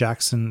Guest and the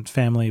Jackson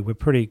family were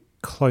pretty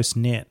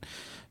close-knit.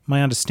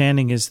 My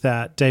understanding is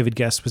that David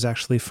Guest was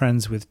actually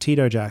friends with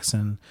Tito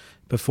Jackson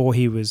before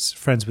he was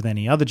friends with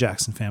any other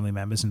Jackson family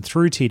members, and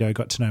through Tito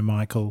got to know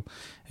Michael,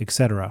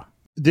 etc.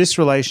 This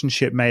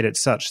relationship made it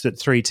such that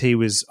 3T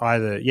was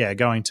either,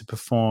 going to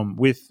perform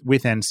with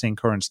NSYNC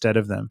or instead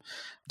of them.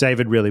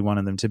 David really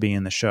wanted them to be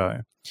in the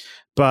show.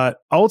 But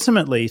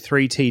ultimately,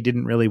 3T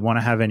didn't really want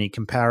to have any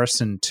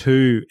comparison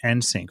to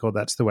NSYNC, or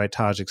that's the way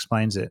Taj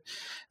explains it.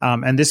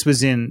 And this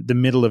was in the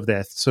middle of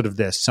their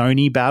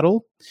Sony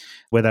battle,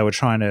 where they were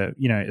trying to,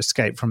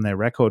 escape from their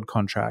record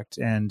contract.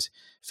 And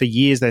for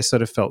years, they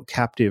sort of felt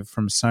captive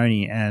from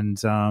Sony.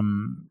 And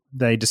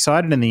they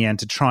decided in the end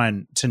to try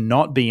and to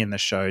not be in the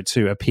show,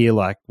 to appear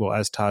like, well,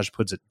 as Taj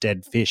puts it,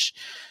 dead fish,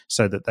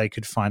 so that they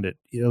could find it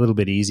a little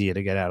bit easier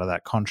to get out of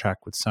that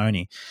contract with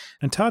Sony.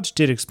 And Taj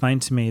did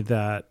explain to me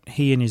that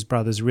he and his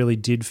brothers really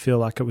did feel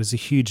like it was a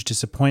huge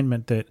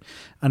disappointment that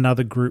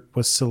another group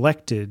was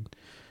selected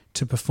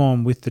to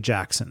perform with the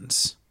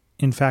Jacksons.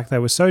 In fact, they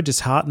were so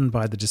disheartened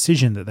by the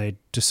decision that they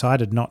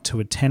decided not to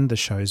attend the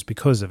shows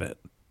because of it.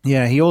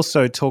 Yeah, he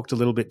also talked a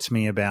little bit to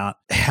me about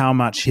how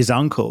much his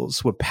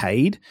uncles were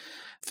paid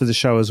for the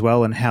show as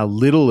well, and how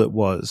little it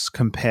was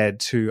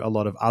compared to a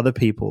lot of other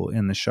people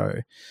in the show.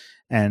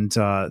 And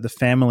the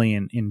family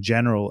in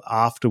general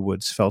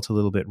afterwards felt a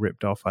little bit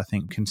ripped off, I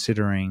think,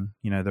 considering,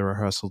 the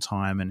rehearsal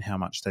time and how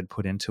much they'd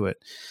put into it.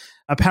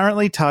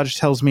 Apparently, Taj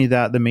tells me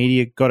that the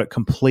media got it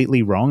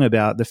completely wrong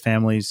about the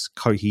family's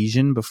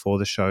cohesion before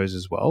the shows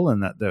as well,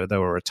 and that they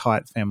were a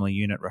tight family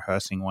unit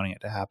rehearsing, wanting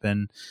it to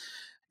happen.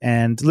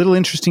 And little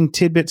interesting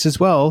tidbits as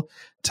well.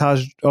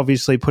 Taj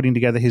obviously putting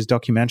together his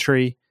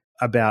documentary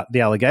about the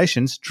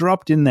allegations,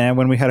 dropped in there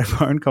when we had a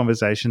phone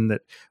conversation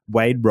that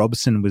Wade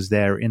Robson was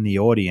there in the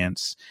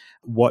audience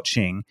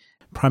watching,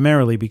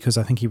 primarily because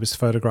I think he was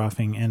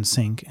photographing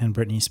NSYNC and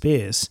Britney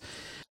Spears.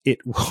 It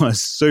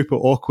was super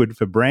awkward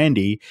for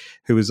Brandy,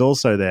 who was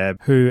also there,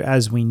 who,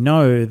 as we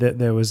know, that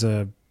there was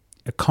a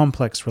a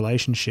complex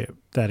relationship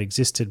that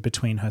existed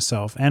between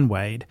herself and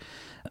Wade,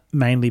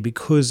 mainly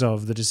because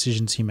of the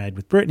decisions he made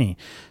with Britney.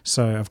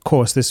 So, of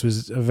course, this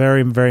was a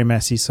very, very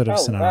messy sort of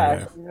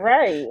scenario. Gosh.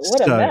 Right.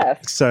 What a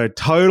mess. So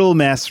total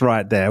mess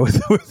right there.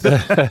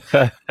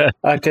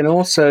 I can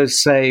also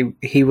say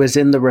he was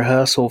in the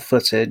rehearsal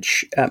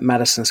footage at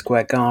Madison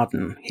Square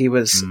Garden. He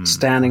was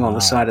standing on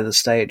the side of the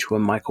stage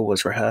when Michael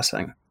was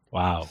rehearsing.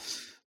 Wow.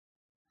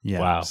 Yeah.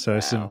 Wow. So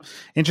some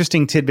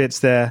interesting tidbits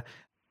there.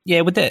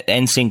 Yeah, with that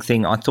NSYNC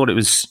thing, I thought it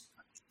was,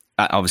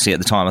 obviously at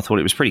the time, I thought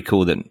it was pretty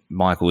cool that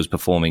Michael was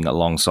performing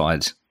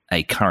alongside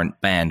a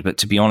current band. But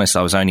to be honest,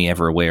 I was only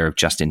ever aware of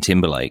Justin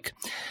Timberlake.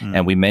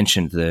 And we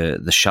mentioned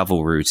the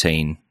shovel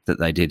routine that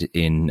they did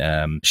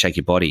in Shake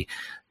Your Body.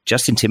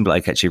 Justin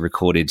Timberlake actually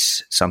recorded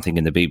something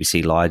in the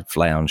BBC Live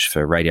Lounge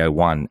for Radio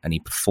 1, and he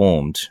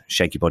performed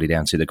Shake Your Body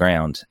Down to the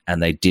Ground,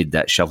 and they did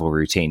that shovel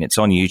routine. It's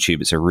on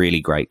YouTube. It's a really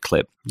great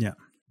clip. Yeah.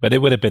 But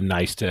it would have been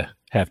nice to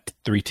have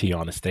 3T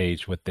on the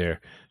stage with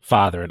their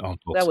father and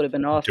uncles. That would have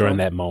been awesome. During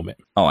that moment.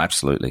 Oh,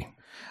 absolutely.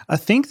 I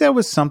think there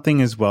was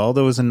something as well.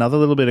 There was another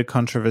little bit of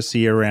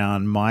controversy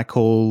around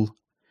Michael.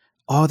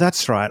 Oh,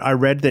 that's right. I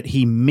read that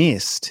he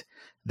missed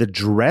the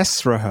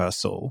dress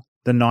rehearsal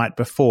the night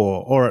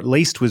before, or at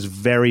least was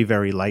very,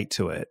 very late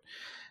to it,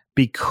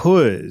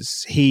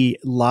 because he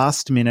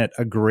last minute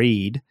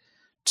agreed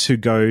to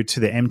go to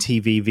the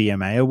MTV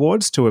VMA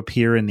Awards to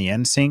appear in the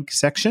NSYNC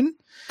section.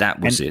 That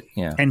was it,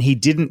 yeah. And he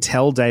didn't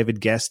tell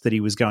David Guest that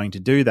he was going to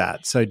do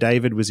that. So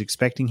David was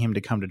expecting him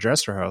to come to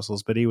dress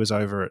rehearsals, but he was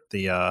over at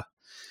the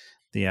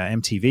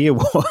MTV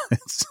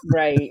Awards.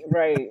 Right.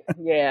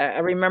 Yeah, I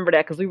remember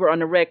that because we were on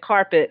the red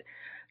carpet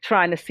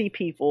trying to see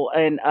people,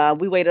 and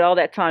we waited all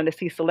that time to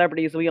see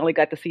celebrities. We only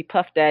got to see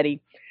Puff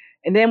Daddy.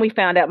 And then we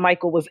found out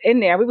Michael was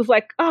in there. We was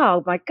like,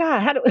 oh, my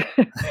God. How do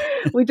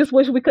we just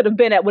wish we could have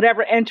been at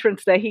whatever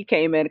entrance that he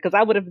came in, because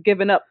I would have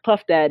given up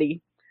Puff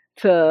Daddy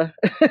to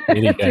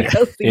any day. To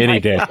go see any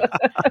day.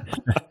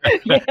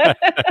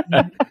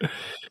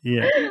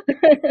 Yeah.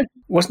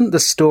 Wasn't the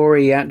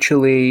story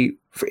actually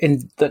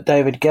that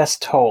David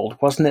Guest told,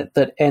 wasn't it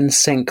that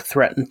NSYNC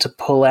threatened to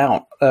pull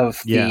out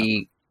of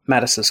the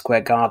Madison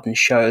Square Garden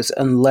shows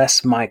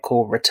unless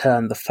Michael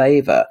returned the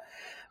favor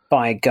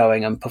by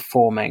going and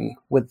performing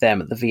with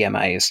them at the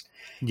VMAs?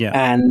 Yeah.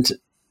 And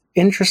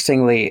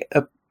interestingly,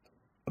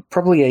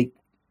 probably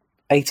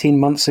 18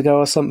 months ago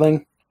or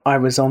something, I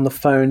was on the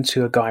phone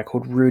to a guy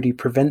called Rudy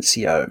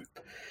Provencio,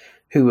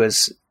 who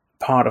was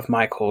part of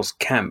Michael's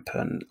camp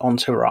and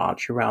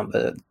entourage around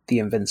the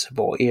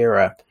Invincible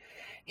era.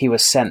 He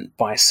was sent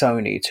by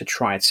Sony to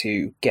try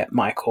to get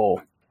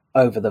Michael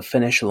over the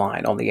finish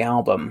line on the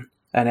album,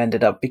 and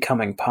ended up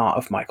becoming part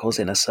of Michael's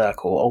inner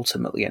circle,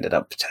 ultimately ended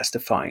up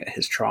testifying at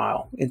his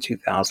trial in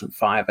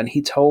 2005. And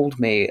he told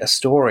me a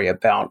story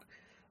about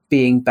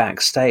being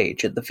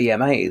backstage at the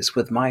VMAs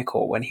with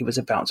Michael when he was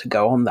about to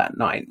go on that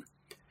night.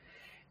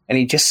 And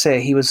he just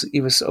said he was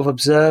sort of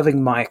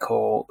observing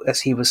Michael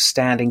as he was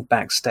standing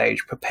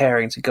backstage,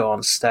 preparing to go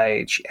on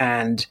stage,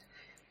 and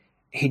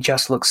he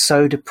just looked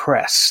so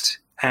depressed.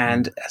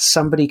 And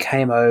somebody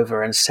came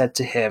over and said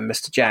to him,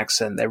 Mr.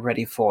 Jackson, they're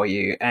ready for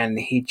you. And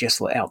he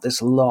just let out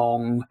this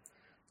long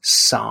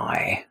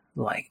sigh,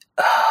 like,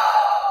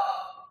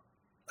 oh,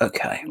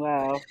 okay.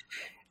 Wow.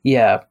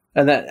 Yeah.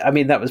 And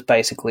that was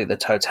basically the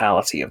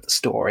totality of the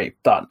story,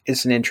 but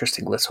it's an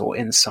interesting little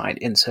insight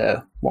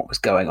into what was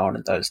going on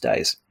in those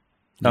days.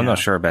 I'm not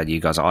sure about you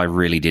guys. I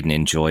really didn't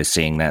enjoy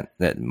seeing that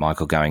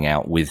Michael going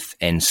out with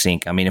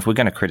NSYNC. I mean, if we're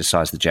going to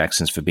criticize the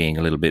Jacksons for being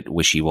a little bit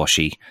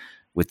wishy-washy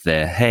with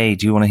their, hey,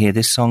 do you want to hear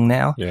this song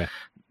now? Yeah.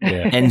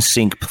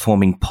 NSYNC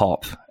performing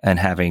pop and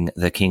having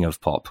the king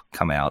of pop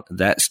come out,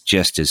 that's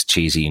just as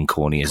cheesy and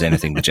corny as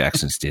anything the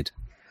Jacksons did.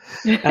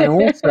 And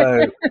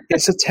also,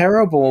 it's a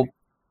terrible...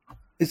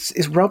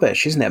 It's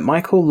rubbish, isn't it?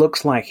 Michael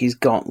looks like he's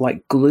got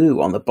like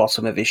glue on the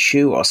bottom of his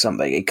shoe or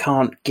something. He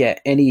can't get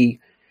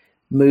any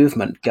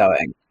movement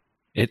going.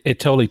 It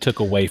totally took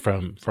away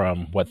from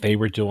what they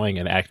were doing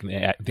and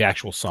the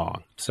actual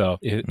song. So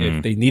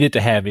if they needed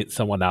to have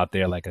someone out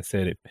there, like I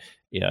said,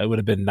 it would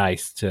have been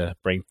nice to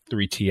bring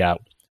 3T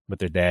out with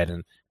their dad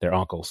and their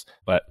uncles.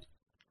 But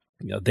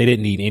they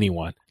didn't need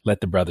anyone. Let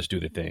the brothers do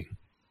their thing.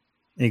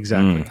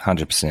 Exactly.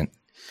 100%.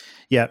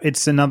 Yeah,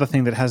 it's another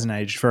thing that hasn't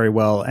aged very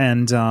well.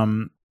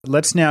 And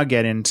let's now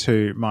get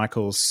into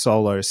Michael's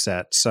solo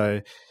set.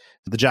 So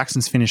the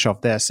Jacksons finish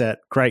off their set.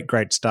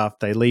 Great stuff.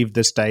 They leave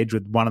the stage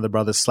with one of the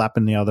brothers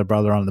slapping the other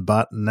brother on the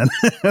butt, and then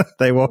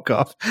they walk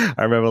off.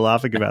 I remember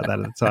laughing about that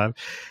at the time.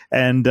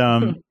 And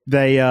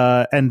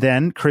and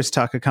then Chris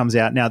Tucker comes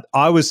out. Now,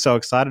 I was so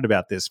excited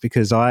about this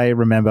because I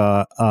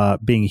remember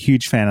being a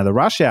huge fan of the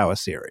Rush Hour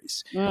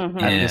series. Mm-hmm.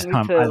 At this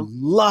time, I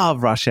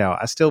love Rush Hour.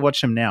 I still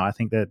watch them now. I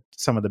think they're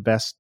some of the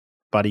best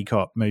buddy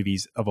cop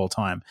movies of all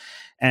time.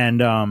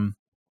 And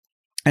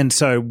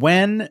so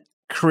when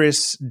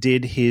Chris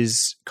did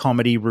his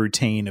comedy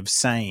routine of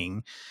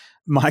saying,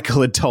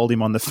 Michael had told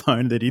him on the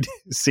phone that he'd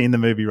seen the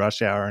movie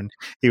Rush Hour and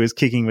he was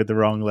kicking with the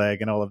wrong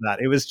leg and all of that.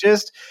 It was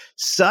just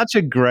such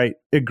a great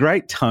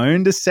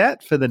tone to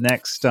set for the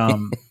next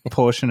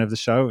portion of the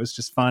show. It was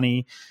just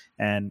funny.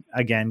 And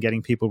again,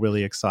 getting people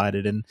really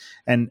excited,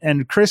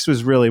 and Chris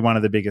was really one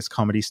of the biggest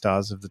comedy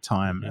stars of the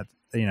time,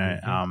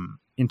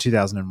 in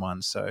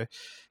 2001. So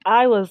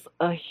I was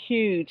a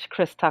huge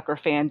Chris Tucker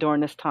fan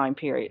during this time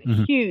period.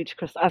 Huge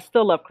Chris. I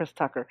still love Chris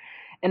Tucker,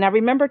 and I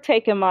remember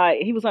taking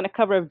he was on the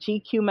cover of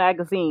GQ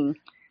magazine,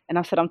 and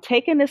I said, I'm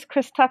taking this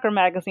Chris Tucker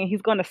magazine.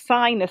 He's going to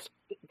sign this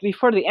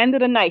before the end of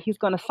the night. He's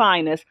going to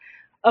sign this.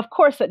 Of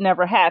course, it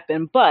never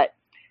happened, but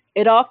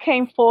it all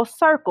came full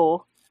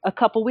circle a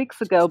couple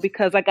weeks ago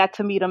because I got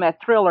to meet him at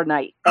Thriller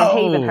Night at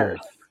Havenhurst.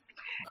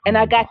 And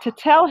I got to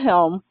tell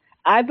him,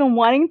 I've been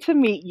wanting to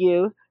meet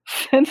you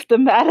since the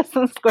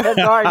Madison Square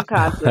Garden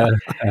concert.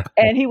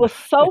 And he was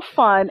so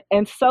fun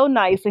and so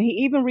nice. And he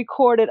even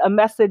recorded a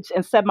message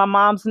and said my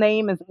mom's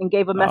name and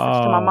gave a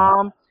message to my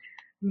mom.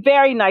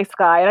 Very nice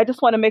guy. And I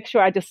just want to make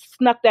sure I just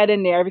snuck that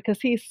in there because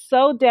he's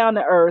so down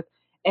to earth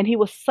and he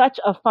was such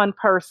a fun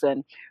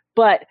person.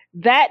 But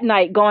that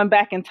night, going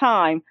back in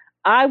time,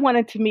 I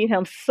wanted to meet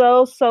him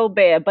so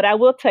bad, but I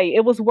will tell you,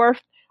 it was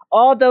worth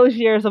all those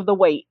years of the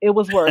wait. It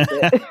was worth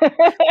it.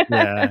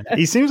 Yeah,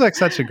 he seems like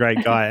such a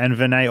great guy. And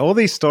Vinay, all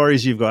these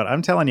stories you've got,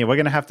 I'm telling you, we're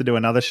going to have to do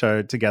another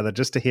show together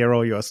just to hear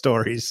all your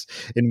stories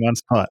in one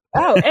spot.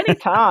 Oh,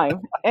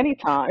 anytime.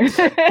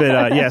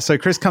 But so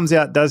Chris comes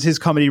out, does his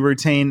comedy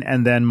routine,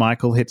 and then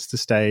Michael hits the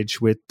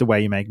stage with The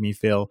Way You Make Me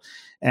Feel.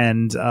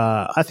 And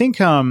I think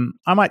I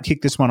might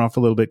kick this one off a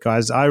little bit,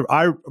 guys.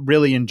 I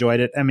really enjoyed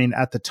it. I mean,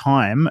 at the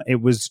time,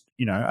 it was,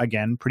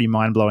 again, pretty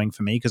mind-blowing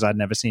for me because I'd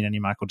never seen any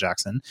Michael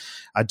Jackson.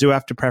 I do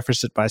have to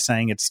preface it by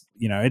saying it's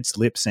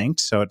lip synced,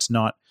 so it's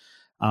not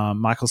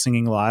Michael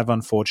singing live,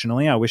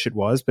 unfortunately. I wish it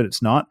was, but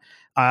it's not.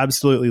 I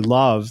absolutely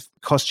love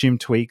costume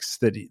tweaks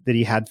that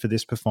he had for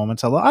this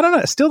performance. I don't know.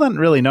 I still don't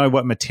really know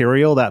what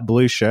material that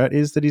blue shirt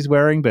is that he's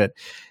wearing, but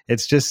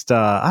it's just,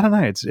 I don't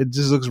know. It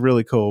just looks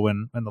really cool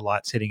when the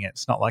light's hitting it.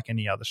 It's not like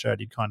any other shirt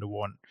he'd kind of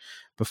worn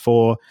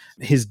before.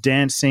 His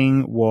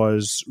dancing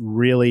was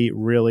really,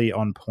 really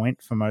on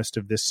point for most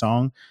of this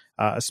song,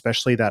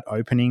 especially that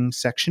opening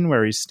section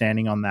where he's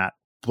standing on that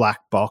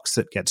black box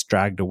that gets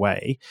dragged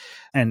away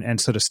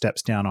and sort of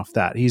steps down off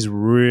that. He's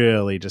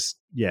really just,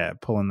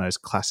 pulling those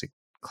classic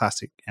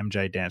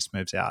MJ dance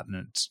moves out,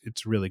 and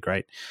it's really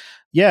great.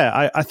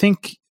 I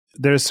think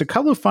there's a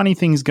couple of funny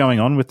things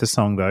going on with the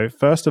song, though.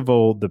 First of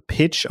all, the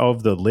pitch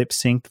of the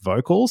lip-synced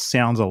vocals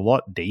sounds a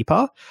lot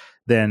deeper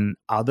than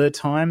other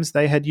times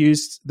they had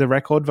used the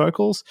record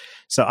vocals.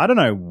 So I don't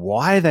know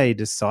why they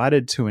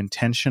decided to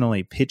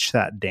intentionally pitch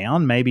that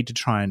down, maybe to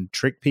try and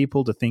trick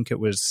people to think it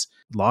was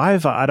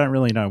live. I don't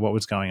really know what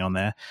was going on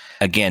there.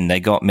 Again, they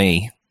got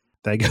me.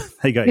 They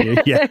got you,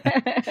 yeah.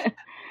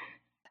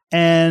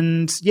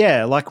 And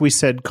like we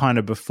said kind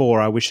of before,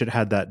 I wish it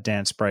had that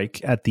dance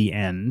break at the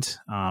end,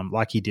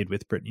 like he did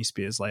with Britney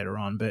Spears later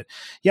on. But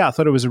I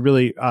thought it was a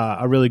really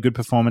good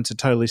performance. It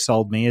totally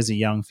sold me as a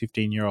young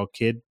 15-year-old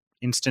kid.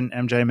 Instant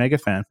MJ mega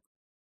fan.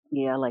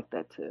 Yeah, I like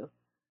that too.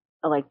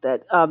 I like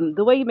that.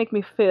 The Way You Make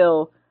Me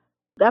Feel,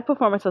 that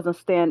performance doesn't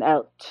stand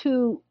out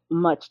too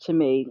much to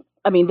me.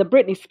 I mean, the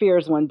Britney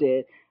Spears one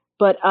did,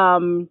 but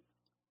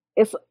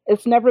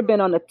it's never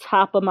been on the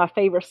top of my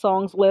favorite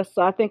songs list.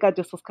 So I think I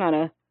just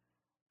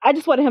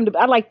wanted him to.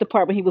 I liked the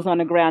part when he was on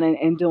the ground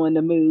and doing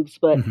the moves,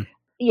 but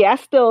I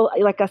still,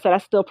 like I said, I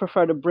still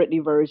prefer the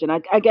Britney version.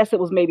 I guess it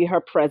was maybe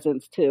her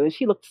presence too, and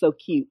she looked so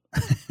cute.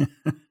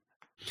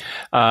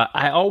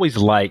 I always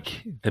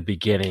like the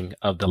beginning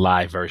of the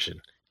live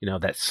version.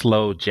 That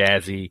slow,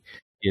 jazzy.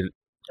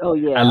 Oh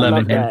yeah, I love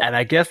it. And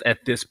I guess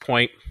at this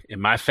point in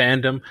my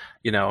fandom,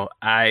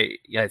 I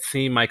had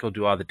seen Michael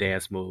do all the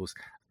dance moves.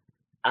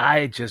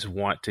 I just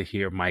want to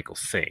hear Michael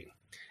sing.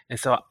 And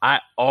so I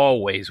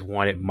always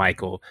wanted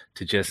Michael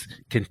to just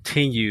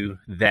continue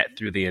that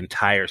through the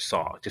entire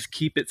song. Just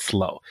keep it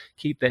slow.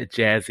 Keep that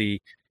jazzy.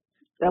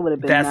 That would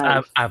have been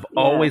nice. I've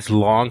always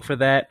longed for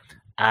that.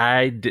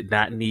 I did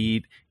not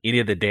need any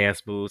of the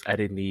dance moves. I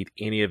didn't need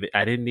any of it.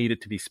 I didn't need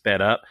it to be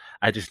sped up.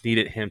 I just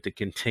needed him to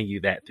continue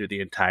that through the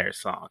entire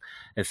song.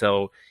 And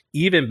so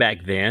even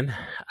back then,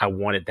 I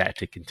wanted that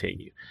to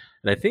continue.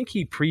 And I think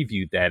he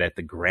previewed that at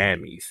the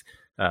Grammys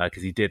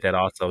because he did that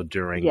also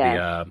during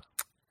the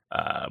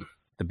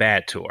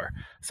Bad Tour.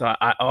 So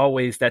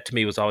that to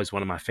me was always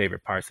one of my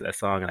favorite parts of that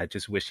song. And I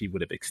just wish he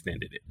would have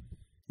extended it.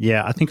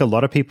 Yeah, I think a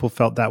lot of people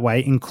felt that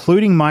way,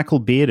 including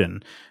Michael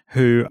Bearden,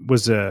 who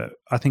was a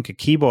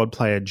keyboard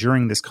player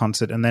during this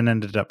concert and then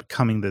ended up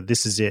becoming the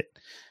This Is It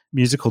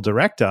musical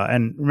director.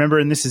 And remember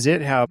in This Is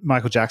It how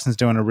Michael Jackson's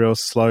doing a real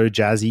slow,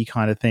 jazzy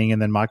kind of thing,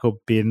 and then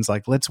Michael Bearden's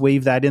like, let's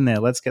weave that in there.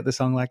 Let's get the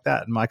song like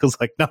that. And Michael's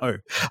like, no,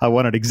 I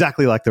want it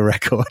exactly like the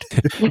record.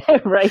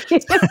 Right.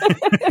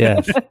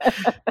 Yes.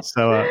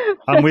 So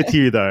I'm with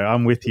you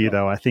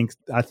though. I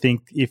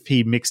think if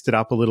he mixed it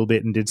up a little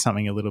bit and did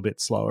something a little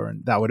bit slower,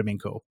 and that would have been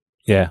cool.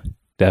 Yeah,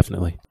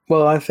 definitely.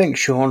 Well, I think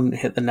Sean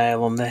hit the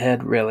nail on the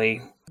head,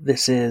 really.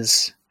 This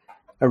is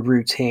a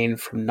routine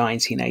from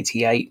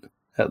 1988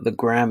 at the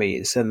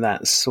Grammys, and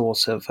that's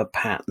sort of a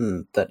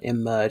pattern that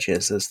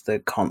emerges as the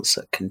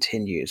concert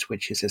continues,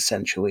 which is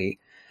essentially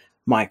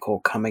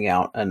Michael coming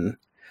out and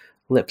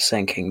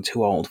lip-syncing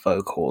to old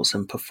vocals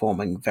and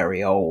performing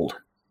very old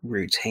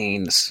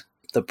routines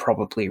that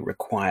probably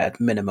required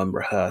minimum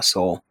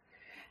rehearsal,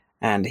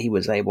 and he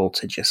was able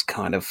to just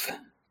kind of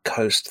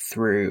coast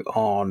through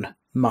on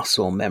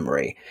muscle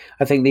memory.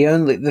 I think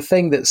the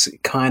thing that's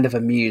kind of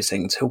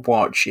amusing to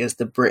watch is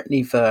the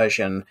Britney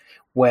version,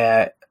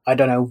 where I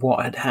don't know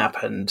what had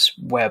happened,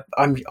 where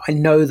I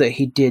know that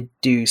he did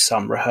do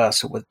some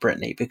rehearsal with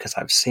Britney because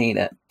I've seen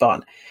it,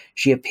 but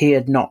she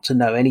appeared not to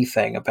know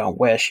anything about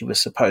where she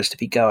was supposed to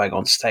be going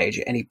on stage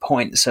at any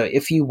point. So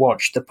if you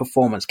watch the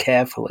performance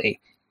carefully,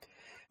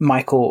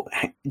 Michael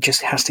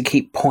just has to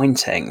keep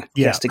pointing.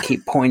 He has to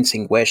keep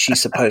pointing where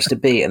she's supposed to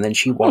be, and then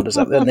she wanders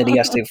up, and then he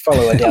has to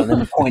follow her down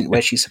and then point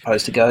where she's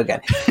supposed to go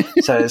again.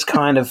 So it's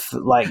kind of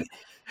like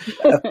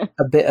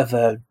a bit of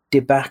a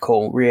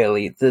debacle,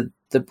 really, the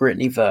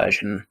Britney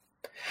version.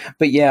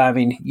 But yeah, I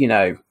mean,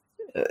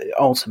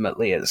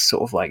 ultimately it's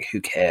sort of like, who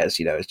cares?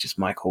 It's just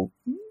Michael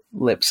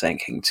lip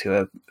syncing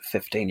to a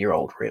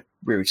 15-year-old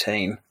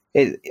routine.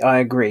 I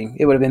agree.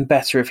 It would have been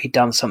better if he'd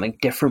done something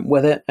different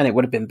with it, and it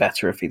would have been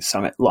better if he'd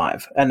sung it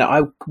live. And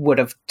I would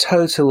have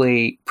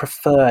totally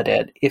preferred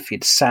it if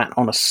he'd sat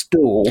on a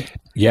stool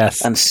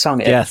and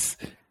sung it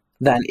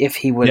than if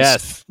he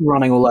was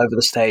running all over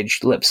the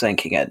stage lip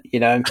syncing it,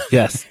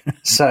 Yes.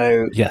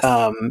 So,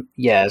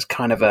 it's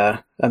kind of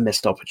a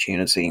missed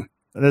opportunity.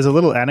 There's a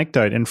little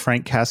anecdote in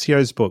Frank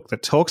Cassio's book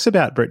that talks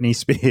about Britney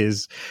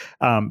Spears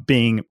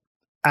being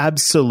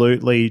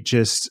absolutely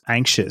just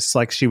anxious.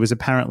 Like, she was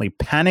apparently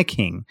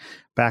panicking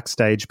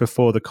backstage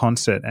before the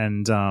concert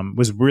and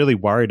was really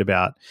worried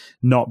about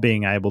not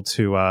being able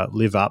to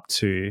live up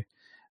to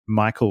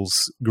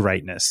Michael's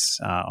greatness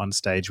on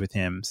stage with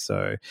him.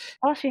 So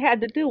all she had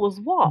to do was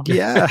walk.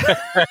 Yeah.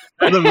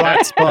 The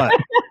right spot.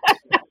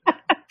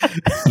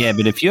 Yeah,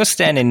 but if you're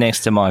standing next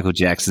to Michael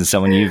Jackson,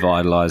 someone you've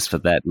idolized for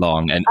that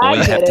long, and all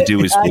you have to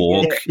do is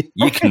walk,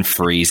 you can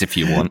freeze if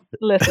you want.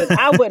 Listen,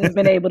 I wouldn't have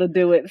been able to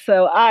do it,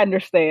 so I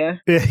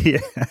understand. Yeah.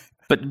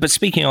 But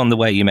speaking on the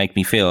way you make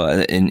me feel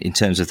in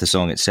terms of the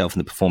song itself and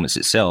the performance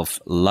itself,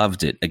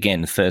 loved it.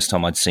 Again, the first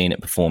time I'd seen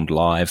it performed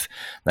live,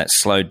 that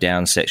slowed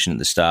down section at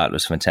the start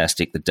was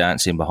fantastic. The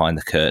dancing behind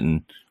the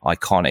curtain,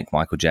 iconic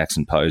Michael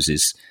Jackson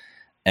poses.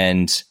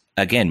 And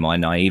again, my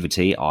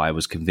naivety, I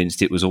was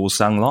convinced it was all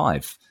sung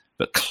live,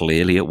 but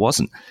clearly it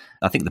wasn't.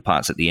 I think the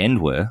parts at the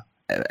end were,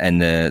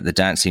 and the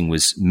dancing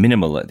was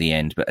minimal at the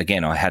end. But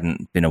again, I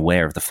hadn't been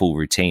aware of the full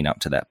routine up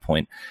to that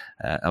point.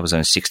 I was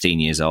only 16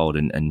 years old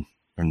and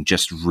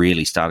just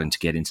really starting to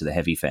get into the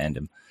heavy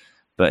fandom.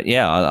 But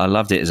yeah, I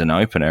loved it as an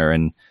opener.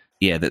 And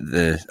yeah,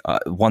 the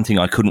one thing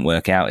I couldn't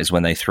work out is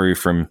when they threw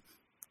from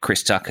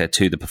Chris Tucker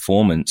to the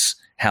performance,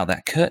 how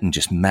that curtain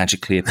just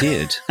magically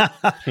appeared.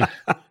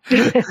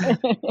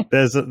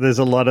 There's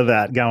a lot of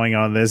that going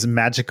on. There's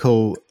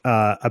magical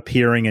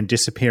appearing and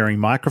disappearing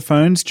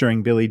microphones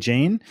during Billie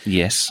Jean.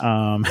 Yes.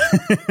 Cutting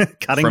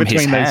from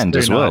between his hand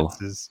those two as well.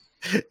 notes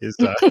is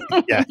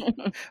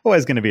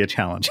always going to be a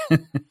challenge.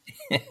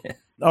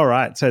 All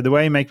right. So the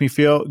way you make me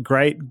feel,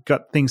 great.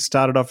 Got things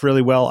started off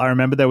really well. I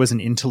remember there was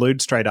an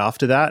interlude straight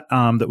after that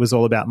that was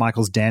all about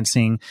Michael's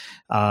dancing.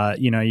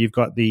 You've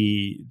got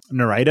the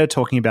narrator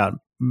talking about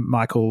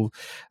Michael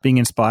being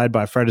inspired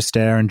by Fred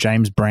Astaire and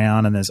James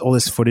Brown, and there's all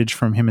this footage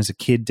from him as a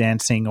kid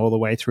dancing all the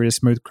way through to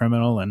Smooth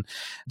Criminal, and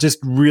just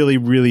really,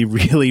 really,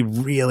 really,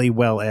 really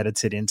well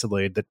edited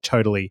interlude that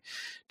totally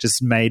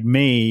just made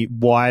me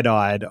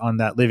wide-eyed on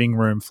that living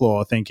room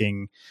floor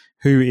thinking,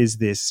 who is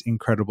this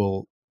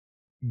incredible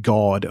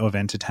god of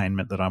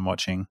entertainment that I'm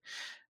watching?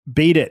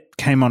 Beat It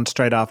came on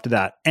straight after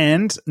that.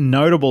 And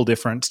notable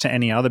difference to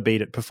any other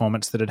Beat It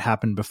performance that had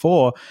happened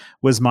before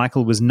was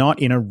Michael was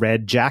not in a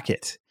red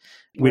jacket,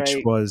 which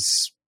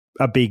was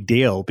a big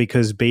deal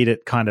because Beat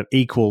It kind of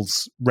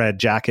equals red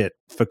jacket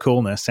for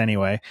coolness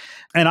anyway.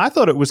 And I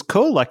thought it was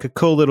cool, like a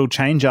cool little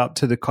change up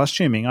to the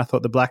costuming. I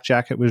thought the black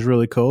jacket was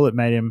really cool. It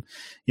made him,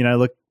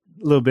 look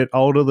a little bit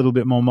older, a little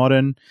bit more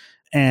modern.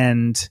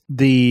 And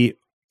the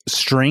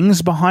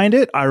strings behind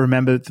it, I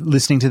remember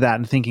listening to that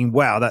and thinking,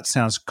 wow, that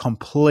sounds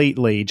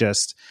completely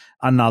just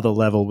another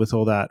level with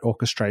all that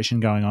orchestration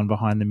going on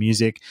behind the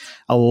music.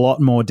 A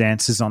lot more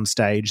dancers on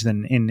stage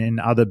than in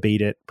other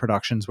Beat It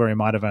productions where he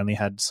might have only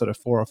had sort of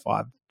 4 or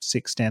 5,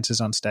 6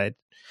 dancers on stage.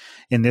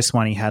 In this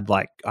one, he had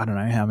like, I don't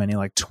know how many,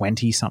 like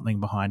 20 something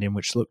behind him,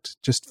 which looked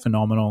just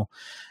phenomenal.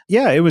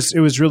 Yeah, it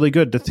was really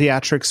good. The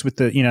theatrics with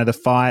the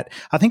fight.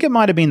 I think it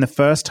might have been the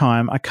first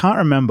time, I can't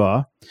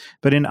remember,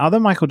 but in other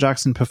Michael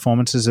Jackson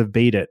performances of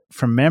Beat It,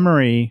 from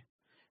memory,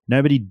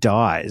 nobody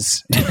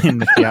dies in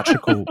the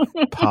theatrical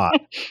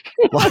part.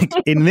 Like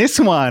in this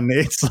one,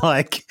 it's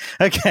like,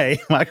 okay,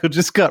 Michael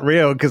just got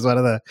real because one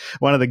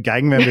of the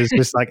gang members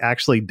just like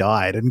actually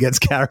died and gets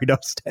carried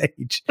off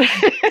stage.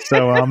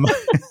 So,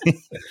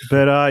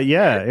 but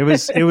yeah,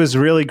 it was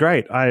really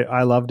great.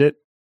 I loved it.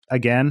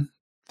 Again,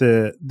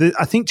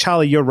 I think,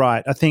 Charlie, you're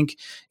right. I think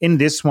in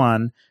this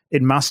one,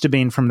 it must have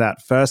been from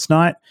that first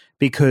night,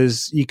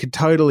 because you could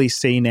totally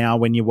see now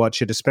when you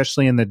watch it,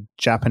 especially in the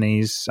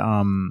Japanese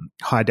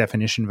high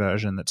definition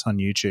version that's on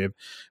YouTube,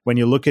 when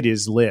you look at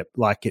his lip,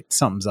 like it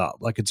sums up,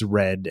 like it's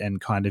red and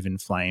kind of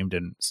inflamed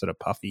and sort of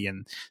puffy.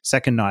 And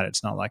second night,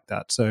 it's not like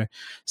that. So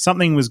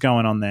something was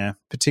going on there,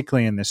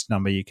 particularly in this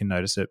number. You can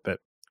notice it, but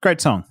great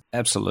song.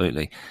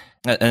 Absolutely.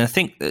 And I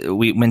think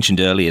we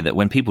mentioned earlier that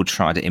when people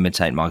try to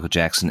imitate Michael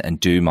Jackson and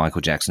do Michael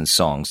Jackson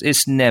songs,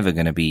 it's never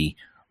going to be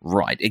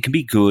right. It can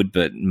be good,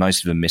 but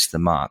most of them miss the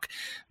mark.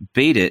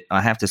 Beat It, I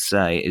have to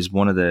say, is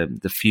one of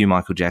the few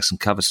Michael Jackson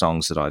cover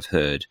songs that I've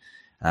heard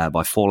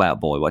by Fall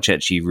Out Boy, which I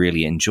actually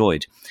really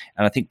enjoyed.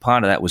 And I think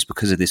part of that was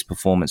because of this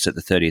performance at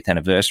the 30th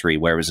anniversary,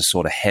 where it was a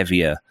sort of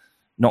heavier,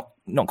 not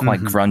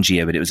quite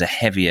grungier, but it was a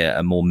heavier,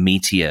 a more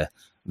meatier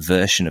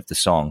version of the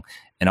song.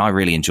 And I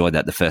really enjoyed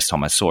that the first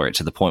time I saw it,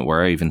 to the point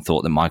where I even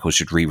thought that Michael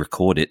should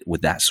re-record it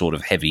with that sort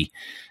of heavy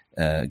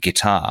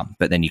guitar.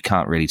 But then you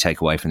can't really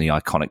take away from the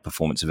iconic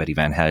performance of Eddie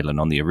Van Halen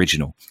on the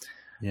original.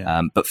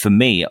 Yeah. But for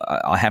me,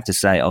 I have to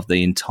say, of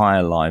the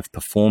entire live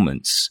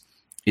performance,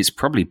 it's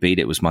probably Beat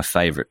It was my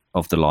favorite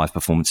of the live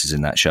performances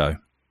in that show.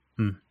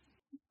 Beat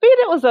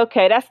It was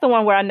okay. That's the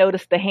one where I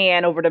noticed the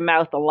hand over the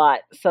mouth a lot.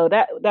 So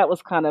that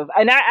was kind of,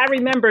 and I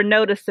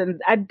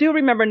do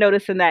remember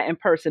noticing that in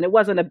person. It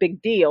wasn't a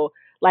big deal.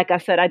 Like I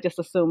said, I just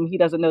assume he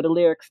doesn't know the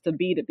lyrics to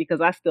Beat It,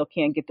 because I still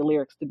can't get the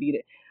lyrics to Beat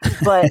It.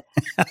 But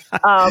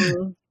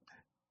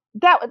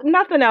that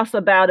nothing else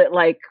about it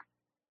like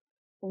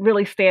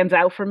really stands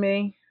out for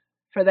me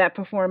for that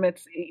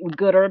performance,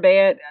 good or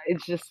bad.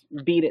 It's just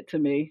Beat It to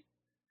me,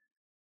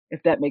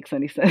 if that makes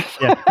any sense.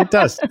 Yeah, it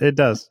does. It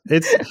does.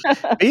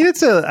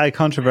 It's a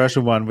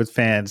controversial one with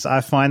fans.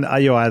 I find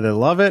you either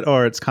love it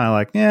or it's kind of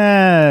like,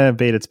 yeah,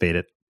 Beat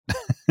It.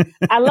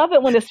 I love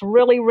it when it's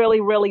really, really,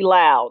 really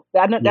loud.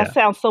 I know that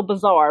sounds so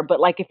bizarre, but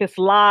like if it's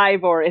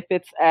live or if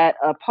it's at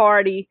a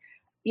party,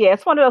 yeah,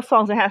 it's one of those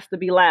songs that has to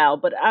be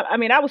loud. But I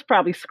mean, I was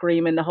probably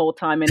screaming the whole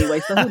time anyway,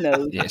 so who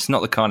knows? Yeah, it's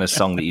not the kind of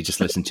song that you just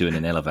listen to in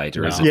an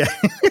elevator, is it?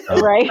 Yeah,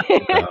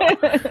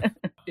 right.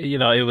 You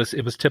know, it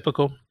was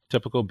typical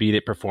Beat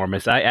It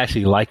performance. I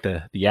actually like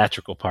the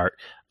theatrical part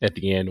at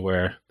the end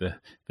where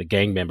the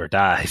gang member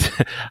dies.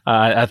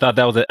 I thought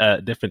that was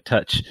a different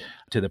touch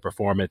to the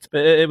performance.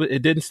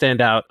 It didn't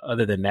stand out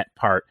other than that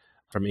part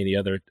from any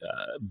other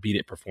Beat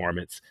It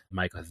performance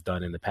Michael has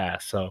done in the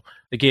past. So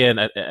again,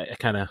 I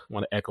kind of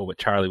want to echo what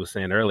Charlie was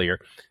saying earlier,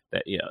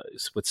 that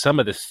with some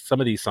of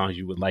these songs,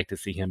 you would like to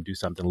see him do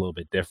something a little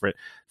bit different.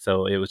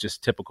 So it was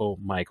just typical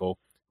Michael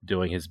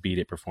doing his Beat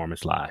It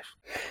performance live.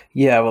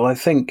 Yeah, well, I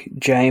think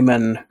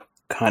Jamin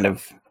kind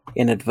of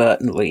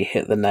inadvertently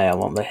hit the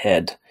nail on the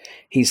head.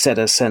 He said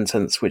a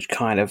sentence which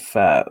kind of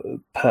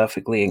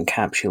perfectly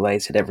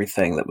encapsulated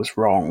everything that was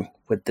wrong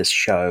with this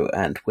show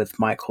and with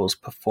Michael's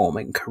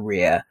performing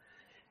career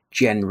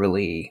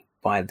generally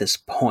by this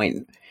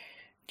point.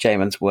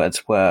 Jamin's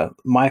words were,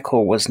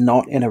 Michael was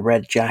not in a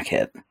red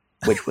jacket,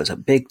 which was a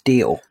big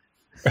deal.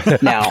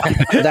 Now,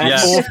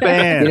 that's,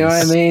 you know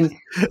what I mean?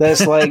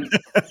 That's like,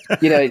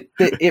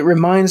 it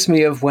reminds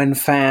me of when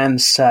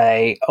fans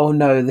say, oh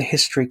no, the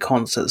History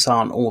concerts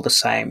aren't all the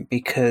same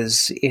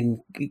because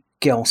in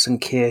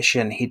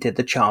Gelsenkirchen he did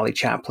the Charlie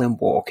Chaplin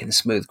walk in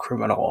Smooth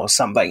Criminal or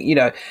something.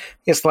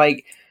 It's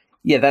like,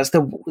 yeah,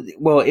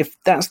 if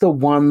that's the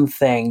one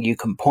thing you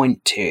can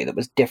point to that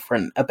was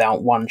different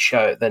about one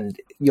show, then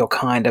you're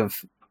kind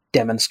of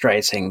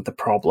demonstrating the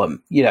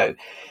problem.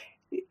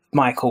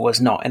 Michael was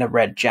not in a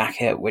red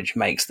jacket, which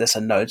makes this a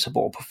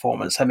notable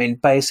performance. I mean,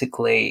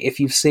 basically,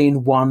 if you've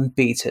seen one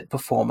Beat It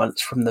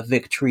performance from the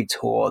Victory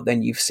Tour,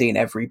 then you've seen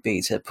every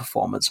Beat It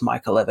performance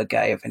Michael ever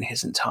gave in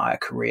his entire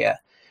career,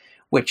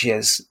 which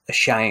is a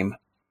shame.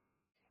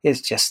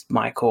 It's just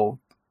Michael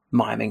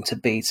miming to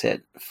Beat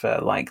It for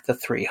like the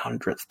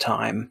 300th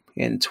time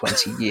in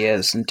 20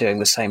 years and doing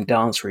the same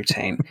dance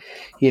routine,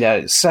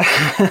 so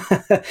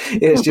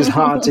it's just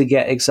hard to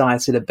get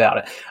excited about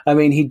it. I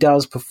mean, he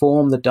does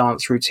perform the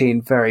dance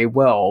routine very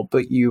well,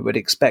 but you would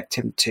expect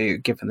him to,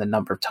 given the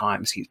number of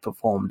times he's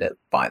performed it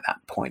by that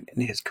point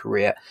in his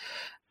career.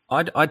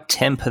 I'd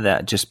temper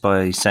that just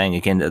by saying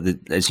again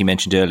that, as you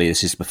mentioned earlier,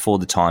 this is before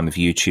the time of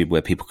YouTube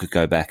where people could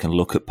go back and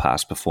look at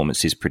past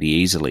performances pretty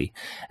easily.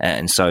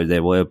 And so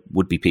there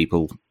would be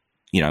people,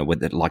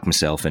 like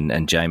myself and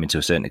Jamin to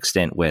a certain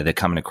extent, where they're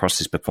coming across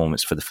this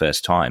performance for the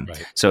first time.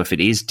 Right. So if it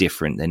is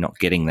different, they're not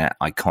getting that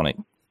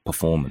iconic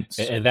performance.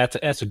 And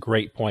that's a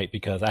great point,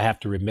 because I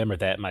have to remember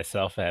that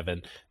myself,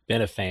 having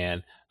been a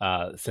fan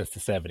since the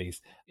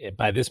 70s.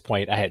 By this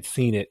point, I had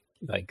seen it,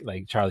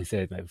 like Charlie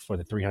said, for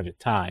the 300th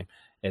time.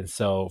 And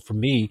so for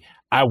me,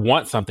 I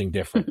want something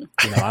different.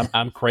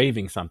 I'm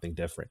craving something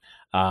different.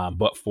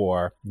 But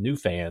for new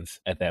fans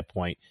at that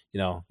point,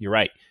 you're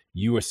right.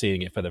 You were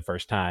seeing it for the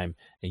first time,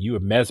 and you were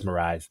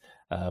mesmerized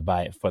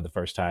by it for the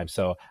first time.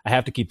 So I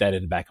have to keep that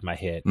in the back of my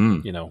head,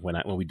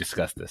 when we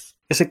discuss this.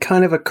 It's a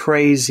kind of a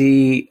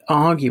crazy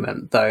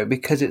argument, though,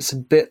 because it's a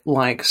bit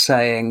like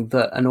saying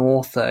that an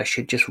author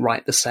should just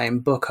write the same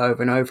book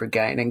over and over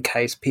again in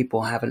case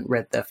people haven't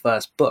read their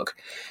first book.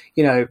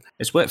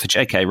 It's worked for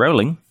J.K.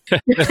 Rowling.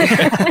 If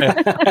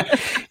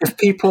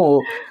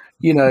people,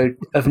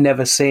 have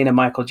never seen a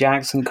Michael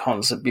Jackson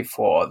concert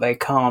before,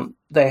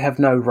 they have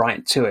no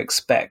right to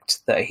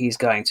expect that he's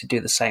going to do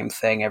the same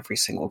thing every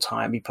single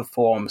time he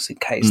performs in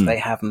case they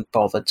haven't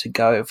bothered to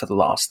go for the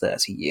last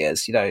 30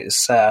 years.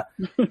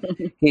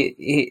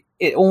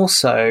 It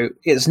also,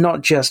 it's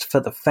not just for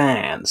the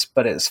fans,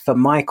 but it's for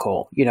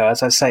Michael.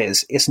 As I say,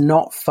 it's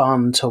not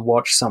fun to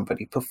watch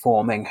somebody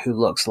performing who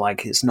looks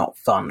like it's not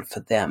fun for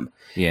them.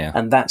 Yeah.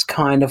 And that's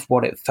kind of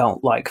what it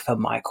felt like for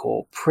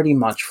Michael pretty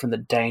much from the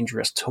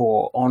Dangerous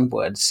tour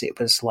onwards. It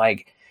was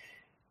like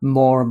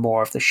more and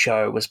more of the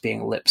show was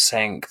being lip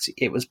synced.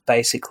 It was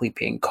basically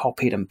being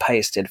copied and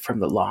pasted from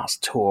the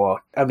last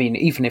tour. I mean,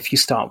 even if you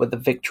start with the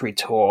Victory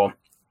tour,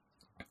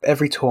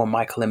 every tour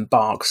Michael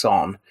embarks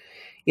on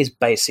is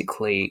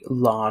basically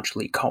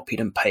largely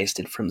copied and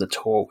pasted from the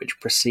tour which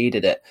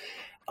preceded it.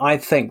 I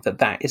think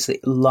that is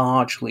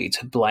largely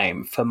to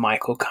blame for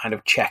Michael kind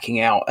of checking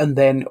out and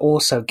then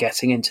also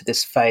getting into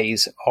this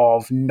phase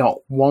of not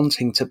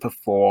wanting to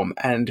perform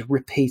and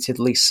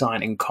repeatedly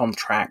signing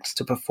contracts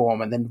to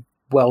perform and then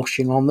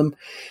welshing on them.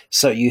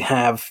 So you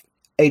have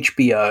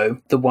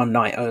HBO, the one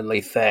night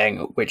only thing,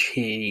 which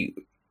he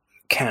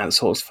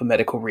cancels for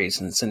medical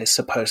reasons and is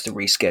supposed to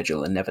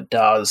reschedule and never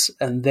does.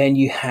 And then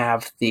you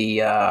have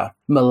the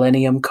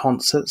Millennium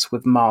concerts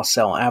with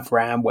Marcel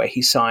Avram, where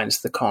he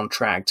signs the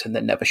contract and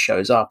then never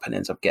shows up and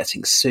ends up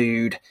getting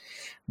sued.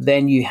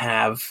 Then you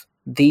have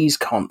these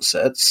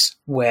concerts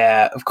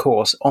where, of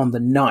course, on the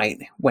night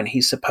when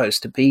he's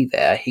supposed to be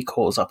there, he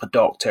calls up a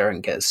doctor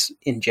and gets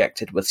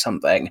injected with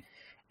something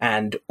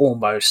and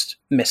almost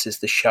misses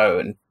the show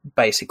and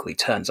basically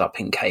turns up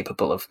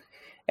incapable of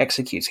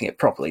executing it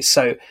properly.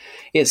 So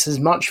it's as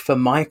much for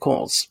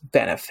Michael's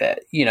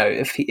benefit.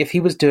 If he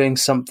was doing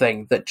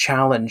something that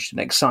challenged and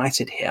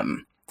excited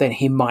him, then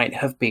he might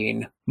have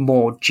been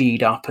more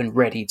G'd up and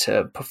ready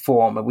to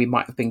perform, and we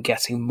might have been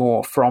getting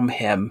more from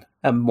him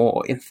and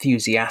more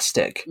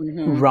enthusiastic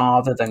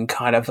rather than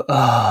kind of,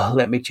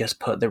 let me just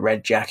put the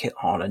red jacket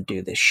on and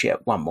do this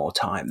shit one more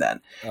time then.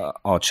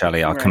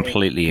 Charlie, I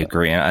completely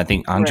agree. And I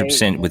think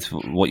 100% with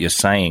what you're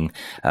saying.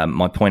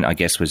 My point, I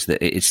guess, was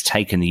that it's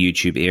taken the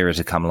YouTube era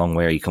to come along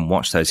where you can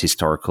watch those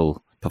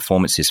historical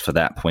performances for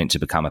that point to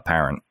become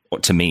apparent,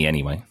 to me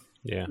anyway.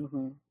 Yeah.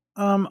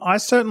 I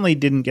certainly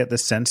didn't get the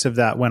sense of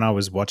that when I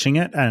was watching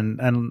it,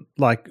 and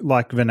like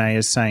Vinay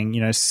is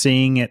saying,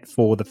 seeing it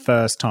for the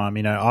first time,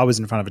 I was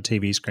in front of a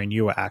TV screen,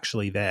 you were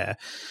actually there.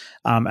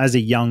 As a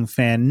young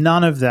fan,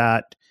 none of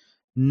that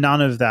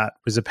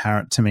was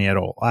apparent to me at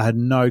all. I had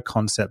no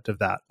concept of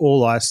that.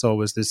 All I saw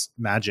was this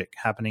magic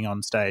happening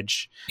on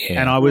stage,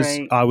 and I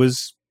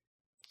was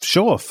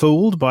sure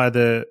fooled by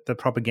the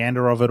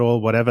propaganda of it all,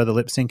 whatever, the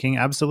lip syncing,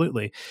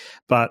 absolutely.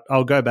 But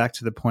I'll go back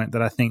to the point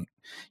that I think,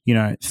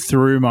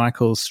 through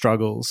Michael's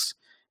struggles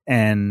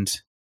and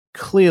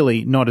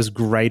clearly not as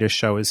great a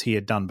show as he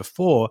had done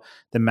before,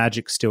 the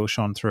magic still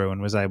shone through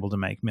and was able to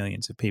make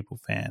millions of people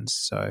fans.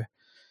 So,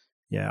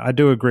 yeah, I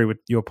do agree with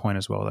your point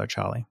as well, though,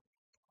 Charlie.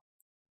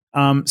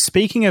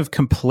 Speaking of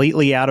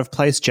completely out of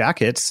place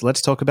jackets,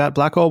 let's talk about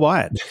Black or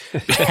White.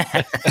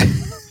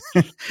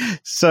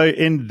 So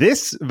in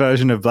this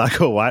version of Black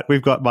or White,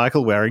 we've got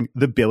Michael wearing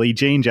the Billie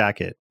Jean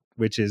jacket,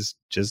 which is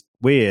just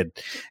weird.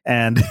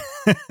 And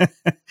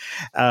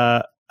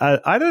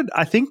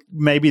I think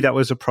maybe that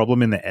was a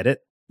problem in the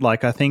edit.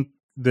 Like I think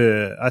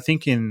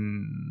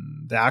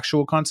in the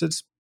actual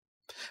concerts,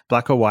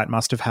 Black or White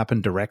must have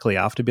happened directly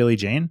after Billie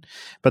Jean,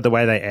 but the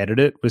way they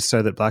edited it was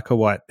so that Black or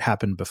White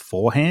happened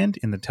beforehand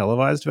in the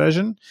televised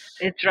version.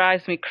 It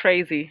drives me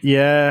crazy.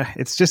 Yeah,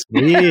 it's just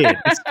weird.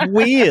 It's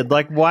weird.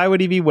 Like, why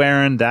would he be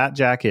wearing that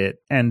jacket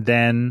and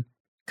then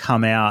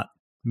come out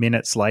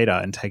minutes later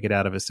and take it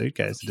out of a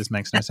suitcase? It just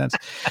makes no sense.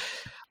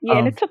 Yeah,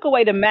 and it took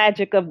away the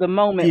magic of the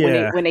moment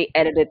when they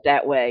edited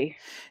that way.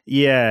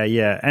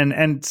 Yeah.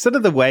 And sort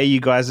of the way you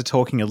guys are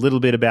talking a little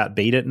bit about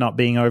Beat It not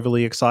being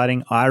overly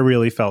exciting, I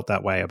really felt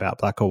that way about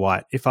Black or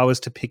White. If I was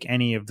to pick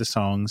any of the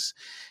songs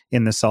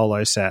in the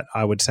solo set,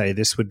 I would say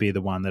this would be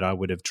the one that I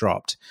would have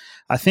dropped.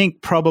 I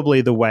think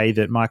probably the way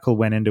that Michael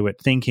went into it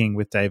thinking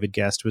with David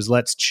Guest was,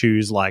 let's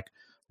choose like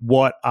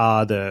what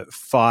are the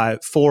 4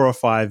 or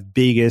 5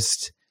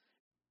 biggest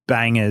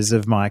bangers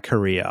of my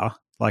career,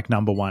 like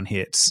number one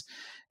hits.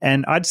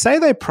 And I'd say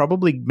they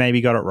probably maybe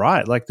got it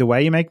right. Like The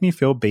Way You Make Me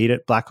Feel, Beat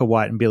It, Black or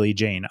White, and Billie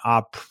Jean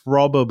are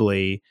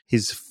probably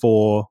his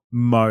 4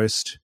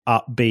 most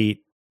upbeat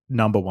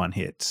number one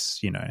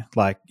hits,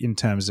 like in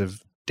terms of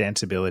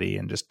danceability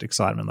and just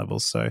excitement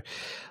levels. So,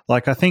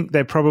 like, I think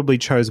they probably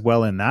chose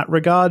well in that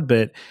regard,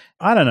 but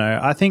I don't know.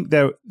 I think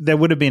there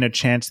would have been a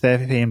chance there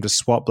for him to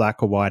swap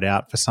Black or White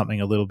out for something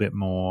a little bit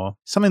more,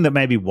 something that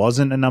maybe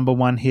wasn't a number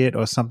one hit,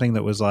 or something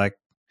that was like,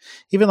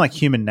 even like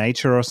Human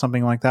Nature or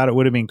something like that. It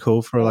would have been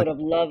cool for I like, would have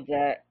loved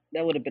that.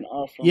 That would have been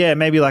awesome. yeah,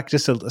 maybe like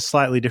just a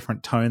slightly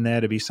different tone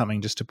there to be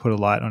something just to put a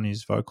light on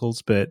his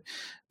vocals. But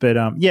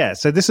yeah,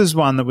 so this is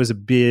one that was a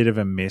bit of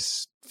a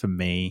miss for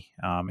me.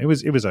 It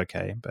was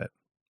okay, but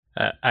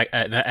I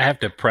have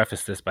to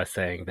preface this by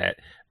saying that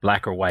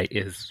Black or White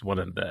is one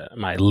of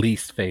my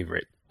least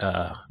favorite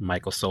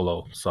Michael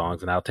solo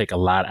songs, and I take a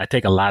lot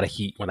of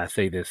heat when I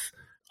say this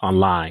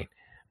online.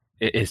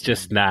 It's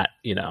just not,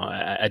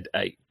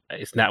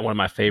 it's not one of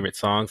my favorite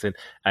songs, and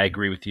I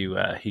agree with you.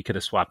 He could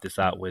have swapped this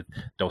out with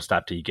 "Don't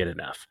Stop Till You Get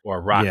Enough"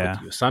 or "Rock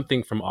With You,"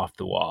 something from Off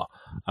the Wall.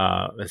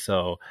 And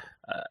so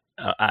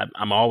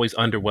I'm always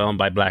underwhelmed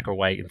by Black or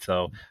White, and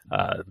so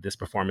this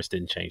performance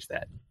didn't change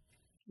that.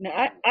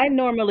 Now, I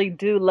normally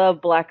do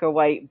love Black or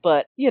White,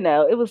 but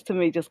it was to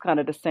me just kind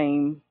of the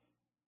same.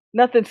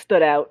 Nothing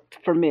stood out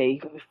for me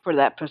for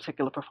that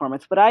particular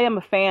performance, but I am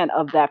a fan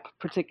of that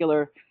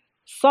particular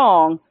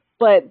song.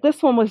 But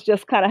this one was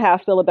just kind of how I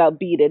feel about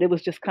Beat It. It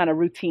was just kind of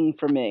routine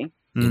for me.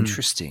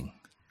 Interesting.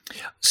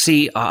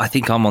 See, I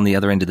think I'm on the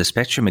other end of the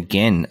spectrum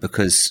again,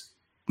 because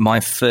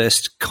my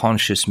first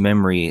conscious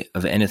memory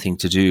of anything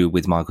to do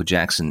with Michael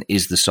Jackson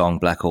is the song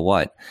Black or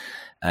White.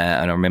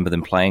 And I remember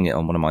them playing it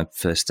on one of my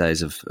first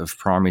days of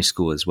primary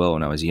school as well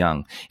when I was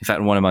young. In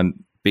fact, one of my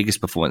biggest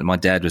performances, my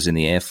dad was in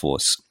the Air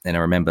Force, and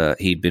I remember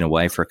he'd been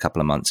away for a couple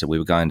of months, and we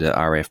were going to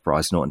RAF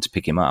Bryce Norton to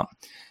pick him up.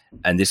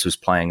 And this was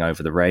playing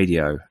over the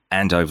radio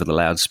and over the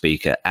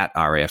loudspeaker at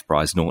RAF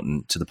Bryce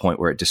Norton, to the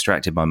point where it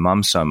distracted my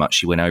mum so much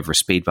she went over a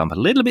speed bump a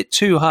little bit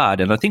too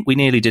hard, and I think we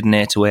nearly did an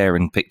air-to-air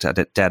and picked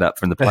Dad up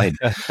from the plane.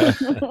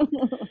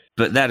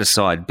 But that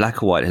aside,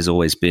 Black or White has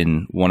always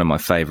been one of my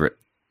favourite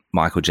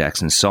Michael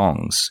Jackson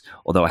songs,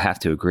 although I have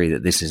to agree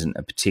that this isn't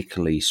a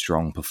particularly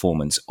strong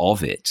performance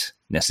of it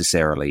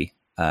necessarily.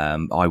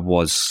 I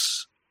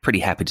was pretty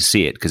happy to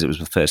see it because it was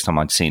the first time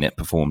I'd seen it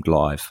performed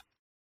live.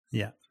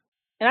 Yeah.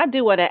 And I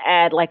do want to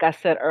add, like I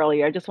said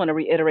earlier, I just want to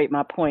reiterate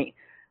my point.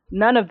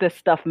 None of this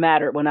stuff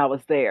mattered when I was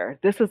there.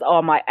 This is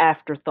all my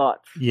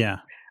afterthoughts.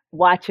 Yeah.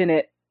 Watching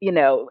it,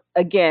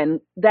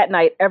 again, that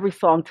night, every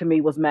song to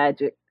me was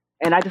magic.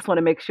 And I just want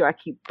to make sure I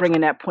keep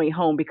bringing that point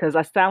home, because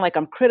I sound like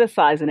I'm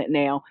criticizing it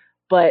now,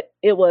 but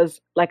it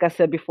was, like I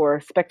said before,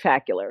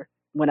 spectacular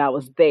when I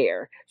was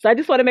there. So I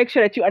just want to make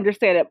sure that you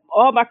understand that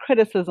all my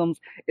criticisms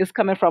is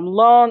coming from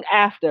long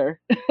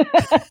after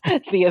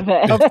the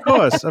event. Of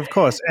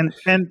course.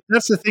 And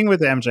that's the thing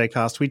with the MJ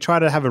Cast. We try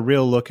to have a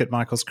real look at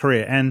Michael's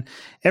career, and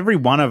every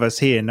one of us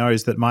here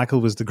knows that Michael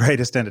was the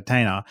greatest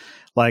entertainer.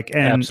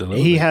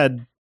 Absolutely. He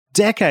had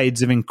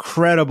decades of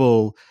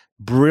incredible,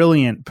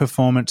 brilliant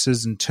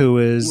performances and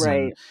tours.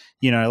 Right.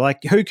 And,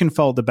 who can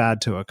fault the bad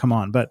tour? Come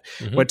on. But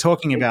we're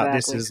talking about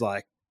Exactly. this as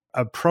like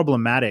a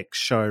problematic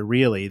show,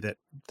 really, that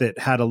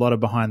had a lot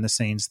of behind the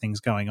scenes things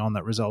going on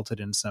that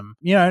resulted in some,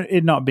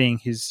 it not being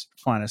his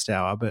finest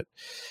hour. But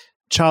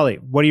Charlie,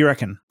 what do you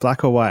reckon?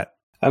 Black or White?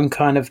 I'm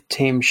kind of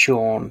Team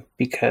Sean,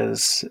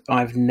 because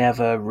I've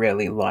never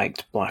really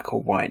liked Black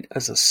or White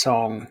as a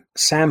song.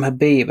 Sam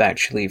Habib,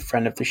 actually,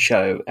 friend of the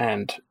show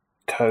and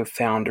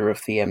co-founder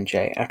of the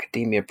MJ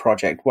Academia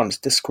Project, once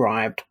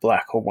described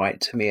Black or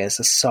White to me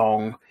as a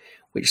song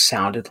which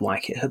sounded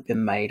like it had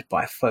been made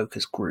by a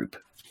focus group.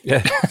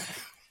 Yeah.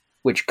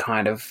 Which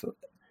kind of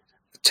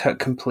took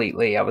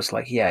completely, I was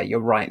like, yeah,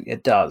 you're right,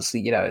 it does.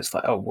 It's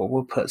like, oh, well,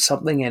 we'll put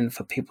something in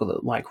for people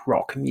that like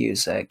rock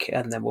music,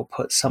 and then we'll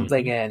put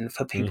something in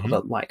for people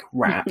that like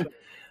rap.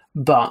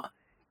 But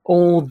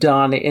all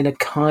done in a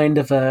kind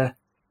of a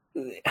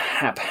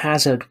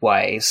haphazard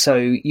way. So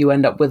you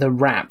end up with a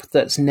rap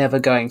that's never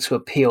going to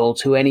appeal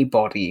to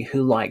anybody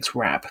who likes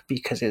rap,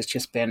 because it's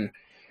just been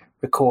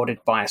recorded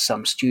by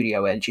some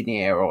studio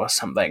engineer or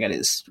something, and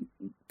it's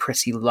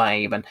pretty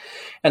lame.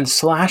 And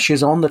Slash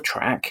is on the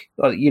track,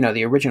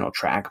 the original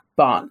track,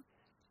 but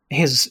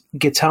his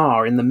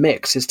guitar in the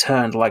mix is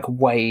turned like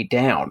way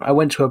down. I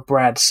went to a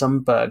Brad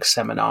Sundberg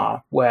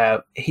seminar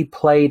where he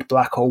played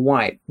Black or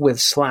White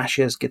with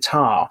Slash's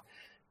guitar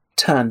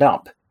turned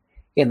up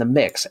in the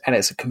mix, and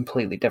it's a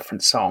completely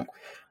different song.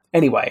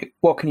 Anyway,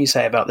 what can you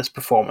say about this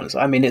performance?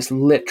 I mean, it's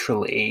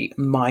literally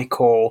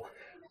Michael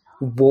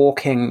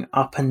walking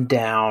up and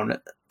down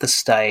the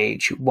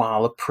stage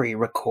while a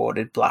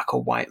pre-recorded Black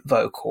or White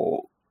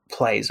vocal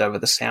plays over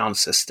the sound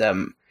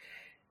system,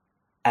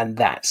 and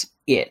that's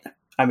it.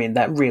 I mean,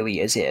 that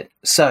really is it.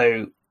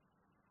 So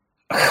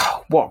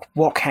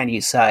what can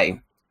you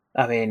say?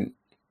 I mean,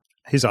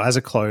 his eyes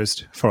are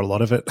closed for a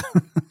lot of it.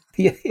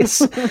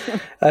 Yes.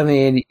 I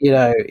mean,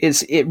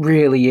 it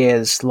really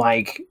is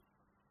like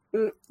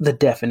the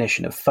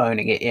definition of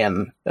phoning it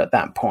in at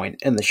that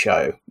point in the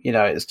show.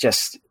 It's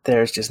just,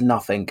 there's just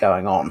nothing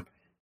going on.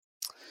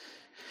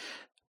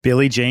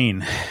 Billie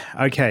Jean.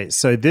 Okay,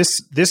 so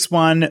this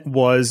one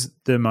was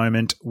the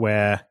moment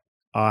where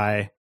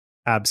I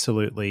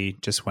absolutely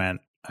just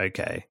went,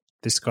 okay,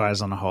 this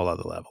guy's on a whole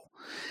other level.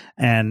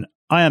 And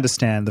I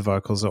understand the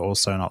vocals are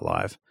also not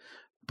live,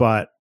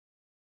 but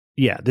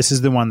yeah, this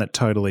is the one that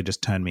totally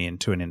just turned me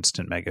into an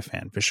instant mega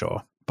fan for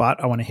sure.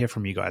 But I want to hear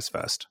from you guys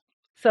first.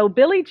 So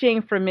Billie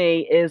Jean for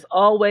me is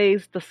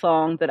always the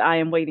song that I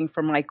am waiting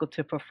for Michael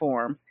to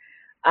perform.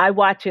 I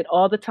watch it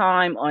all the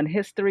time on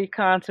history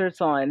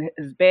concerts, on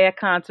his band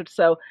concerts.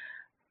 So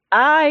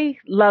I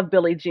love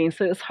Billie Jean.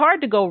 So it's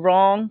hard to go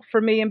wrong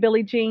for me and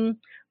Billie Jean.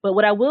 But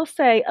what I will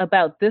say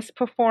about this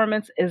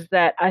performance is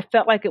that I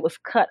felt like it was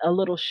cut a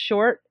little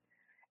short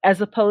as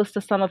opposed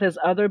to some of his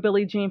other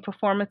Billie Jean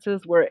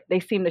performances where they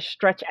seem to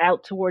stretch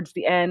out towards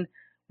the end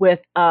with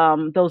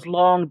those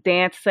long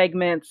dance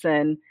segments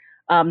and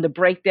the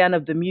breakdown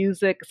of the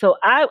music. So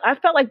I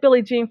felt like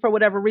Billie Jean, for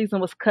whatever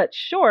reason, was cut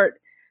short,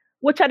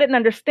 which I didn't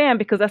understand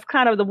because that's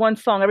kind of the one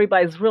song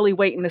everybody's really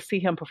waiting to see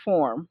him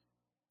perform.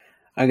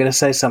 I'm going to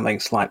say something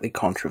slightly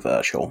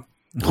controversial.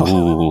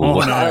 Oh,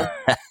 no.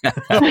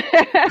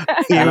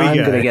 And I'm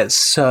going to get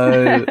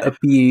so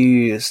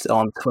abused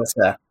on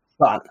Twitter.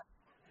 But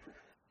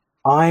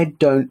I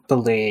don't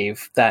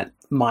believe that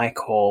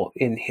Michael,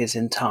 in his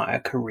entire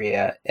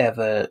career,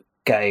 ever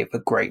gave a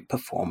great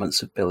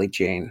performance of Billie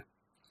Jean.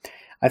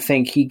 I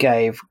think he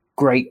gave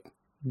great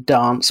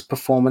dance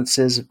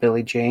performances of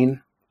Billie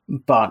Jean,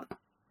 but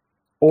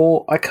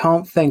I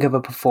can't think of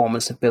a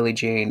performance of Billie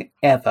Jean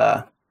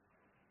ever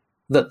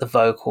that the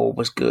vocal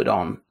was good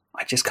on.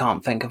 I just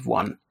can't think of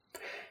one.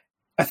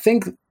 I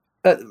think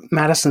at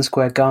Madison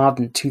Square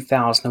Garden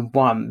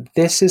 2001,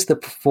 this is the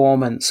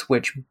performance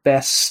which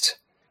best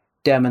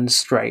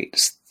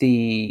demonstrates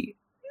the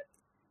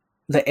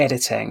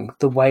editing,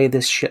 the way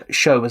this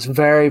show was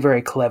very,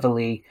 very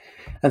cleverly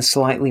and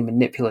slightly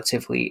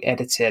manipulatively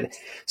edited.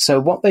 So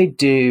what they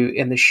do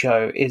in the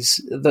show is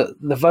the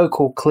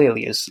vocal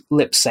clearly is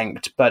lip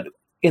synced, but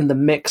in the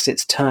mix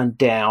it's turned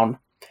down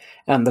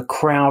and the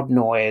crowd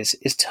noise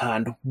is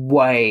turned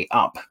way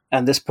up.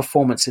 And this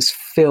performance is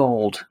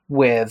filled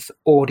with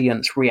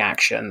audience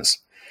reactions.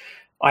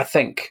 I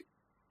think,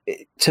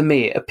 to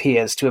me, it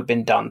appears to have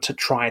been done to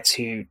try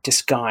to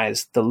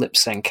disguise the lip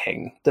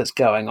syncing that's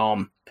going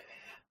on.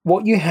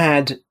 What you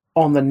had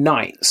on the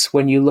nights,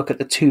 when you look at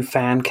the two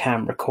fan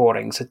cam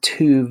recordings, are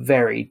two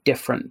very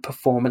different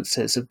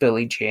performances of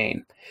Billie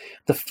Jean.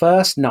 The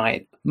first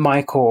night,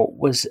 Michael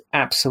was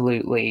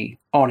absolutely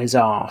on his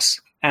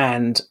arse,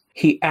 and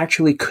he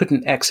actually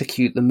couldn't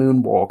execute the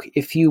moonwalk.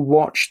 If you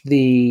watch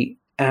the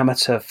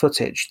amateur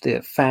footage,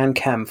 the fan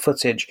cam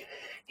footage,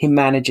 he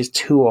manages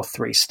 2 or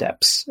 3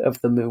 steps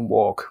of the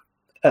moonwalk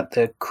at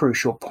the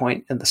crucial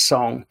point in the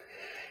song,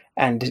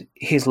 and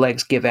his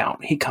legs give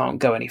out. He can't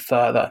go any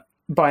further.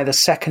 By the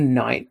second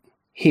night,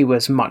 he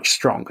was much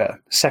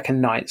stronger. Second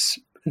night's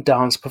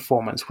dance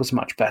performance was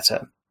much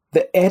better.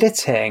 The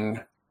editing,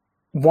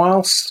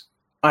 whilst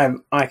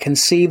I can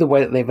see the way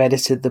that they've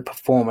edited the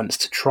performance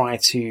to try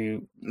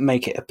to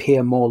make it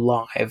appear more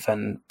live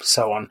and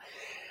so on,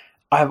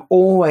 I've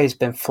always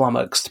been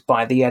flummoxed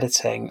by the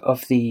editing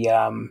of the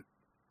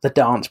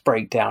dance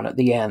breakdown at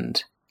the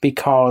end,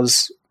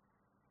 because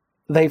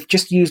they've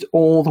just used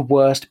all the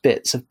worst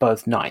bits of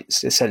both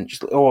nights,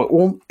 essentially,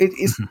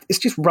 it's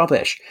just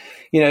rubbish.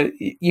 You know,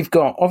 you've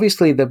got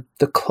obviously the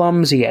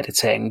clumsy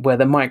editing where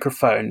the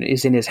microphone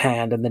is in his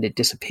hand and then it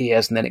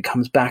disappears and then it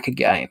comes back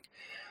again,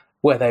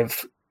 where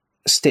they've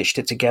stitched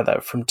it together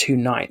from 2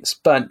 nights.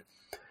 But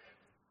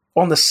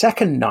on the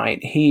second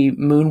night, he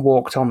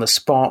moonwalked on the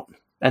spot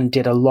and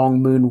did a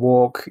long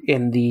moonwalk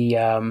in the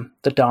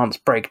dance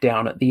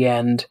breakdown at the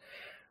end.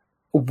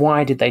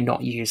 Why did they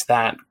not use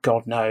that?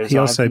 God knows. He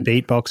also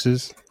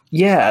beatboxes.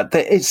 Yeah,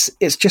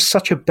 it's just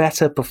such a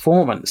better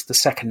performance the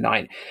second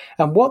night.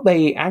 And what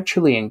they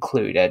actually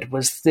included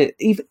was that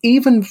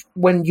even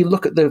when you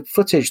look at the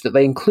footage that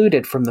they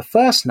included from the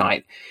first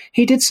night,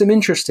 he did some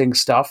interesting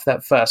stuff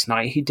that first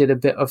night. He did a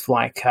bit of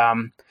like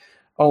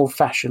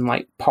old-fashioned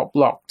like pop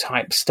rock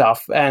type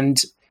stuff,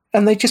 and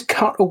they just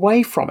cut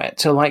away from it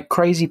to like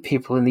crazy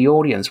people in the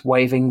audience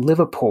waving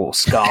Liverpool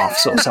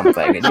scarves or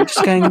something. And you're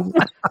just going,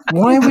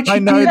 why would you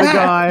do that?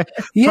 Guy.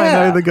 Yeah. I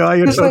know the guy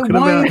you're talking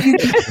about.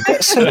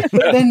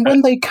 But then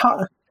when they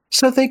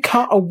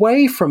cut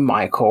away from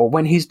Michael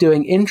when he's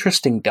doing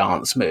interesting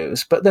dance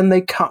moves, but then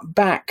they cut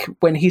back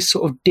when he's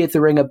sort of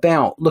dithering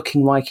about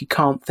looking like he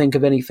can't think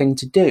of anything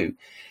to do.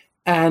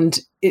 And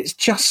it's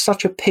just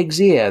such a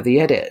pig's ear, the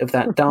edit of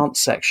that dance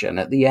section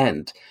at the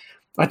end.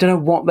 I don't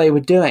know what they were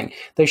doing.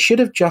 They should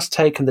have just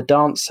taken the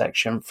dance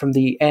section from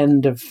the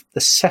end of the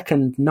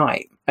second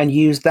night and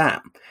used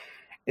that.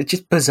 It's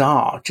just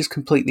bizarre, just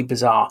completely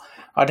bizarre.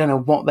 I don't know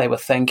what they were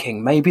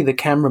thinking. Maybe the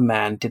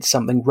cameraman did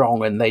something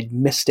wrong and they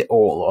missed it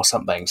all or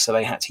something, so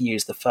they had to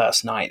use the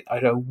first night. I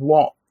don't know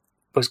what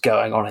was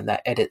going on in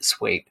that edit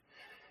suite,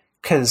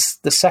 because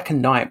the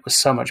second night was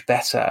so much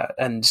better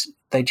and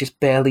they just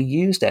barely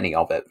used any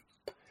of it.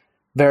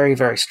 Very,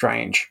 very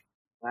strange.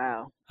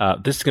 Wow.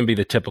 This is going to be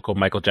the typical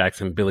Michael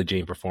Jackson, Billie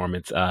Jean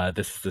performance.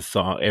 This is the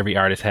song every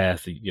artist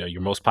has. You know,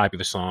 your most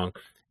popular song.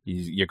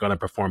 You're going to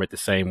perform it the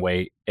same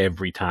way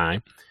every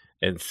time.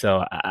 And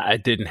so I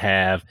didn't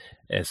have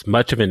as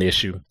much of an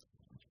issue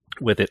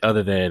with it,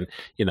 other than,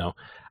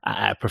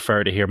 I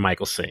prefer to hear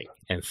Michael sing.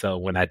 And so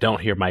when I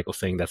don't hear Michael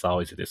sing, that's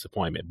always a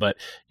disappointment. But,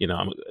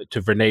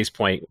 to Renee's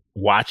point,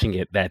 watching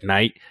it that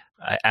night,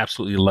 I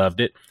absolutely loved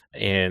it.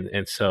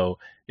 And so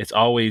it's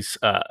always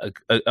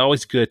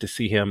always good to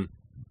see him,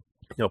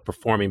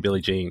 performing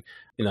Billie Jean,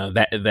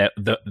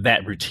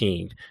 that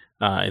routine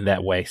in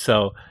that way.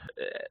 So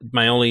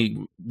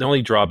the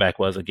only drawback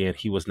was, again,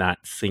 he was not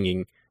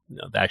singing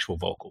the actual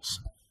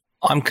vocals.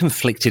 I'm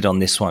conflicted on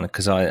this one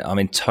because I'm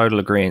in total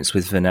agreement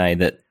with Vinay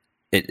that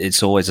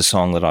it's always a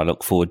song that I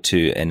look forward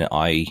to, and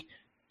I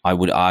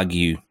would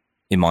argue,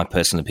 in my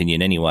personal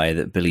opinion anyway,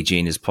 that Billie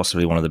Jean is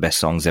possibly one of the best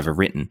songs ever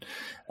written,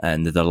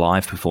 and the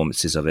live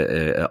performances of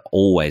it are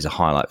always a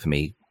highlight for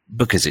me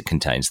because it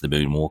contains the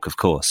moonwalk, of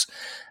course.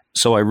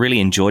 So I really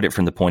enjoyed it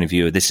from the point of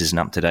view of this is an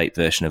up-to-date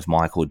version of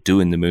Michael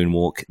doing the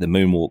moonwalk. The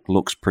moonwalk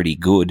looks pretty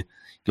good,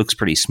 looks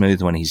pretty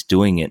smooth when he's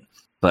doing it,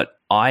 but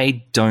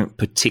I don't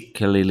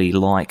particularly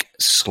like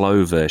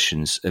slow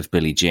versions of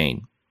Billie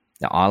Jean.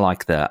 Now, I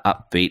like the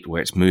upbeat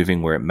where it's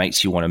moving, where it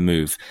makes you want to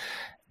move.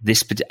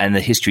 And the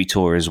History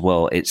Tour as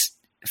well.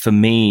 For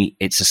me,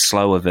 it's a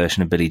slower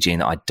version of Billie Jean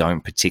that I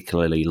don't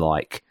particularly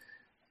like.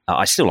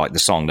 I still like the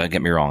song, don't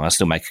get me wrong. I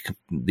still make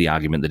the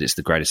argument that it's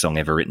the greatest song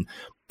ever written.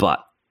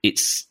 But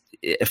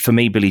for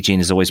me, Billie Jean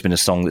has always been a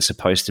song that's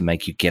supposed to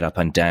make you get up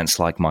and dance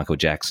like Michael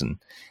Jackson.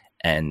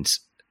 And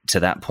to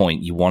that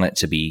point, you want it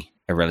to be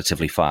a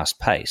relatively fast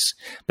pace.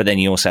 But then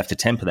you also have to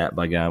temper that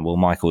by going, well,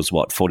 Michael's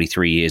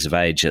 43 years of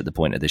age at the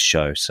point of this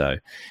show. So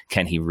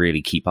can he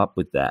really keep up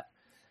with that?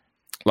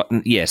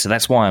 Yeah, so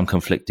that's why I'm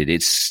conflicted.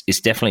 It's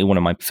definitely one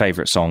of my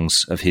favorite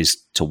songs of his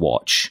to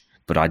watch,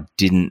 but I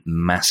didn't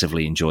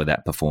massively enjoy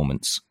that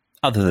performance,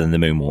 other than the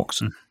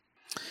moonwalks.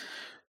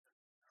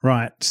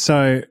 Right.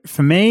 So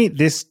for me,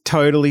 this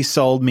totally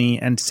sold me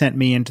and sent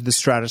me into the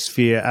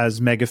stratosphere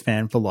as mega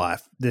fan for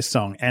life, this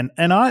song. And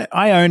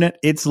I own it.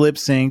 It's lip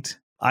synced.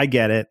 I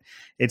get it.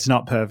 It's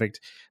not perfect.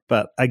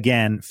 But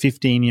again,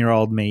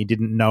 15-year-old me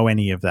didn't know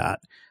any of that.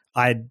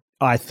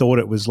 I thought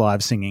it was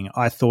live singing.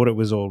 I thought it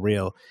was all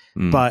real.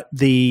 But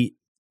the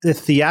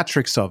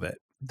theatrics of it,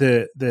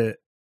 the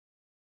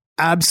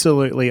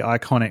absolutely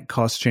iconic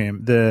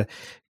costume, the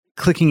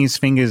clicking his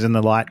fingers and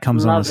the light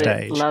comes on the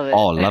stage. Love it.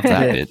 Oh, love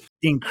that bit.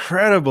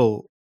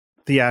 Incredible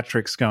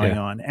theatrics going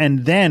on.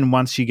 And then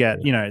once you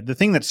get, the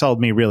thing that sold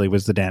me really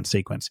was the dance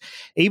sequence.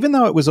 Even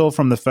though it was all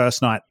from the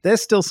first night,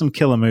 there's still some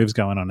killer moves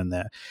going on in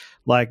there.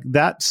 Like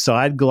that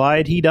side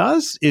glide he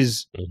does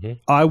is,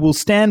 I will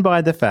stand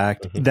by the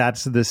fact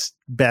that's the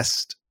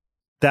best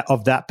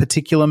of that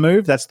particular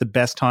move. That's the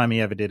best time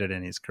he ever did it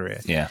in his career.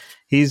 Yeah.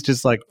 He's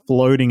just like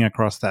floating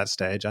across that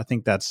stage. I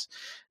think that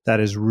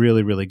is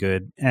really, really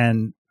good.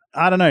 And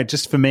I don't know,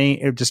 just for me,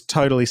 it just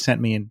totally sent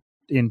me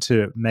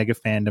into mega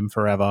fandom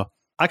forever.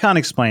 I can't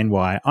explain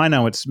why. I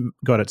know it's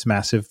got its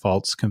massive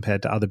faults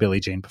compared to other Billie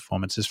Jean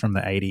performances from the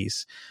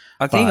 80s.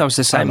 I think I was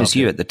the same as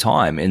you at the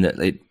time in that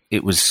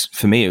it was,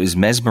 for me, it was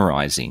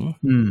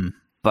mesmerizing.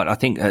 But I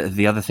think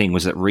the other thing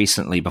was that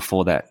recently,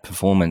 before that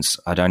performance,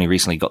 I'd only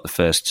recently got the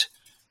first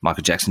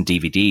Michael Jackson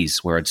DVDs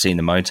where I'd seen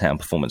the Motown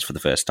performance for the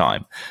first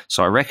time.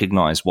 So I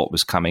recognized what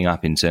was coming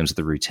up in terms of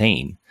the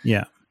routine.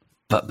 Yeah.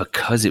 But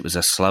because it was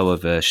a slower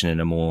version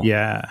and a more,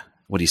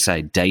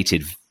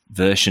 dated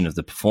version of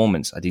the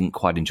performance, I didn't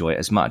quite enjoy it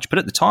as much. But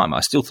at the time,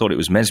 I still thought it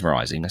was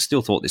mesmerizing. I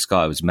still thought this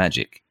guy was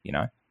magic,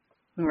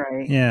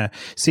 Right. Yeah.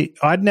 See,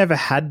 I'd never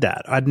had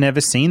that. I'd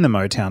never seen the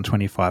Motown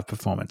 25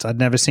 performance. I'd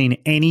never seen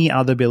any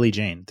other Billie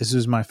Jean. This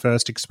was my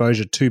first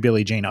exposure to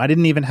Billie Jean. I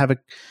didn't even have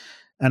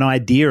an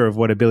idea of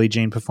what a Billie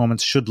Jean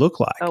performance should look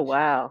like. Oh,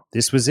 wow.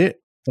 This was it.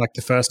 Like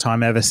the first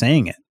time ever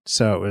seeing it.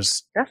 So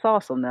that's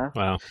awesome though.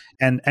 Wow.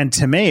 And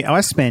to me,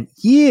 I spent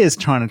years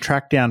trying to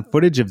track down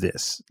footage of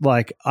this.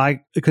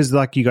 Because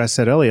like you guys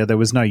said earlier, there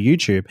was no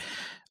YouTube.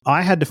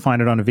 I had to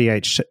find it on a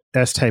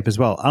VHS tape as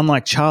well.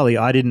 Unlike Charlie,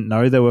 I didn't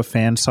know there were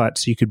fan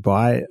sites you could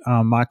buy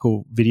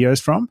Michael videos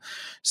from.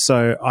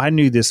 So I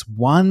knew this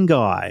one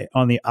guy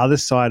on the other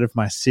side of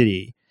my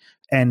city,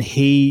 and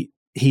he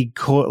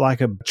caught like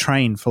a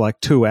train for like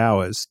 2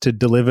 hours to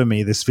deliver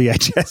me this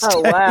VHS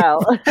Oh, tape. wow.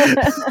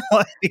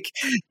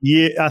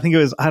 I think it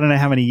was, I don't know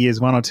how many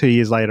years, 1 or 2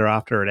 years later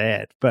after it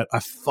aired, but I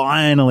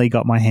finally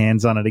got my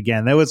hands on it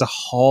again. There was a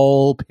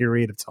whole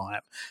period of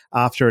time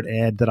after it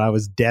aired that I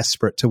was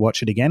desperate to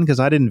watch it again because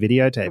I didn't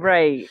videotape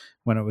it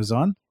when it was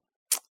on.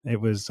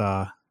 It was,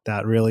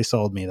 that really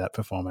sold me, that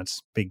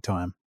performance, big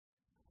time.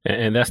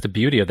 And that's the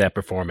beauty of that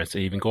performance.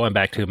 Even going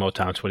back to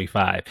Motown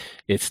 25,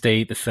 it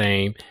stayed the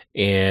same.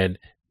 And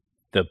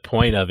the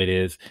point of it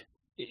is,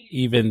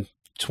 even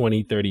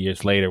 20, 30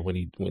 years later, when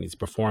he's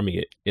performing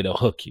it, it'll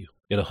hook you.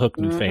 It'll hook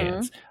new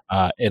fans.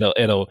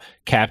 It'll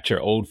capture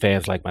old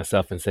fans like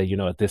myself and say, you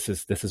know what, this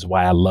is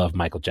why I love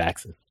Michael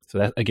Jackson. So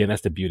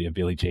that's the beauty of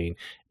Billie Jean,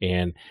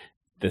 and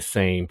the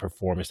same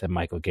performance that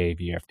Michael gave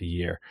year after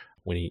year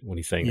when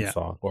he sang the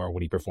song or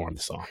when he performed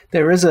the song.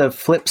 There is a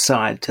flip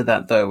side to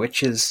that, though,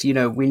 which is,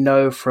 we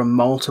know from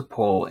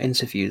multiple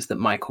interviews that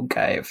Michael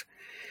gave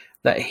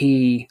that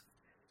he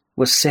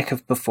was sick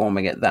of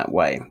performing it that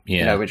way. Yeah.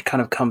 You know, which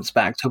kind of comes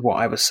back to what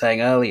I was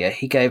saying earlier.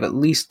 He gave at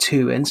least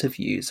 2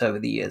 interviews over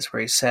the years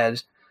where he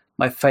said,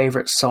 my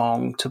favorite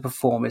song to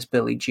perform is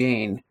Billie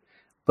Jean,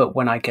 but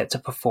when I get to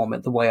perform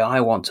it the way I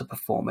want to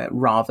perform it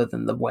rather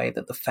than the way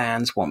that the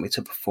fans want me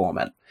to perform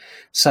it.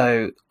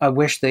 So I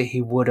wish that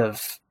he would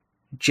have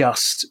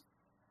just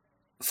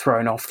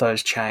thrown off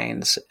those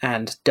chains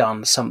and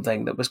done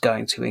something that was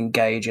going to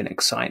engage and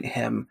excite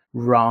him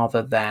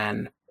rather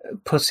than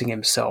putting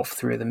himself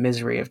through the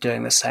misery of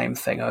doing the same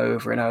thing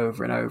over and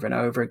over and over and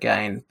over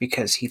again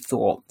because he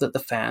thought that the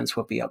fans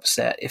would be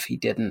upset if he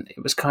didn't.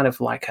 It was kind of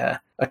like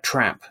a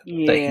trap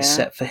that he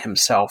set for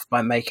himself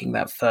by making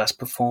that first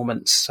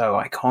performance so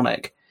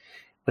iconic,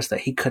 was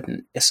that he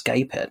couldn't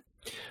escape it.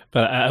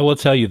 But I will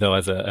tell you, though,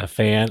 as a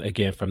fan,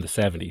 again, from the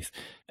 70s,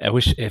 I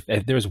wish if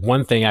there was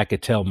one thing I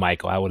could tell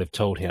Michael, I would have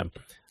told him,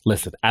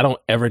 listen, I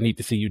don't ever need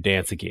to see you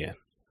dance again.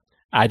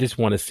 I just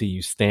want to see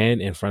you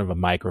stand in front of a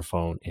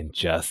microphone and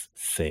just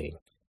sing.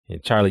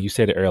 And Charlie, you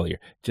said it earlier,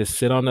 just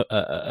sit on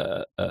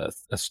a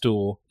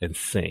stool and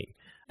sing.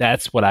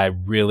 That's what I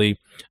really,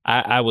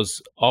 I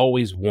was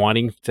always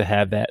wanting to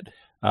have that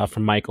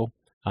from Michael.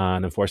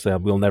 And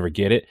unfortunately, we'll never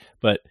get it.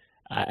 But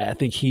I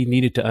think he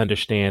needed to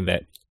understand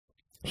that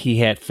he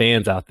had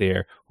fans out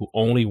there who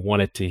only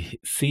wanted to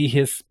see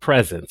his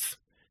presence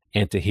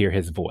and to hear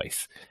his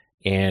voice.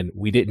 And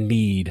we didn't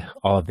need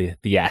all of the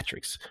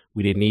theatrics.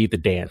 We didn't need the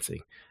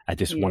dancing. I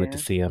just wanted to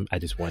see him. I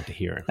just wanted to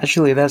hear him.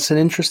 Actually, that's an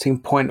interesting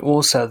point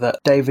also that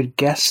David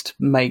Guest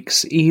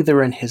makes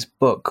either in his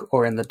book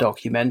or in the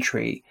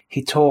documentary.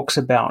 He talks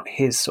about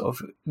his sort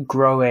of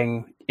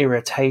growing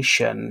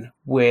irritation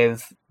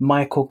with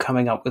Michael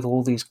coming up with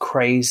all these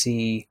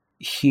crazy,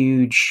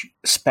 huge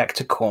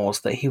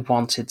spectacles that he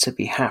wanted to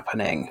be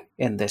happening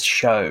in this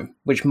show,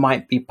 which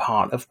might be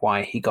part of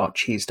why he got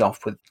cheesed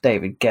off with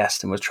David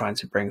Guest and was trying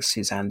to bring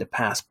Suzanne de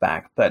Passe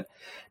back. But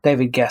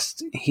David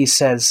Guest, he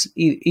says,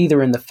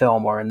 either in the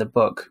film or in the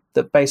book,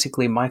 that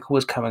basically Michael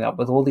was coming up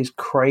with all these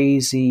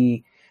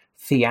crazy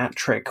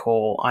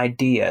theatrical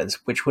ideas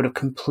which would have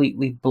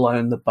completely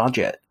blown the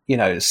budget, you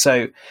know.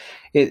 So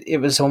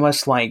it was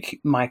almost like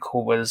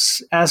Michael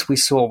was, as we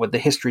saw with the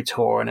history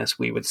tour and as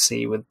we would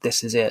see with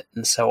This Is It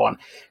and so on,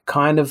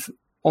 kind of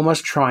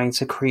almost trying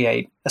to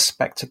create a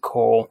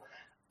spectacle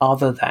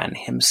other than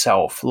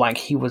himself, like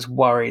he was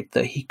worried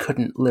that he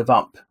couldn't live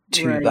up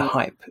to the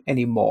hype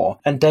anymore.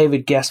 And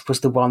David Guest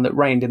was the one that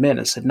reined him in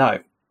and said, no,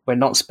 we're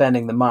not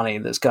spending the money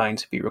that's going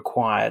to be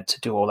required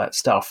to do all that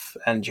stuff,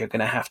 and you're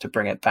going to have to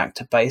bring it back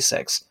to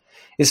basics.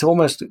 It's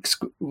almost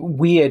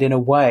weird in a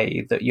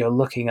way that you're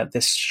looking at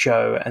this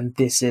show and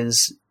this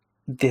is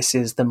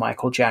the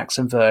Michael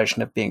Jackson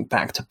version of being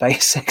back to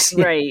basics,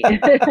 right?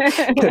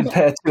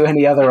 Compared to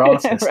any other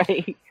artist,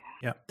 right?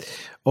 Yeah,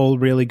 all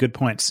really good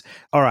points.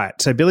 All right,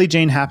 so Billie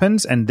Jean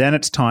happens, and then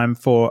it's time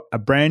for a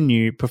brand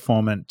new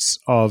performance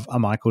of a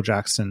Michael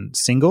Jackson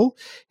single,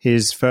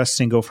 his first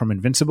single from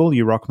Invincible,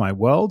 You Rock My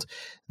World.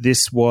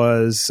 This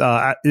was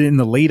in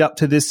the lead up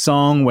to this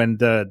song when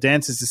the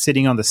dancers are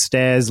sitting on the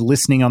stairs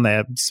listening on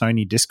their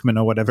Sony Discman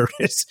or whatever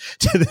it is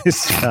to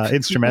this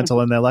instrumental,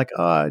 and they're like,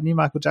 oh, new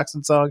Michael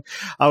Jackson song.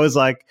 I was,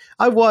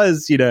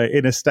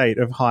 in a state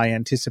of high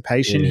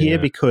anticipation here,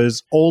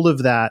 because all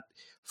of that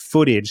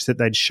footage that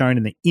they'd shown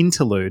in the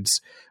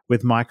interludes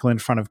with Michael in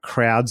front of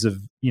crowds of,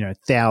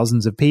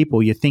 thousands of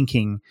people, you're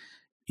thinking,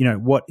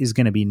 what is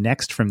going to be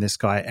next from this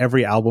guy?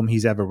 Every album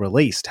he's ever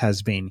released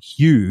has been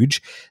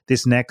huge.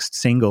 This next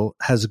single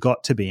has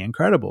got to be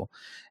incredible.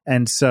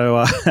 And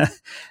so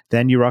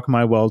then You Rock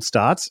My World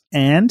starts,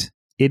 and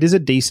it is a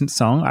decent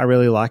song. I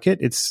really like it.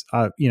 It's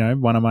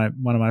one of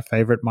my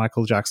favorite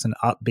Michael Jackson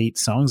upbeat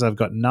songs. I've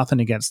got nothing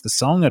against the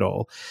song at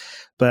all,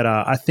 but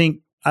I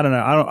think, I don't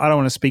know. I don't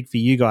want to speak for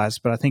you guys,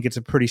 but I think it's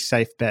a pretty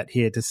safe bet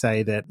here to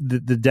say that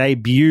the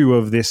debut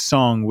of this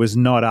song was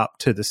not up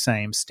to the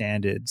same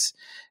standards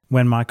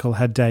when Michael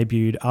had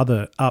debuted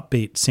other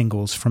upbeat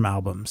singles from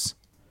albums.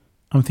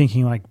 I'm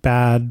thinking like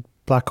Bad,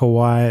 Black or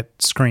White,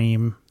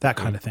 Scream, that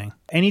kind of thing.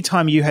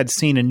 Anytime you had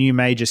seen a new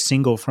major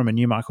single from a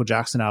new Michael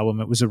Jackson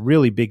album, it was a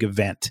really big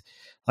event,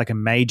 like a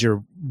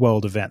major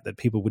world event that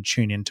people would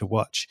tune in to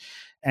watch.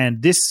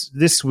 And this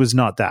was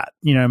not that.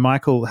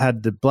 Michael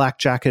had the black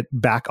jacket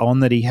back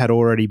on that he had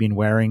already been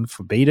wearing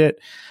for Beat It.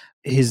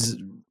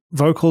 His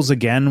vocals,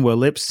 again, were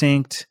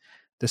lip-synced.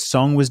 The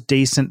song was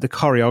decent. The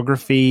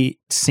choreography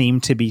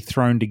seemed to be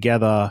thrown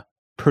together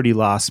pretty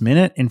last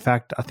minute. In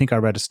fact, I think I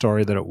read a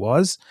story that it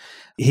was.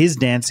 His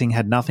dancing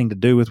had nothing to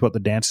do with what the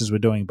dancers were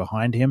doing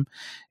behind him.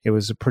 It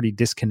was a pretty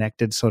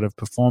disconnected sort of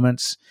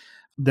performance.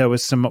 There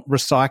was some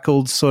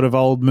recycled sort of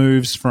old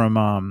moves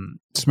from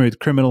Smooth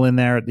Criminal in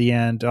there at the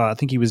end. I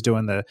think he was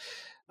doing the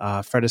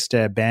Fred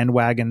Astaire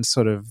bandwagon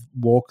sort of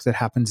walk that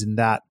happens in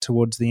that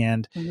towards the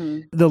end.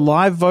 Mm-hmm. The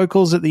live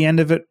vocals at the end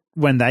of it,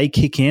 when they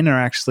kick in, are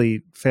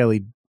actually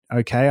fairly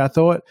okay, I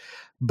thought.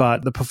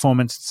 But the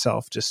performance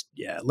itself just,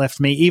 left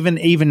me, even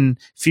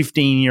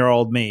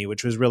 15-year-old me,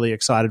 which was really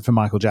excited for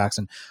Michael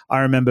Jackson. I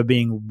remember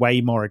being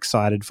way more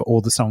excited for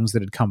all the songs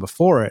that had come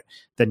before it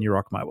than You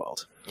Rock My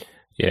World.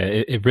 Yeah,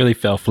 it really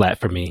fell flat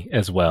for me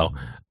as well.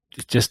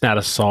 It's just not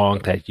a song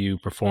that you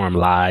perform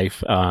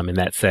live in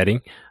that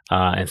setting.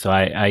 And so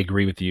I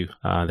agree with you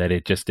that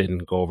it just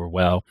didn't go over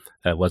well.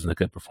 It wasn't a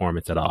good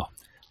performance at all.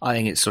 I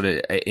think it's sort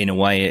of, in a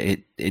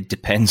way, it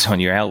depends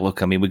on your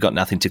outlook. I mean, we've got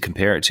nothing to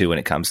compare it to when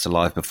it comes to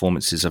live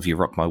performances of You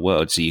Rock My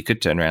World. So you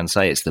could turn around and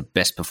say it's the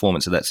best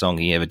performance of that song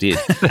he ever did.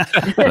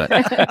 But,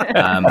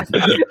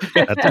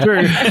 that's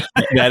true.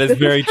 That is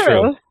very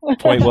true.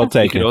 Point well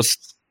taken.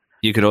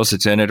 You could also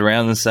turn it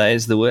around and say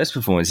it's the worst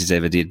performance he's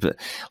ever did. But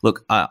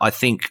look, I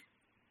think,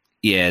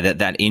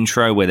 that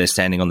intro where they're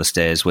standing on the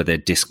stairs, where they're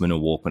Discman or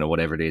Walkman or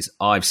whatever it is,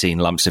 I've seen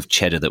lumps of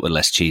cheddar that were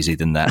less cheesy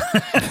than that.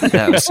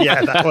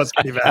 That was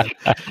pretty bad.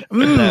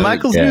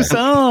 Michael's new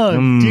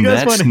song. Do you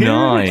guys want to hear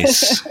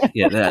nice.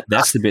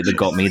 That's the bit that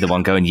got me, the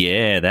one going,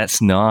 yeah,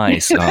 that's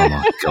nice. Oh,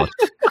 my God.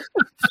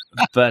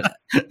 But,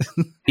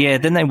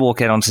 then they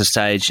walk out onto the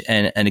stage,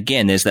 and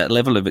again, there's that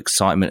level of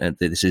excitement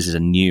that this is a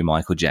new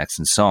Michael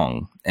Jackson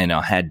song, and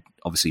I had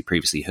obviously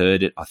previously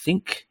heard it. I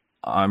think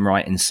I'm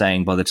right in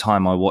saying by the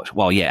time I watched,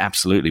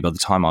 absolutely. By the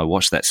time I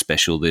watched that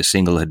special, the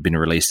single had been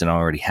released and I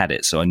already had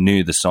it. So I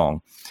knew the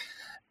song.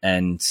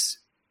 And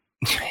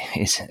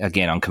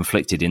again, I'm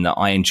conflicted in that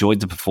I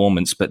enjoyed the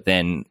performance, but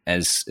then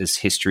as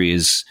history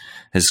has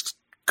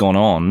gone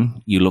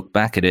on, you look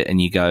back at it and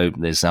you go,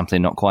 there's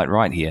something not quite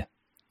right here.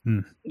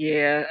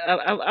 Yeah.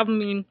 I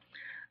mean,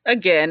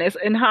 again, it's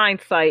in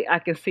hindsight, I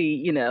can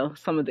see,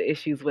 some of the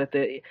issues with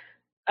it.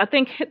 I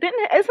think,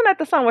 isn't that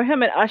the song where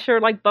him and Usher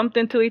bumped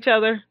into each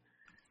other?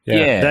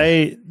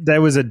 Yeah.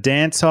 There was a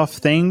dance-off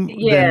thing.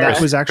 Yeah.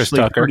 That was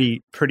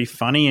actually pretty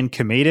funny and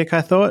comedic,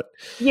 I thought.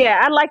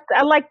 Yeah, I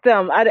liked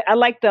them. I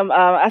liked them.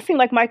 I seemed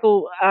like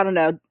Michael, I don't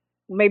know,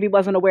 maybe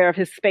wasn't aware of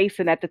his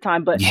spacing at the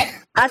time, but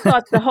I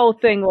thought the whole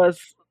thing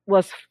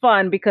was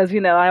fun because, I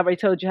already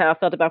told you how I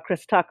felt about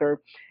Chris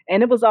Tucker.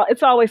 And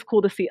it's always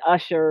cool to see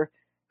Usher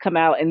come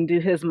out and do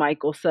his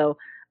Michael. So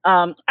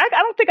I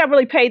don't think I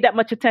really paid that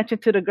much attention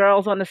to the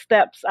girls on the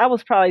steps. I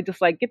was probably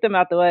just like, get them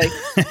out the way,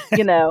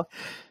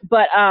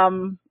 But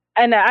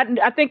and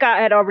I think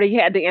I had already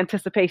had the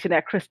anticipation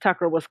that Chris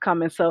Tucker was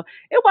coming, so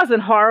it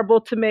wasn't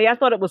horrible to me. I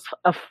thought it was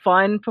a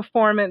fun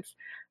performance.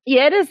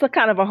 Yeah, it is a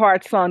kind of a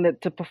hard song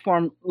to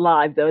perform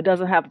live, though. It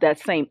doesn't have that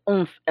same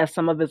oomph as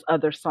some of his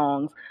other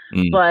songs.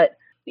 But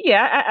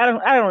yeah,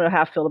 I don't know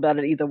how I feel about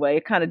it either way.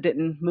 It kind of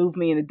didn't move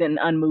me and it didn't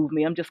unmove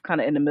me. I'm just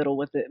kind of in the middle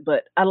with it.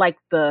 But I like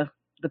the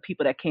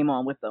people that came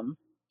on with them.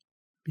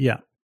 Yeah.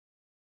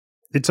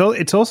 It's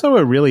also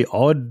a really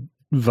odd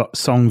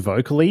song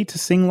vocally to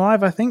sing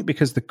live, I think,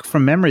 because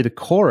from memory, the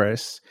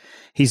chorus,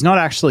 he's not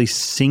actually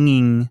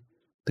singing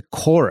the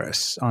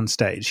chorus on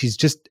stage. He's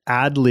just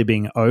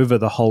ad-libbing over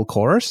the whole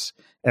chorus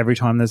every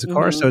time there's a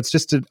chorus. So it's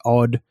just an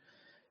odd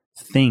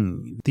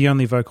thing. The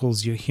only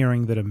vocals you're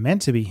hearing that are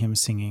meant to be him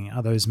singing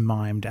are those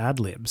mimed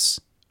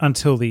ad-libs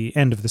until the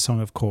end of the song,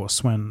 of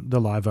course, when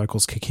the live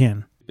vocals kick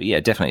in. But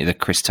yeah, definitely the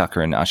Chris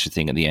Tucker and Usher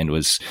thing at the end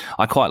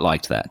I quite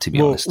liked that, to be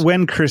honest.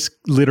 When Chris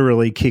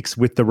literally kicks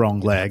with the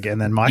wrong leg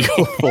and then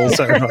Michael falls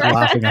over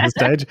laughing on the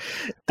stage,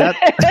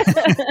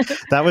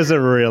 that was a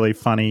really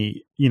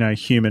funny,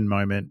 human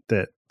moment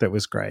that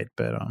was great.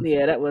 But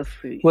yeah, that was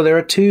sweet. Well, there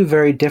are two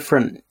very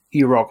different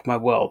You Rock My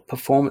World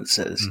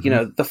performances.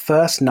 The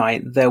first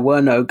night, there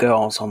were no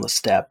girls on the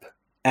step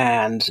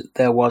and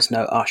there was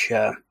no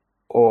Usher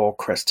or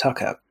Chris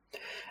Tucker.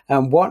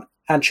 And what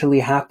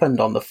actually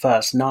happened on the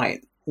first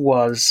night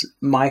was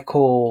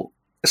Michael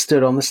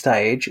stood on the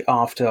stage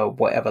after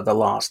whatever the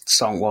last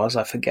song was.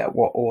 I forget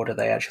what order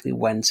they actually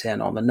went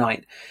in on the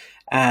night,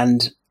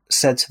 and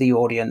said to the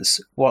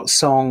audience, what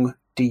song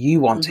do you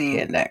want to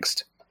hear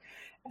next?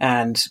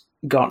 And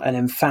got an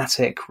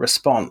emphatic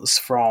response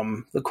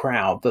from the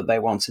crowd that they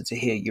wanted to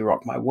hear You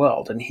Rock My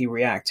World. And he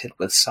reacted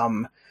with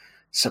some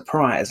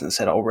surprise and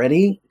said,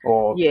 already?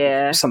 Or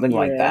something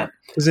like that.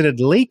 Because it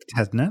had leaked,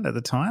 hadn't it, at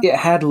the time? It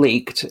had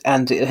leaked,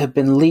 and it had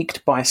been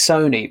leaked by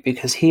Sony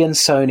because he and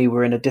Sony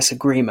were in a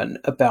disagreement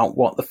about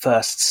what the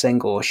first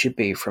single should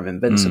be from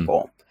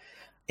Invincible.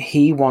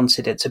 He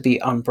wanted it to be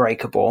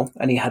Unbreakable,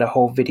 and he had a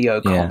whole video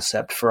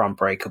concept for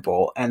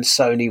Unbreakable, and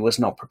Sony was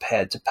not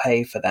prepared to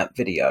pay for that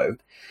video.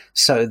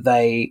 So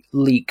they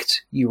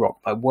leaked You Rock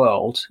My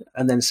World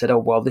and then said, oh,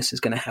 well, this is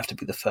going to have to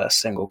be the first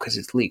single because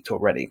it's leaked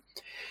already.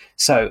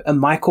 So, and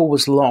Michael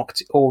was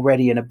locked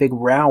already in a big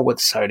row with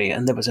Sony,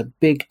 and there was a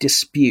big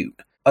dispute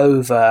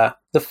over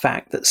the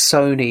fact that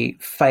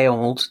Sony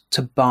failed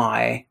to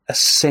buy a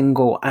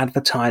single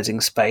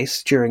advertising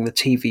space during the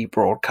TV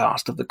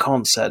broadcast of the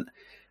concert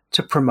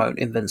to promote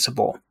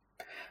Invincible.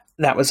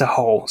 That was a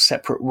whole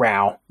separate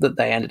row that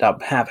they ended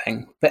up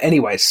having. But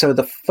anyway, so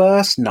the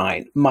first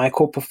night,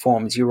 Michael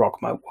performs You Rock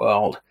My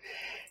World,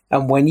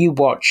 and when you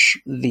watch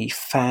the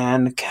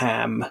fan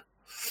cam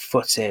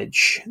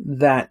footage,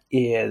 that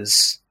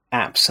is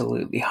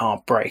absolutely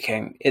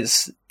heartbreaking.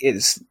 It's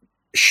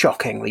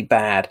shockingly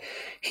bad.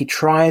 He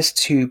tries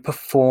to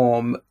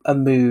perform a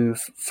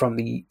move from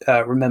the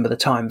Remember the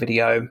Time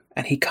video,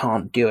 and he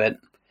can't do it.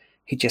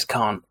 He just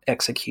can't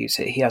execute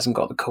it. He hasn't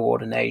got the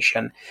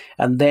coordination.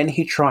 And then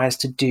he tries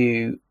to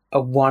do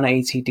a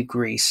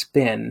 180-degree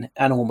spin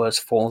and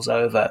almost falls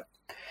over.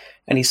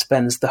 And he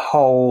spends the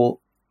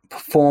whole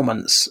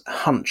performance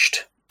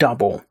hunched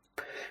double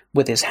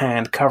with his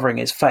hand covering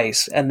his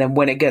face. And then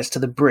when it gets to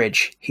the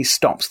bridge, he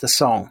stops the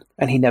song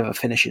and he never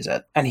finishes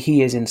it. And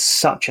he is in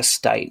such a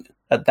state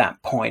at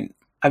that point.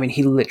 I mean,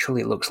 he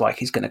literally looks like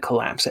he's going to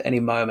collapse at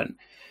any moment.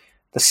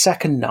 The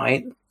second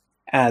night,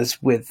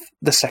 as with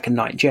the second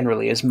night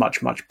generally, is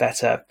much, much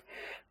better.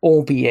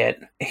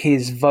 Albeit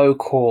his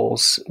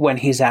vocals, when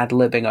he's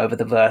ad-libbing over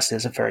the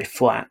verses, are very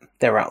flat.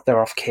 They're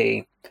off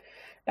key.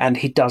 And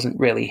he doesn't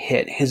really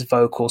hit his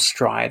vocal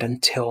stride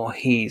until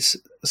he's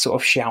sort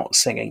of shout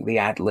singing the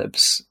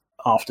ad-libs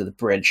after the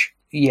bridge.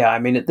 Yeah, I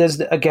mean,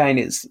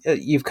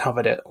 you've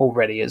covered it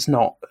already. It's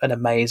not an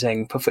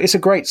amazing... It's a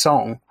great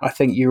song. I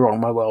think You Rock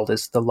My World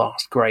is the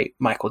last great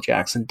Michael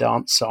Jackson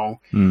dance song.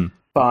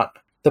 But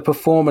the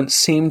performance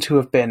seemed to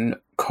have been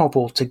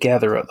cobbled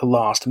together at the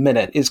last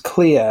minute. It's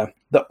clear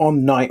that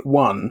on night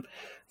one,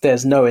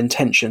 there's no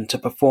intention to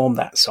perform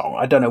that song.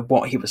 I don't know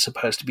what he was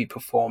supposed to be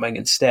performing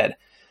instead,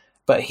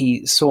 but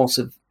he sort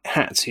of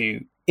had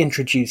to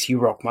introduce You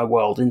Rock My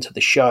World into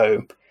the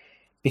show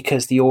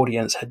because the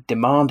audience had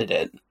demanded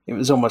it. It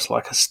was almost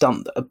like a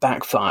stunt that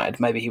backfired.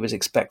 Maybe he was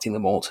expecting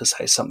them all to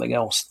say something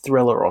else,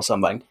 Thriller or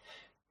something.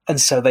 And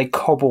so they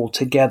cobbled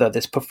together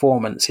this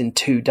performance in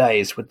 2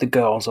 days with the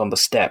girls on the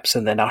steps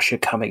and then Usher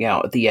coming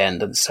out at the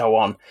end and so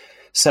on.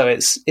 So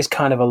it's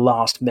kind of a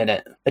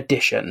last-minute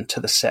addition to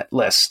the set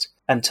list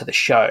and to the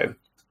show,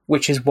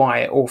 which is why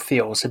it all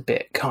feels a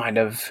bit kind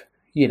of,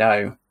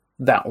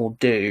 that will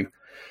do.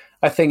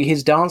 I think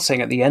he's dancing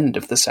at the end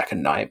of the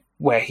second night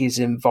where he's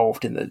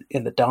involved in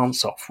the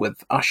dance-off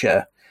with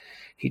Usher.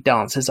 He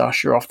dances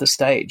Usher off the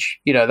stage.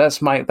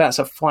 That's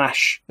a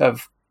flash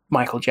of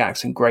Michael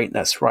Jackson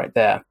greatness right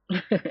there.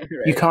 Right.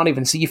 You can't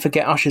even see, you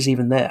forget Usher's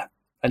even there.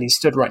 And he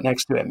stood right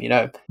next to him,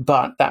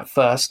 But that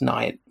first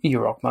night, You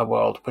Rock My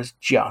World, was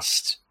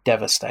just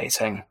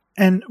devastating.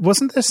 And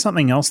wasn't there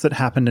something else that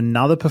happened,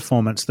 another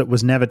performance that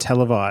was never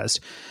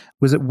televised?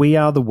 Was it We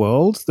Are the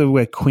World,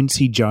 where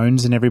Quincy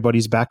Jones and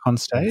everybody's back on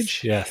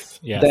stage? Yes.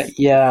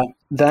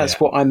 That's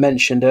what I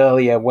mentioned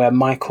earlier, where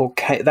Michael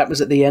came, that was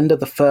at the end of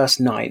the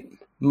first night.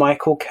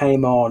 Michael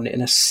came on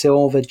in a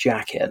silver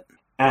jacket.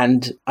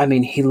 And, I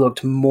mean, he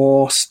looked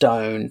more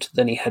stoned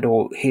than he had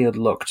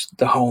looked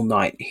the whole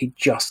night. He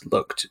just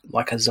looked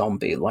like a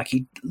zombie. Like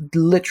he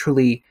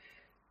literally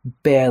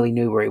barely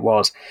knew where he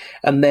was.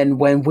 And then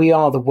when We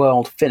Are the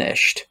World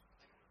finished,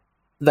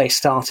 they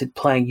started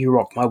playing You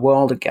Rock My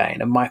World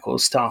again. And Michael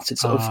started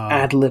sort of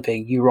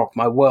ad-libbing You Rock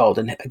My World.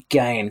 And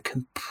again,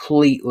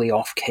 completely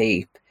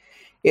off-key.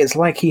 It's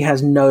like he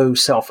has no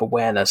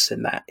self-awareness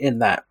in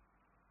that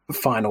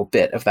final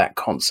bit of that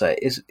concert.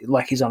 It's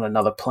like he's on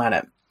another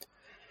planet.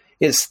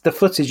 The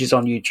footage is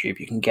on YouTube.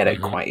 You can get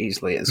it quite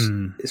easily.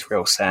 It's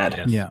real sad.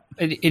 Yes. Yeah,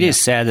 it is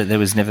sad that there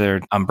was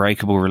never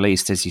Unbreakable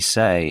released, as you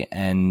say,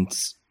 and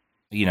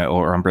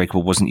or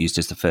Unbreakable wasn't used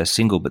as the first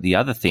single. But the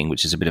other thing,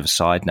 which is a bit of a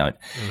side note,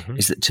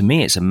 is that to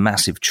me it's a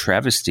massive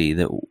travesty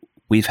that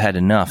We've Had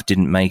Enough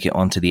didn't make it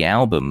onto the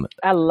album.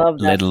 I love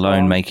that, let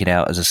alone song. make it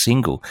out as a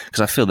single,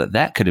 because I feel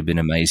that could have been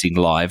amazing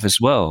live as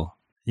well.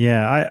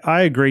 Yeah,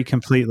 I agree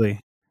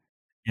completely.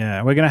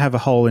 Yeah, we're going to have a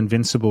whole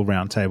Invincible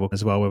roundtable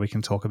as well where we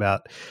can talk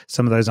about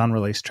some of those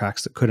unreleased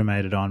tracks that could have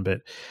made it on,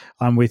 but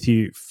I'm with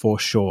you for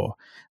sure.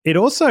 It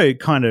also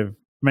kind of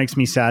makes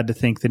me sad to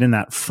think that in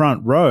that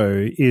front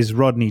row is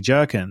Rodney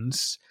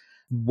Jerkins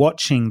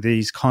watching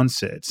these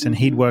concerts, and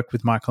he'd worked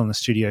with Michael in the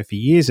studio for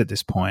years at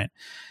this point.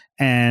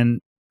 And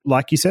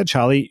like you said,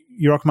 Charlie,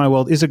 You Rock My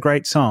World is a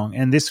great song,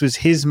 and this was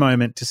his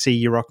moment to see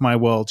You Rock My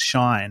World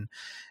shine,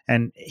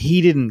 and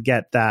he didn't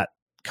get that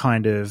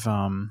kind of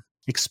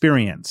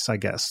experience, I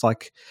guess,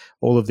 like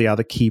all of the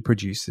other key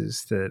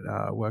producers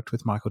that worked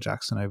with Michael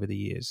Jackson over the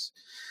years.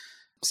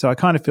 So I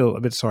kind of feel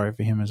a bit sorry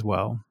for him as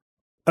well.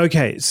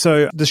 Okay,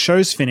 so the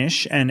show's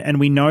finish, and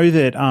we know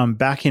that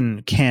back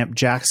in Camp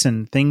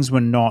Jackson, things were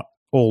not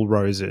all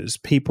roses.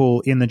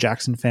 People in the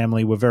Jackson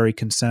family were very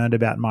concerned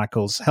about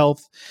Michael's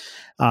health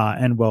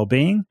and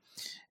well-being.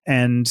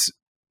 And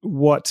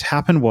what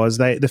happened was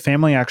the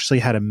family actually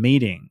had a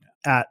meeting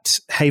at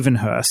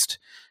Havenhurst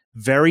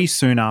very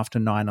soon after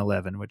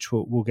 9/11, which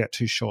we'll get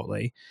to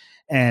shortly.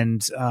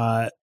 And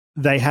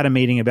they had a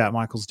meeting about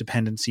Michael's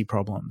dependency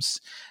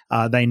problems.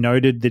 They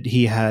noted that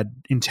he had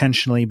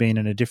intentionally been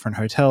in a different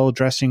hotel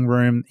dressing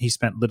room. He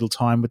spent little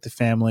time with the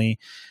family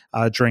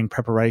during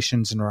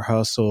preparations and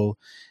rehearsal.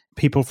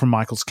 People from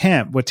Michael's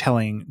camp were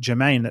telling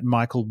Jermaine that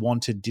Michael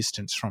wanted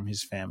distance from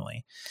his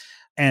family.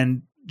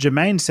 And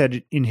Jermaine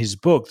said in his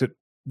book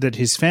that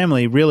his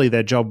family, really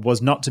their job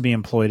was not to be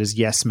employed as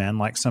yes men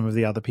like some of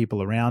the other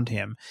people around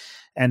him,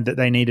 and that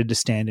they needed to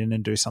stand in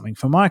and do something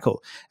for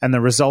Michael. And the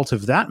result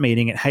of that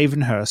meeting at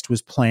Havenhurst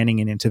was planning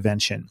an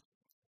intervention.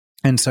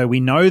 And so we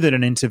know that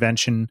an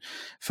intervention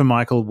for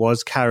Michael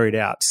was carried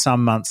out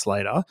some months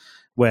later,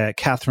 where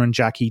Catherine,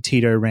 Jackie,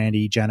 Tito,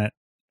 Randy, Janet,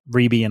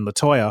 Reby and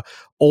Latoya,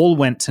 all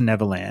went to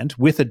Neverland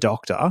with a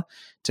doctor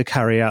to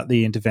carry out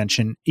the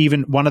intervention.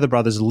 Even one of the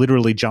brothers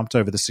literally jumped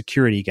over the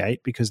security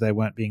gate because they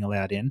weren't being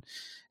allowed in,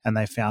 and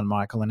they found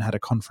Michael and had a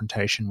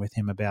confrontation with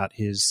him about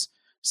his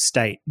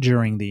state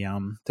during the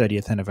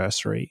 30th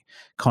anniversary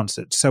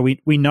concert. So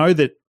we know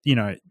that,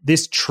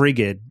 this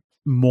triggered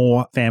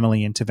more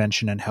family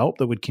intervention and help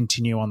that would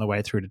continue on the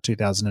way through to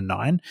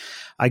 2009.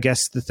 I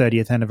guess the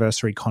 30th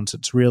anniversary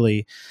concerts,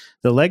 really,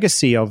 the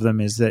legacy of them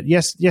is that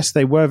yes,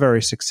 they were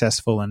very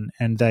successful,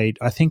 and I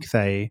think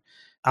they,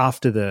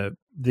 after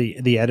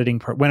the editing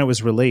when it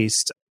was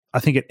released, I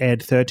think it aired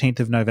 13th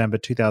of November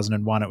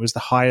 2001. It was the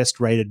highest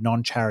rated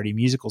non-charity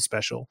musical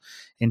special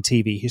in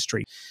TV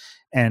history.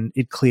 And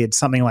it cleared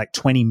something like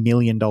 $20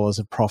 million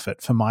of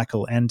profit for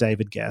Michael and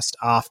David Guest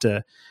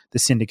after the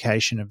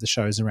syndication of the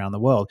shows around the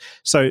world.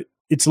 So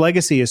its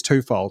legacy is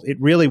twofold. It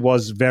really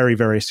was very,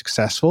 very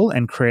successful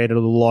and created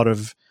a lot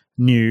of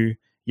new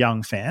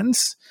young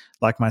fans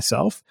like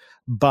myself.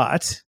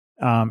 But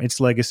its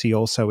legacy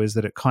also is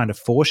that it kind of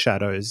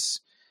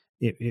foreshadows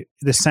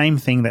the same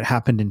thing that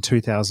happened in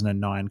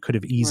 2009 could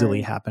have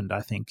easily happened,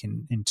 I think,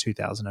 in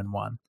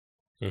 2001.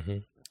 Mm-hmm.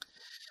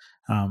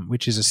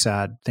 Which is a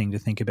sad thing to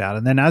think about.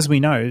 And then, as we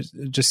know,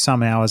 just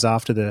some hours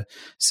after the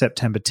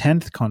September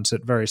 10th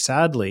concert, very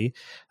sadly,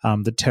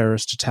 the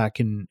terrorist attack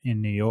in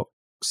New York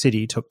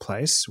City took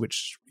place,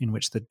 in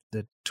which the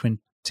Twin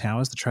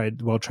Towers, the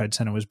World Trade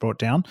Center, was brought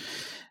down.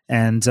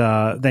 And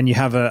then you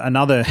have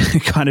another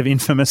kind of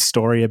infamous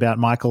story about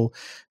Michael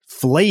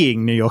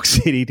fleeing New York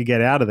City to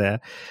get out of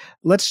there.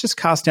 Let's just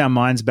cast our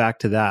minds back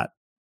to that,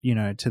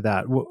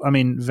 I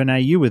mean,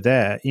 Vinay, you were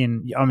there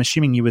I'm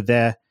assuming you were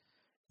there.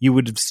 You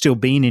would have still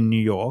been in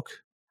New York.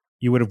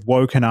 You would have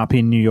woken up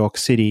in New York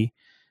City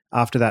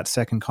after that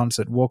second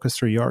concert. Walk us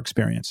through your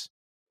experience.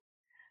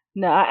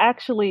 No, I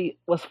actually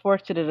was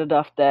fortunate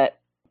enough that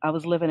I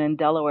was living in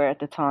Delaware at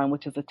the time,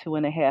 which is a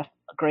 2.5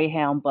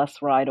 Greyhound bus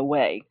ride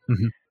away.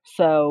 Mm-hmm.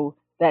 So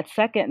that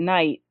second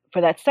night,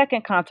 for that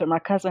second concert, my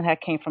cousin had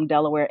came from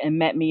Delaware and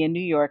met me in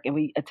New York, and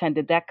we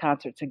attended that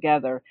concert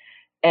together.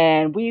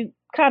 And we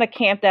kind of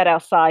camped that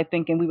outside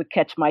thinking we would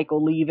catch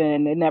Michael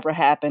leaving. It never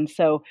happened.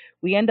 So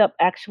we end up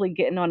actually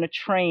getting on a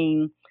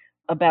train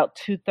about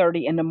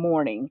 2:30 in the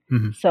morning.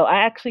 Mm-hmm. So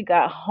I actually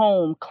got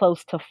home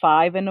close to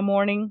 5 in the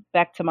morning,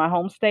 back to my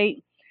home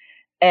state.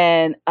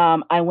 And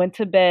I went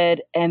to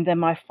bed, and then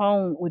my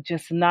phone would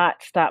just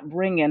not stop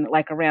ringing,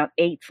 like around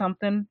 8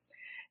 something.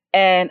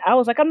 And I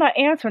was like, I'm not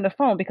answering the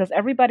phone because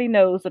everybody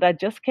knows that I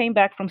just came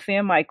back from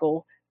seeing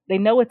Michael. They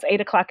know it's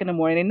 8 o'clock in the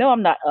morning. They know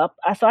I'm not up.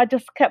 So I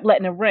just kept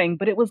letting it ring,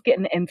 but it was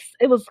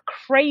it was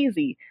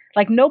crazy.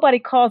 Like nobody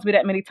calls me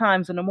that many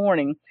times in the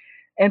morning.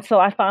 And so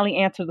I finally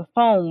answered the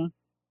phone,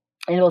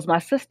 and it was my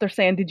sister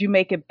saying, did you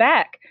make it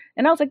back?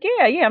 And I was like,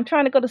 yeah, I'm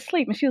trying to go to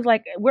sleep. And she was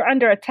like, we're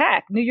under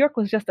attack. New York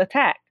was just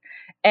attacked.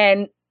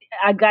 And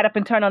I got up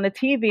and turned on the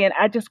TV, and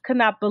I just could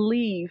not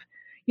believe,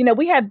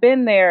 we had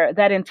been there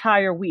that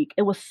entire week.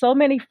 It was so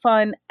many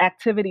fun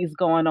activities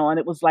going on.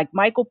 It was like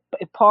Michael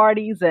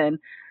parties, and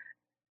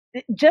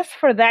just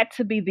for that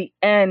to be the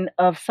end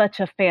of such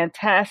a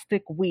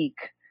fantastic week,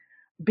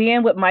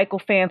 being with Michael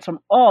fans from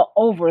all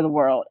over the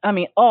world. I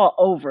mean, all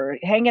over,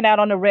 hanging out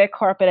on the red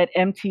carpet at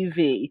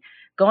MTV,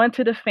 going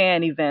to the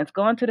fan events,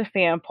 going to the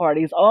fan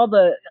parties, all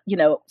the,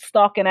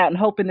 stalking out and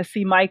hoping to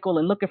see Michael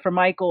and looking for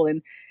Michael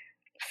and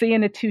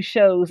seeing the 2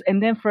 shows.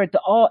 And then for it to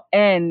all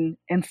end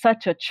in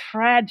such a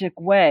tragic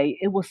way,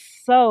 it was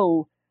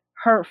so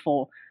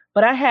hurtful.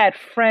 But I had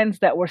friends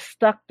that were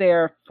stuck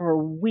there for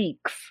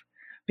weeks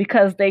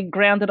because they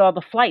grounded all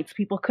the flights.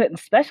 People couldn't,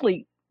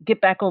 especially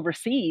get back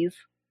overseas,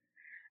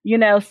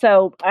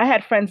 so I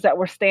had friends that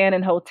were staying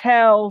in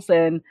hotels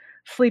and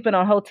sleeping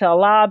on hotel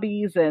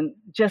lobbies and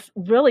just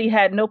really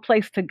had no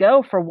place to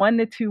go for 1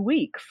 to 2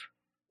 weeks.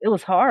 It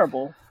was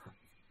horrible.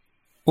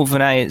 Well,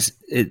 Vinay,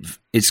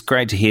 it's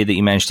great to hear that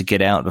you managed to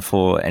get out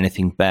before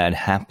anything bad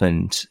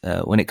happened.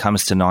 When it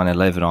comes to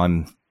 9/11,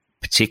 I'm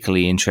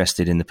particularly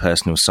interested in the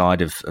personal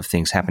side of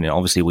things happening.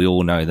 Obviously, we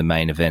all know the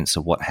main events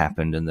of what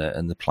happened and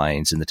the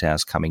planes and the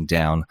towers coming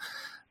down,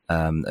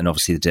 and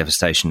obviously the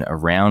devastation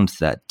around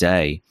that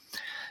day.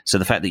 So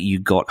the fact that you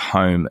got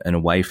home and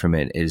away from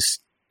it is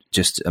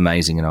just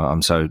amazing, and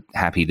I'm so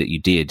happy that you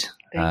did.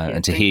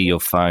 And to hear your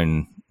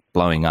phone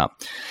blowing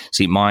up.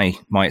 See, my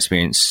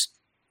experience,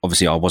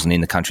 obviously I wasn't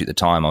in the country at the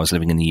time. I was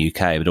living in the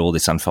UK, but all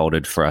this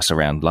unfolded for us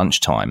around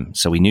lunchtime.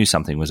 So we knew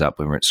something was up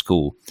when we were at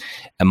school.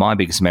 And my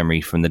biggest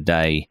memory from the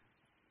day,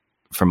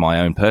 from my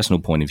own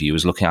personal point of view,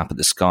 was looking up at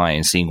the sky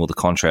and seeing all the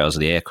contrails of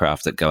the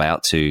aircraft that go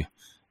out to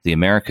the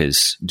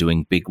Americas,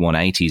 doing big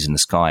 180s in the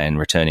sky and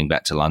returning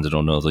back to London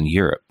or Northern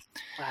Europe.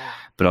 Wow.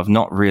 But I've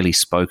not really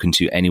spoken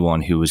to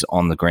anyone who was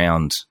on the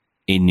ground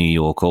in New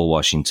York or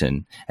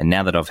Washington. And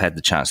now that I've had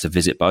the chance to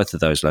visit both of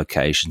those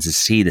locations and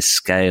see the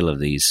scale of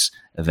these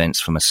events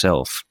for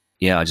myself,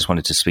 I just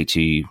wanted to speak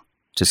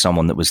to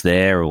someone that was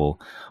there or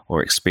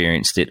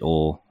experienced it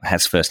or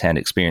has firsthand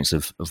experience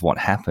of what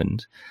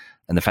happened.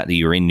 And the fact that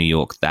you were in New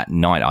York that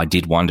night, I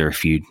did wonder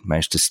if you'd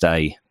managed to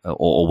stay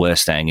or were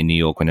staying in New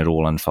York when it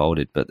all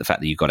unfolded. But the fact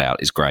that you got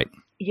out is great.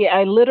 Yeah,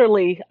 I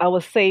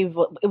was saved.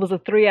 It was a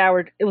 3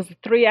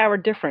 hour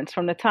difference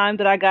from the time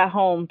that I got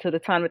home to the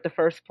time that the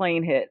first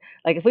plane hit.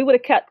 Like if we would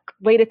have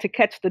waited to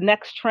catch the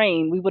next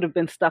train, we would have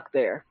been stuck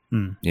there.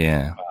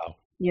 Yeah.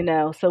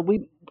 Wow. So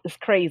it's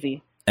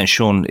crazy. And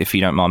Sean, if you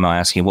don't mind my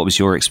asking, what was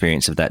your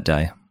experience of that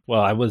day?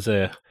 Well, I was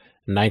a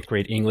ninth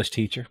grade English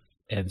teacher.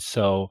 And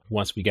so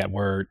once we got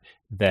word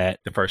that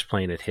the first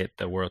plane had hit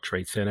the World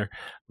Trade Center,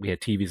 we had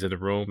TVs in the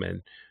room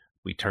and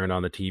we turned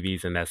on the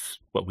TVs, and that's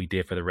what we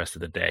did for the rest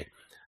of the day.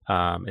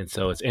 And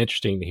so it's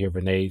interesting to hear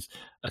Renee's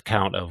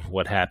account of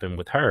what happened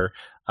with her,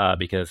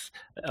 because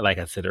like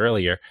I said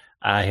earlier,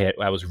 I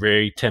was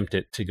very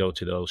tempted to go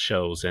to those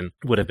shows and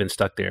would have been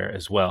stuck there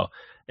as well.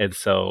 And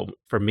so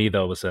for me,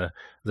 though, it was a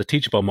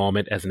teachable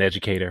moment as an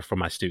educator for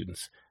my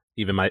students.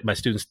 Even my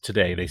students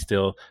today, they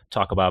still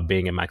talk about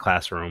being in my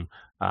classroom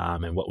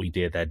and what we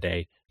did that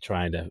day,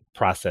 trying to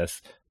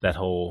process that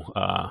whole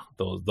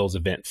those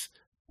events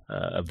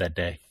of that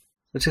day.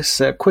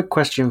 Just a quick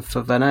question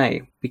for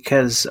Vinay,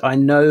 because I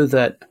know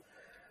that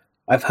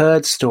I've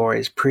heard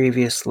stories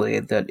previously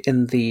that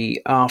in the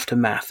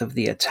aftermath of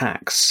the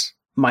attacks,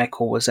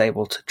 Michael was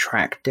able to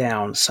track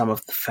down some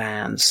of the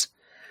fans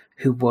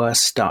who were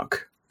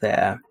stuck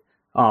there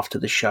after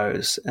the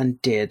shows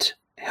and did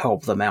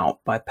help them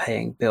out by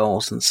paying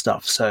bills and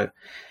stuff. So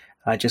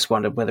I just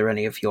wondered whether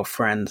any of your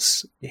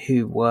friends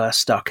who were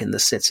stuck in the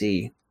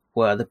city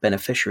were the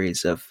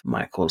beneficiaries of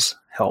Michael's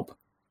help.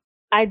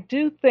 I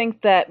do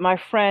think that my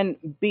friend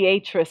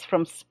Beatrice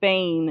from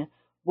Spain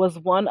was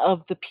one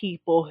of the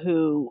people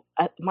who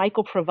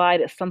Michael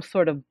provided some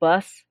sort of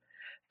bus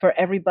for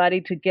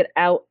everybody to get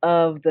out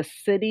of the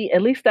city.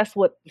 At least that's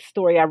what the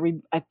story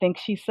I think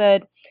she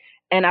said.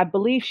 And I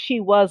believe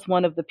she was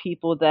one of the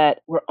people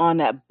that were on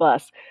that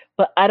bus.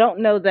 But I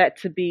don't know that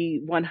to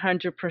be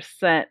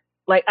 100%.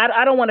 Like,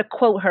 I don't want to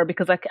quote her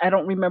because I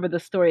don't remember the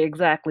story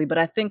exactly. But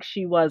I think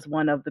she was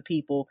one of the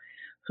people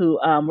who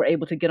were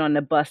able to get on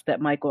the bus that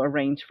Michael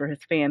arranged for his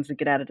fans to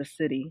get out of the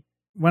city.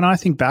 When I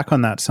think back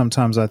on that,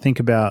 sometimes I think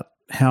about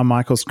how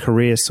Michael's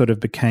career sort of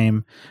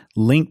became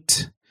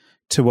linked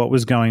to what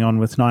was going on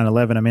with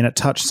 9/11. I mean, it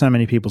touched so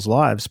many people's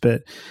lives,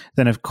 but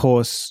then, of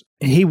course,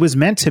 he was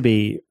meant to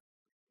be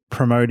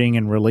promoting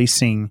and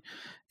releasing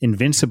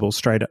Invincible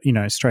straight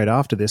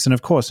after this. And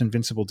of course,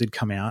 Invincible did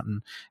come out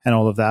and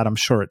all of that. I'm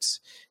sure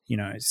its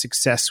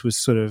success was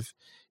sort of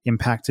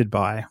impacted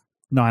by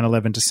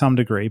 9/11 to some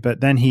degree,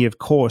 but then he, of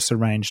course,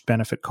 arranged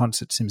benefit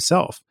concerts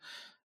himself.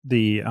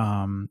 The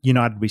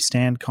United We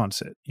Stand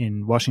concert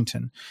in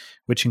Washington,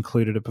 which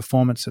included a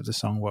performance of the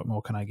song What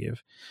More Can I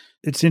Give?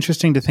 It's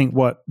interesting to think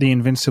what the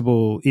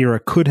Invincible era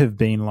could have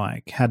been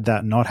like had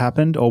that not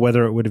happened, or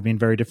whether it would have been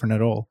very different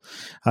at all.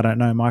 I don't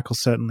know. Michael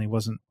certainly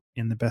wasn't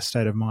in the best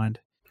state of mind.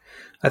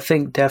 I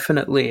think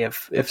definitely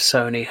if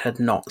Sony had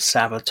not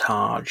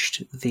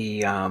sabotaged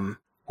the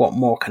What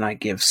More Can I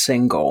Give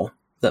single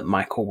that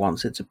Michael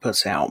wanted to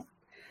put out.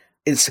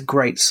 It's a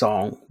great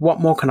song.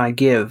 What More Can I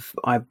Give,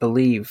 I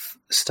believe,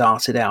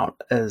 started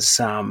out as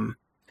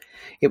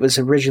it was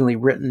originally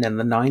written in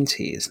the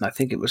 90s, and I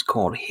think it was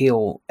called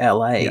Heal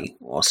LA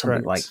or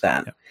something like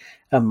that. Yep.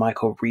 And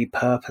Michael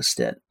repurposed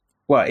it.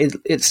 Well,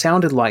 it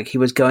sounded like he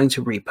was going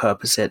to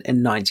repurpose it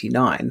in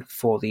 99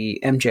 for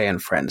the MJ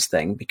and Friends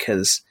thing,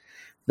 because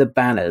the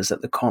banners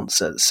at the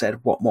concert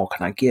said, What More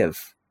Can I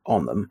Give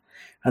on them?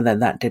 And then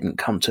that didn't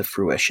come to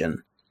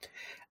fruition.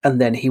 And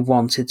then he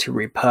wanted to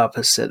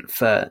repurpose it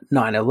for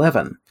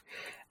 9/11.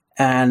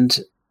 And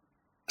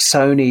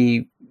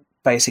Sony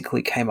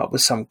basically came up with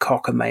some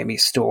cockamamie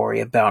story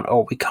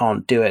about, we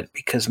can't do it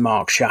because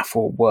Mark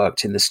Schaffel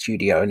worked in the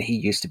studio and he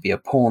used to be a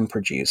porn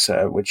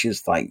producer, which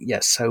is like,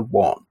 yes, so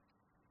what?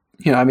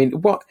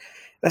 What?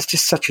 That's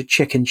just such a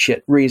chicken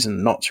shit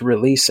reason not to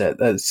release it.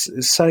 That's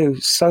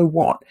so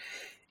what?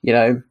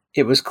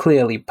 It was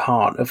clearly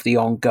part of the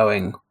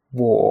ongoing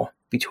war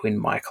between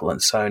Michael and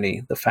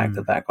Sony, the fact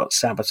that got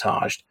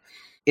sabotaged.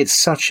 It's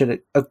such a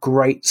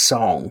great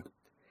song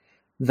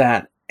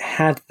that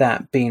had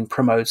that been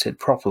promoted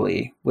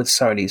properly with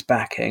Sony's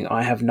backing,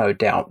 I have no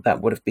doubt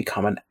that would have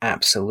become an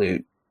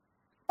absolute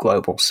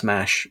global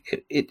smash.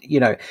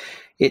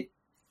 It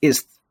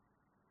is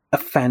a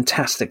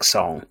fantastic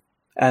song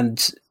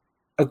and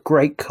a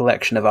great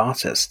collection of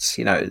artists.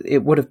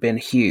 It would have been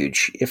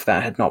huge if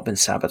that had not been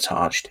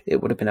sabotaged.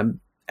 It would have been an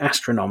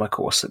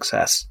astronomical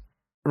success.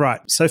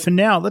 Right. So for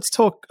now, let's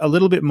talk a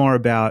little bit more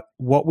about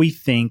what we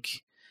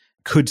think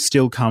could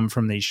still come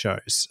from these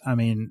shows. I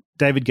mean,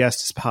 David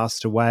Guest has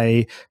passed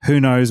away. Who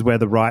knows where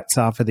the rights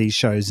are for these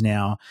shows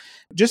now?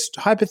 Just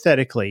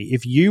hypothetically,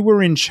 if you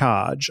were in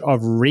charge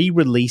of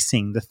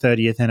re-releasing the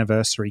 30th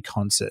anniversary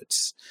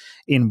concerts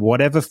in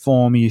whatever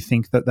form you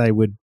think that they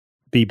would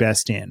be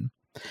best in,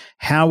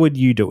 how would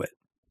you do it?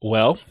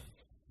 Well,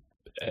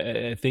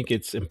 I think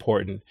it's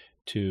important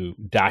to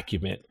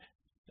document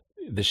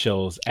the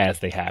shows as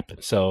they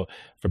happen. So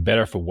for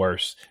better or for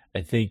worse,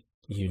 I think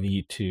you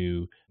need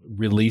to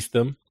release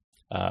them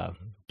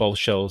both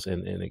shows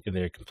in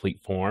their complete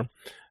form,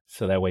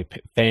 so that way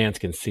fans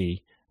can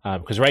see.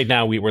 Because right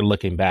now we're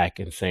looking back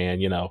and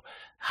saying,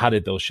 how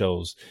did those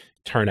shows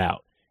turn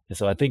out? And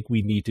so I think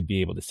we need to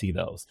be able to see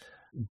those.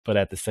 But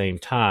at the same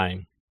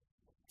time,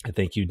 I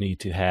think you need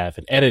to have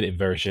an edited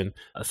version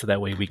so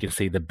that way we can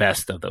see the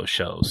best of those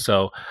shows.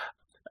 So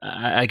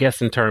I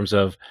guess in terms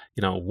of,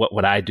 what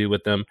would I do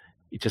with them?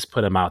 You just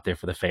put them out there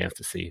for the fans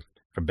to see,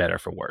 for better or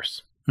for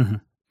worse. Mm-hmm.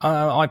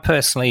 I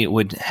personally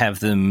would have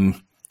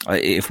them,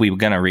 if we were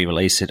going to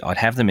re-release it, I'd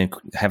have them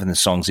having the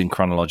songs in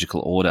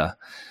chronological order.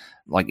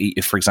 Like,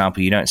 if, for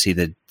example, you don't see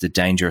the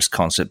Dangerous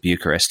Concert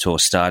Bucharest tour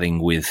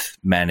starting with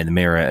Man in the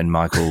Mirror and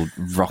Michael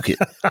rocket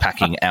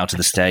packing out of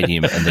the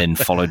stadium and then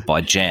followed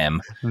by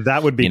Jam.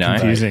 That would be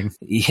confusing.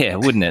 Yeah,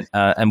 wouldn't it?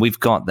 And we've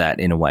got that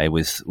in a way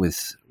with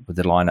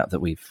the lineup that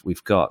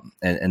we've got.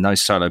 And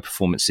those solo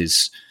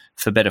performances,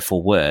 for better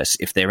for worse,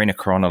 if they're in a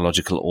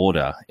chronological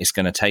order, it's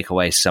going to take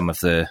away some of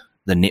the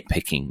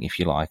nitpicking, if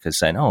you like, as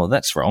saying, oh,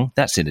 that's wrong,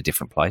 that's in a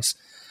different place.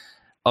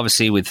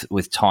 Obviously,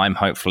 with time,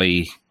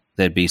 hopefully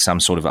there'd be some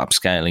sort of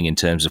upscaling in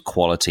terms of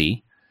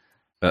quality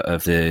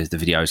of the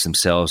videos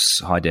themselves,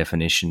 high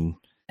definition,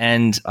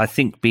 and I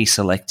think be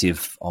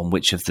selective on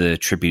which of the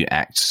tribute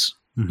acts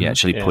you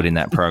actually put in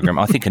that program.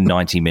 I think a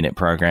 90-minute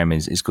program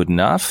is good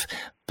enough,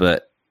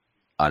 but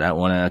I don't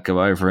want to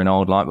go over an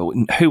old line,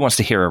 but who wants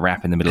to hear a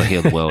rap in the middle of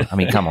Heal the World? I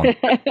mean, come on.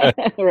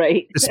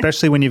 Right.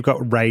 Especially when you've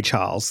got Ray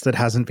Charles that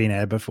hasn't been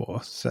aired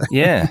before. So.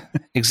 Yeah,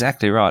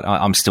 exactly right.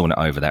 I'm still not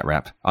over that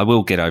rap. I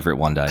will get over it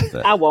one day.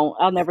 But I won't.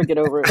 I'll never get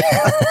over it.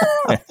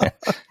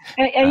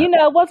 and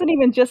it wasn't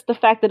even just the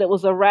fact that it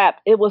was a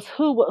rap. It was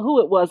who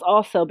it was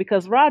also,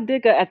 because Rod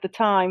Digga at the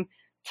time,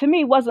 to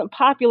me, wasn't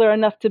popular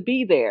enough to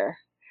be there.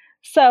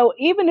 So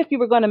even if you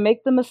were going to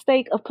make the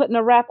mistake of putting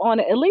a rap on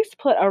it, at least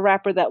put a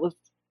rapper that was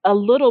a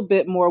little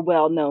bit more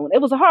well-known. It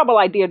was a horrible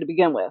idea to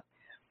begin with,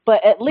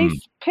 but at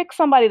least pick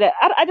somebody that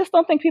I just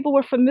don't think people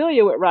were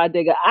familiar with Rod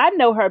Digga. I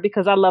know her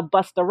because I love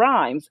Busta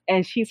Rhymes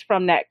and she's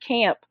from that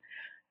camp.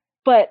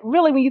 But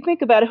really, when you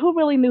think about it, who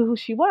really knew who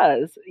she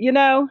was?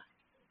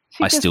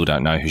 I still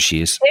don't know who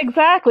she is.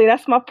 Exactly.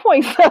 That's my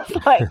point. So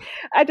it's like,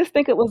 I just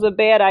think it was a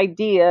bad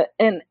idea.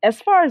 And as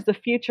far as the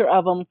future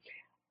of them,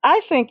 I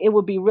think it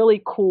would be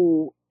really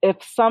cool if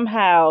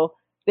somehow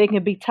they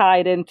can be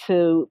tied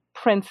into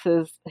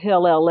Prince's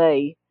Hill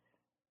LA,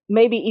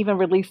 maybe even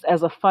released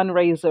as a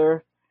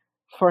fundraiser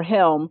for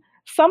him.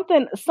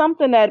 Something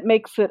that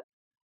makes it,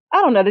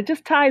 I don't know, that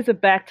just ties it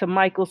back to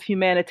Michael's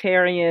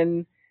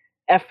humanitarian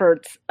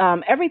efforts.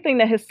 Everything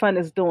that his son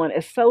is doing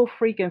is so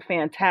freaking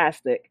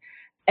fantastic.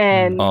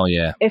 And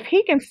if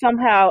he can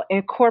somehow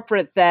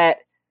incorporate that,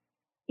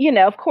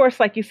 of course,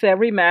 like you said,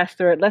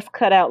 remaster it. Let's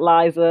cut out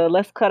Liza.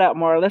 Let's cut out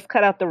Mara. Let's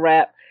cut out the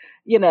rap.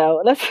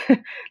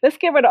 Let's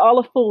get rid of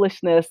all the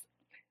foolishness,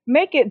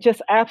 make it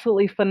just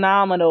absolutely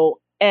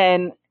phenomenal,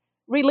 and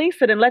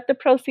release it and let the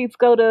proceeds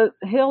go to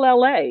Hill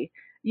LA.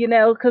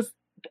 Because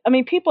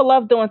people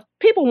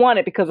want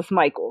it because it's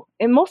Michael,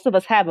 and most of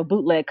us have a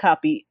bootleg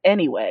copy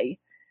anyway.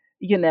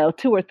 2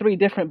 or 3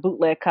 different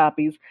bootleg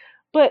copies,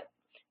 but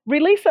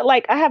release it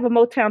like I have a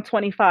Motown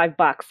 25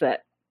 box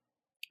set.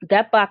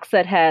 That box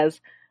set has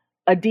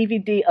a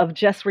DVD of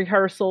just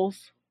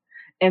rehearsals,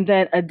 and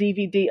then a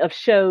DVD of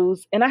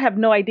shows. And I have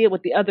no idea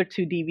what the other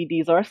 2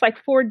 DVDs are. It's like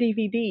 4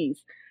 DVDs.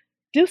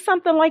 Do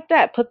something like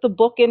that. Put the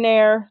book in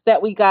there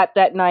that we got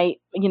that night,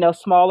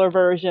 smaller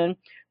version.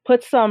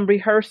 Put some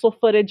rehearsal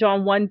footage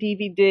on one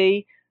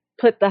DVD.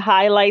 Put the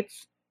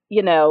highlights,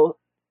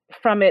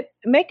 from it.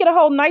 Make it a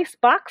whole nice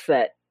box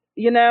set,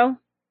 an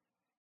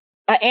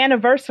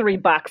anniversary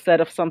box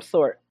set of some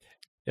sort.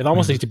 It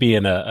almost needs to be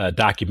in a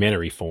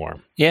documentary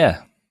form.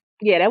 Yeah.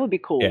 Yeah, that would be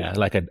cool. Yeah,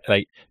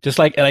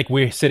 like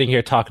we're sitting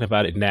here talking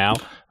about it now.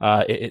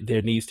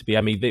 There needs to be.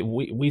 I mean,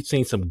 we've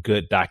seen some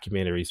good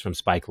documentaries from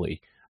Spike Lee,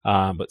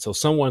 but so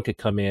someone could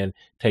come in,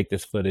 take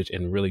this footage,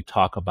 and really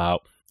talk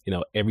about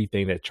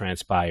everything that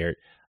transpired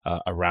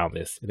around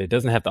this. And it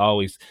doesn't have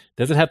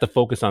to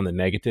focus on the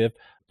negative,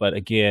 but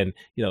again,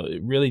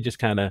 really just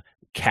kind of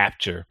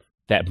capture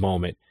that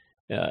moment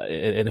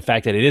and the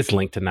fact that it is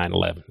linked to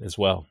 9/11 as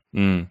well.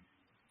 Mm.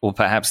 Or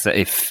perhaps that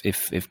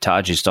if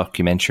Taj's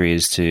documentary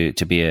is to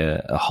be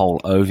a whole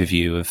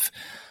overview of,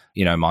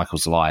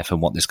 Michael's life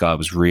and what this guy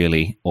was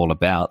really all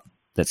about,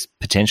 that's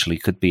potentially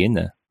could be in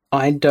there.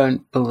 I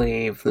don't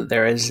believe that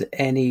there is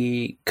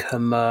any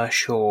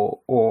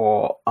commercial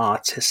or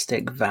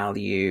artistic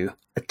value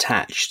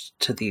attached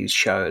to these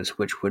shows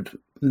which would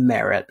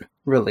merit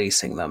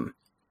releasing them.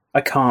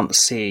 I can't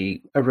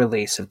see a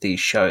release of these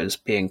shows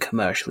being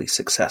commercially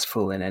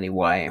successful in any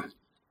way.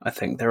 I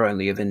think they're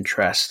only of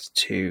interest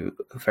to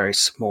a very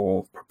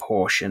small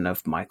proportion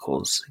of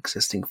Michael's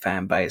existing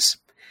fan base.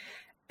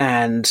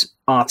 And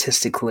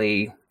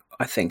artistically,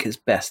 I think it's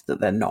best that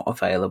they're not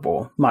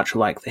available. Much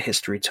like the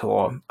History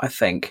Tour, I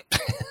think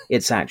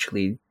it's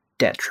actually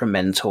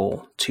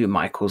detrimental to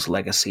Michael's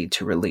legacy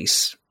to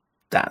release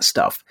that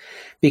stuff.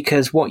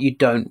 Because what you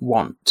don't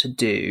want to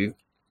do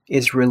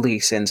is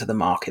release into the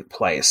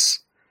marketplace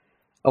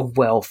a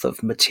wealth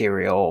of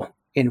material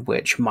in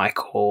which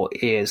Michael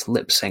is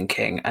lip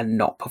syncing and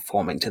not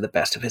performing to the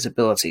best of his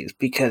abilities,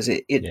 because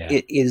it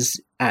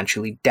is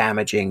actually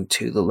damaging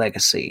to the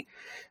legacy.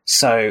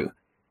 So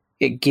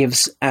it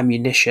gives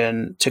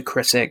ammunition to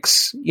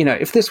critics. You know,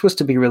 if this was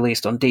to be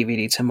released on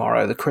DVD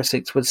tomorrow, the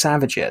critics would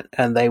savage it,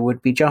 and they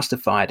would be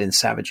justified in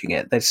savaging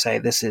it. They'd say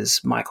this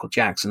is Michael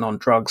Jackson on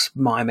drugs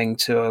miming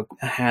to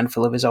a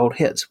handful of his old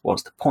hits.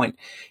 What's the point?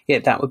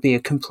 Yet that would be a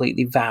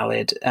completely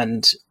valid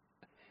and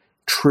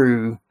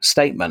true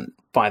statement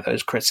by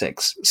those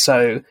critics.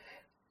 So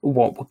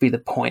what would be the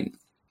point?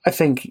 I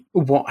think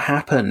what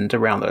happened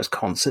around those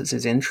concerts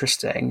is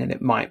interesting, and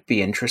it might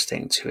be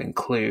interesting to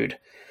include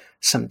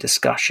some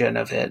discussion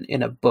of it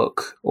in a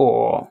book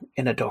or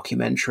in a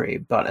documentary.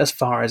 But as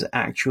far as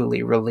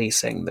actually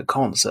releasing the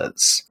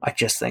concerts, I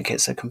just think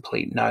it's a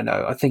complete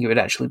no-no. I think it would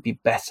actually be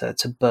better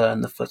to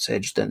burn the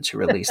footage than to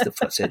release the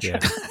footage.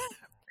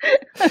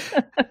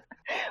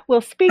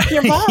 Well, speak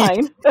your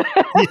mind.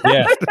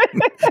 Yeah,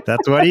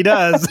 that's what he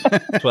does.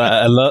 That's what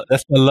I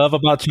love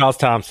about Charles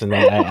Thompson.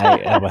 I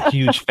am a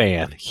huge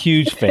fan.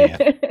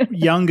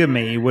 Younger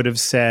me would have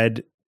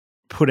said,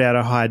 put out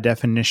a high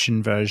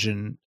definition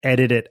version,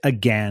 edit it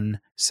again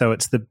so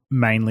it's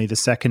mainly the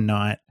second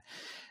night,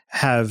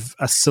 have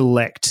a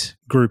select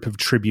group of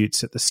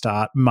tributes at the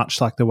start,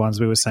 much like the ones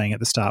we were saying at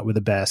the start were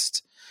the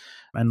best,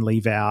 and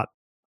leave out,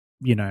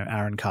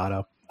 Aaron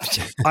Carter.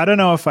 I don't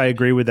know if I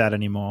agree with that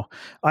anymore.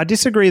 I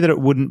disagree that it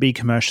wouldn't be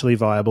commercially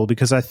viable,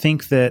 because I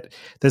think that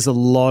there's a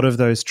lot of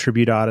those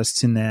tribute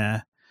artists in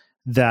there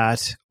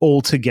that all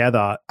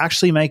together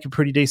actually make a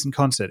pretty decent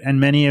concert.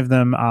 And many of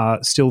them are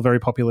still very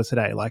popular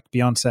today, like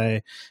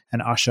Beyonce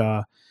and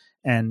Usher.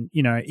 And,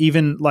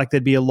 even like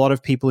there'd be a lot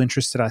of people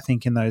interested, I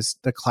think, in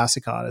the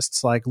classic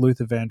artists like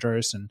Luther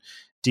Vandross and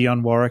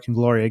Dionne Warwick and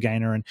Gloria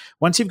Gaynor. And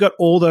once you've got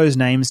all those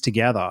names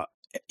together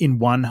in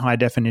one high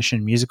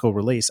definition musical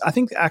release, I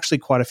think actually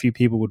quite a few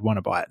people would want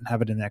to buy it and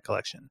have it in their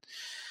collection.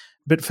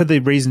 But for the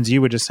reasons you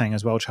were just saying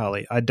as well,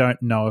 Charlie, I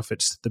don't know if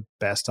it's the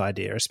best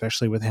idea,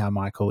 especially with how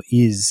Michael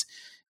is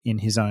in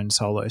his own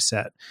solo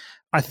set.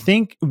 I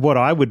think what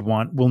I would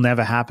want will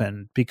never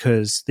happen,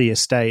 because the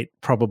estate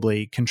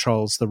probably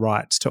controls the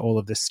rights to all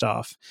of this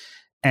stuff.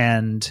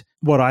 And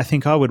what I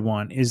think I would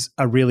want is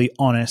a really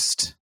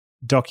honest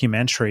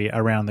documentary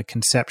around the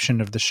conception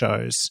of the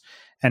shows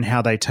and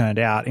how they turned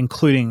out,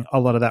 including a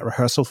lot of that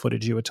rehearsal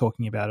footage you were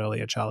talking about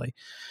earlier, Charlie,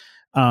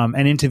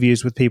 and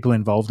interviews with people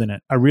involved in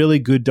it. A really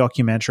good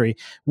documentary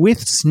with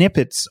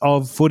snippets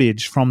of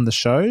footage from the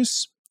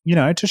shows,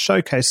 to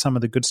showcase some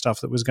of the good stuff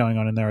that was going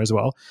on in there as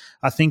well.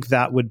 I think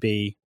that would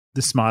be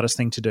the smartest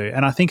thing to do.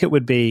 And I think it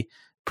would be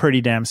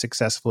pretty damn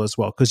successful as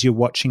well, because you're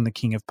watching the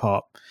King of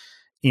Pop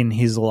in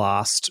his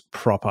last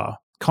proper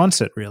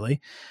concert,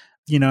 really.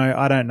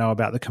 I don't know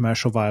about the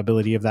commercial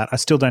viability of that. I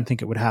still don't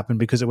think it would happen,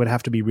 because it would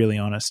have to be really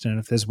honest. And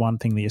if there's one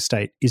thing the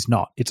estate is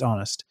not, it's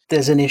honest.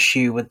 There's an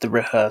issue with the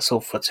rehearsal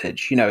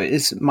footage.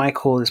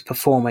 Michael is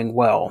performing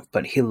well,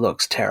 but he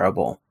looks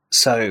terrible.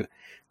 So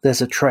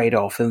there's a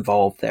trade-off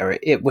involved there.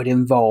 It would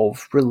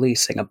involve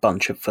releasing a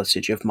bunch of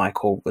footage of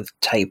Michael with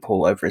tape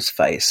all over his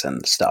face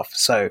and stuff.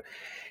 So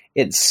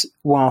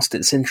whilst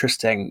it's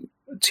interesting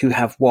to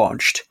have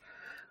watched,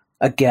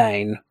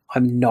 again,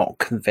 I'm not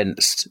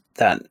convinced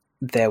that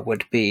there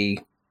would be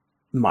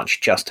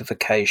much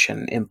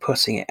justification in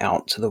putting it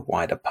out to the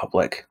wider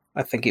public.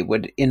 I think it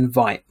would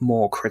invite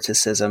more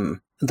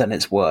criticism than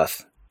it's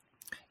worth.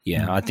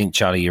 Yeah, I think,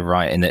 Charlie, you're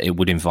right in that it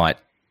would invite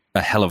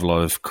a hell of a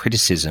lot of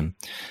criticism.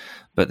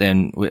 But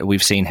then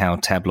we've seen how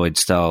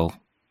tabloid-style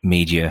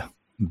media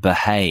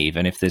behave,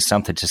 and if there's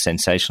something to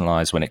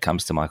sensationalize when it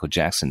comes to Michael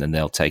Jackson, then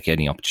they'll take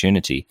any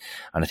opportunity.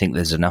 And I think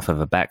there's enough of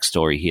a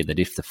backstory here that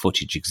if the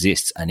footage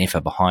exists, and if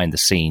a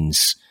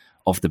behind-the-scenes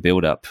of the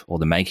build-up or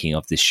the making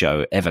of this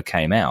show ever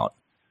came out,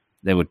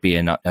 there would be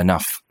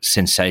enough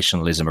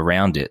sensationalism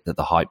around it that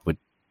the hype would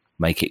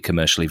make it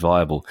commercially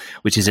viable,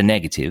 which is a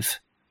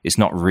negative. It's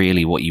not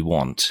really what you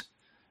want.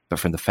 But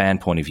from the fan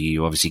point of view,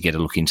 you obviously get a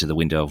look into the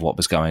window of what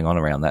was going on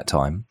around that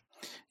time.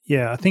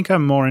 Yeah, I think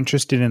I'm more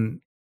interested in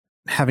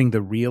having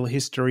the real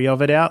history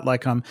of it out.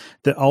 Like,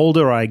 the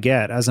older I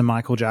get as a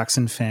Michael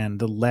Jackson fan,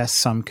 the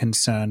less I'm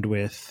concerned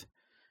with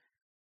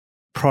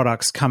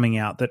products coming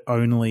out that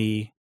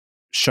only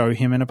show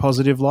him in a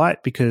positive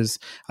light, because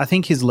I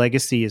think his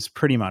legacy is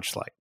pretty much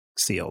like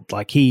sealed.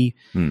 Like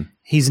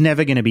he's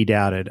never going to be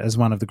doubted as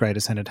one of the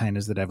greatest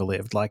entertainers that ever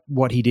lived. Like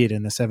what he did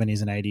in the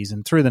 70s and 80s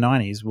and through the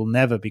 90s will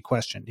never be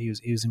questioned. He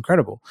was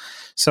incredible.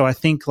 So I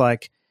think,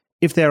 like,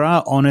 if there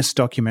are honest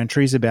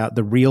documentaries about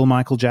the real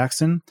Michael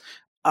Jackson,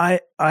 I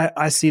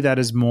see that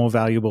as more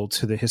valuable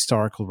to the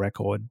historical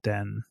record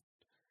than,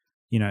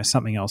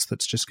 something else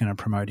that's just going to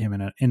promote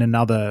him in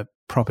another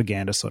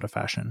propaganda sort of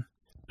fashion.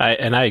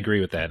 I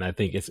agree with that, and I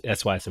think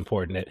that's why it's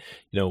important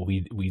that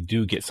we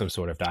do get some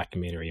sort of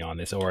documentary on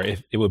this, or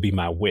if it would be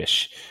my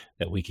wish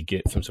that we could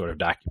get some sort of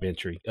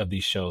documentary of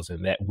these shows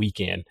and that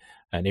weekend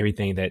and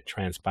everything that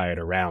transpired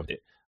around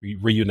it,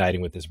 reuniting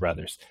with his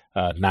brothers,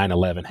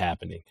 9/11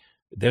 happening.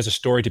 There's a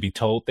story to be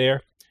told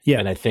there, yeah.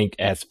 And I think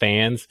as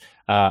fans,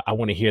 I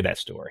want to hear that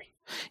story.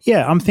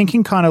 Yeah, I'm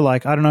thinking kind of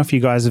like, I don't know if you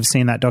guys have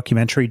seen that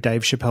documentary,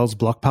 Dave Chappelle's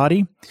Block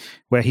Party,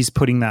 where he's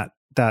putting that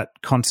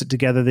concert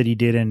together that he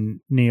did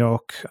in New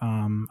York.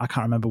 I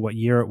can't remember what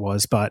year it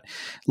was, but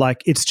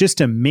like it's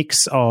just a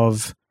mix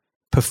of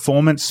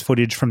performance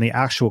footage from the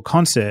actual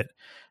concert,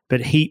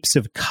 but heaps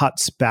of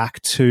cuts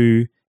back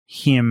to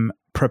him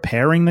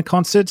preparing the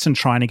concerts and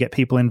trying to get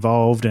people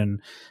involved,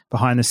 and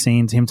behind the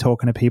scenes, him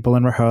talking to people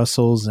in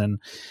rehearsals.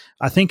 And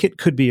I think it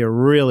could be a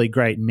really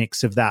great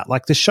mix of that.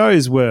 Like the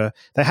shows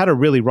they had a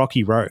really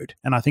rocky road,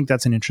 and I think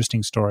that's an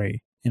interesting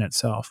story in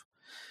itself.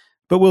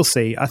 But we'll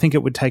see. I think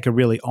it would take a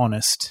really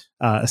honest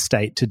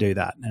estate to do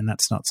that, and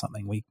that's not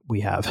something we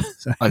have.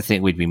 So. I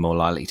think we'd be more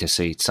likely to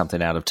see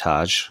something out of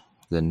Taj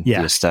than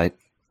the estate.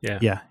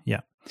 Yeah.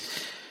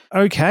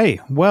 Okay,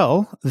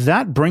 well,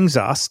 that brings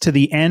us to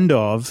the end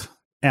of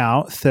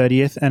our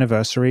 30th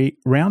anniversary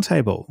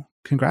roundtable.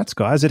 Congrats,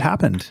 guys. It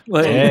happened.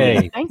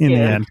 Hey. Thank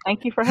you.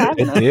 Thank you for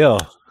having us. Good deal.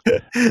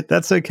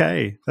 That's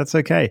okay.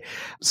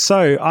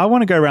 So I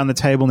want to go around the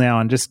table now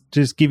and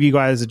just give you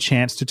guys a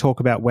chance to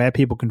talk about where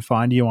people can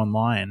find you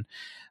online.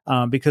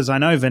 Because I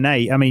know,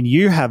 Vinay, I mean,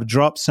 you have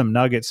dropped some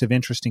nuggets of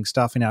interesting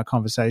stuff in our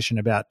conversation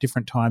about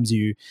different times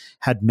you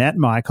had met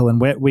Michael,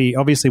 and we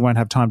obviously won't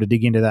have time to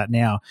dig into that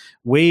now.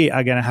 We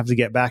are going to have to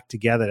get back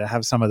together to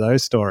have some of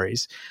those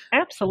stories.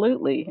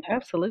 Absolutely.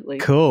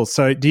 Cool.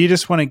 So do you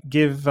just want to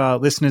give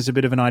listeners a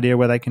bit of an idea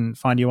where they can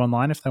find you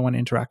online if they want to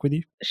interact with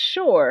you?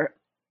 Sure.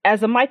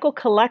 As a Michael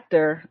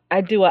collector,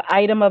 I do an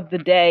item of the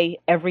day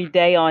every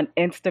day on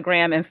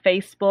Instagram and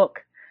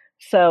Facebook.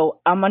 So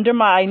I'm under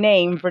my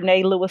name,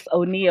 Vernay Lewis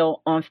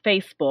O'Neill, on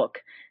Facebook.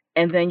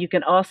 And then you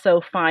can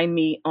also find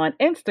me on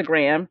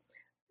Instagram,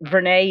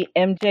 Vernay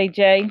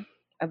MJJ,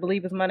 I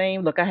believe is my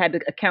name. Look, I had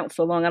the account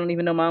so long, I don't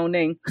even know my own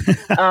name.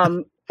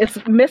 It's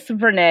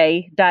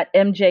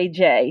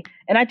MissVernay.mjj.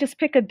 And I just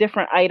pick a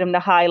different item to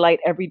highlight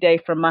every day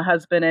from my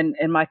husband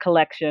and my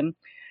collection.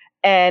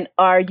 And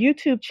our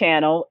YouTube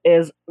channel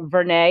is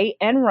Vernay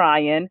and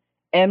Ryan,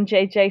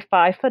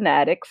 MJJ5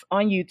 Fanatics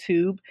on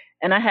YouTube.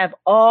 And I have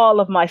all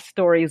of my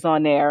stories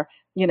on there,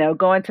 you know,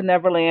 going to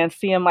Neverland,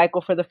 seeing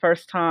Michael for the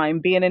first time,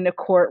 being in the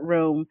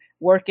courtroom,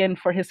 working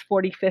for his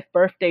 45th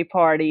birthday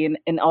party, and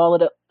all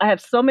of I have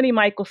so many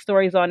Michael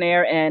stories on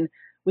there, and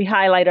we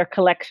highlight our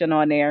collection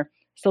on there.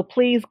 So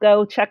please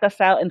go check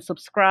us out and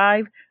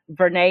subscribe.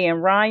 Vernay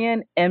and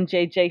Ryan,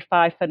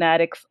 MJJ5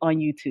 Fanatics on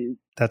YouTube.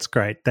 That's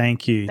great.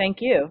 Thank you.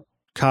 Thank you.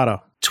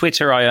 Carter.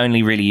 Twitter I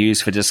only really use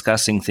for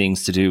discussing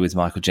things to do with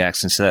Michael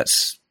Jackson. So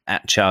that's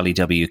at Charlie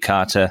W.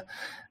 Carter.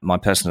 My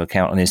personal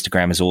account on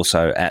Instagram is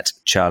also at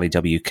Charlie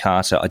W.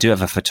 Carter. I do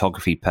have a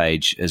photography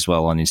page as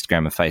well on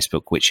Instagram and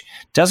Facebook, which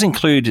does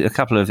include a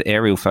couple of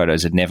aerial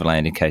photos of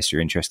Neverland in case you're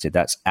interested.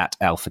 That's at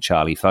Alpha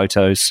Charlie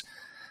Photos.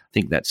 I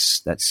think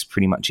that's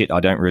pretty much it.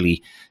 I don't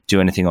really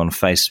do anything on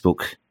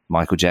Facebook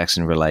Michael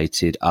Jackson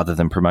related other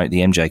than promote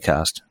the MJ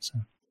Cast. So.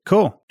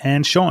 Cool.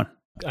 And Sean?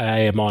 I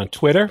am on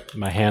Twitter.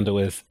 My handle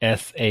is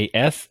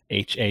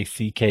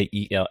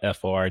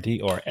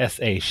SASHACKELFORD or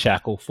SA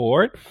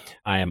Shackleford.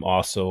 I am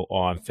also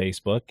on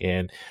Facebook,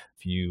 and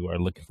if you are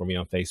looking for me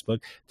on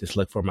Facebook, just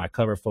look for my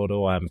cover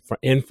photo. I'm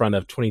in front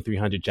of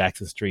 2300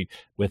 Jackson Street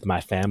with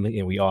my family,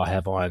 and we all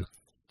have on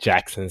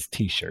Jackson's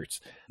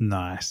t-shirts.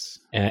 Nice.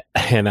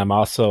 And I'm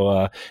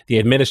also the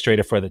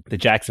administrator for the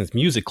Jackson's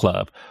Music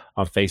Club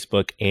on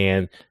Facebook,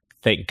 and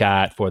thank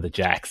God for the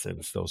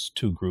Jacksons, those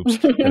two groups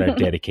that are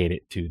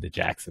dedicated to the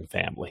Jackson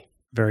family.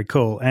 Very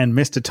cool. And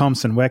Mr.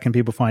 Thompson, where can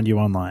people find you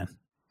online?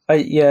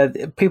 Yeah,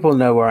 people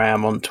know where I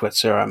am on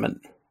Twitter. I'm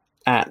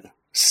at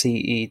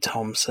CE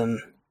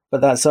Thompson,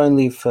 but that's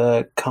only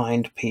for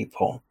kind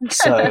people.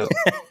 So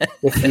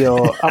if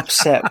you're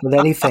upset with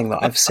anything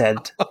that I've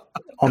said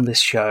on this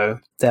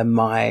show, then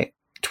my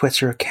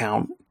Twitter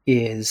account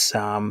is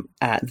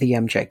at the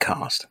MJ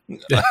Cast.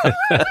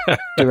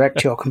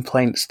 Direct your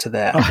complaints to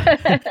there.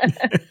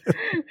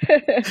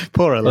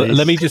 Poor Elise.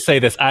 Let me just say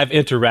this: I've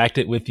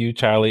interacted with you,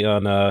 Charlie,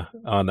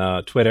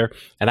 on Twitter,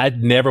 and I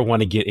never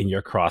want to get in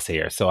your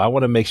crosshair. So I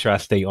want to make sure I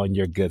stay on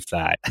your good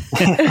side.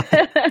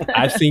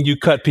 I've seen you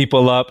cut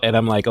people up, and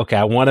I'm like, okay,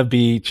 I want to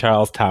be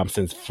Charles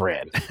Thompson's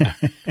friend.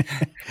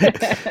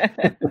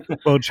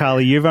 Well,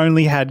 Charlie, you've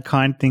only had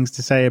kind things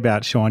to say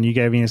about Sean. You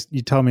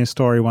told me a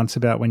story once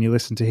about when you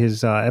listened to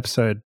his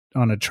episode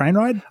on a train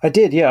ride. I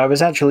did, yeah. I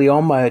was actually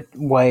on my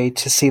way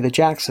to see the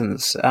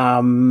Jacksons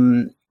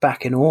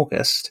back in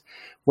August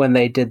when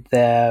they did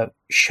their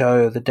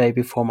show the day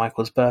before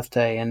Michael's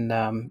birthday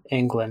in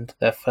England,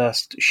 their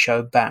first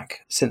show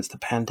back since the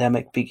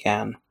pandemic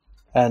began.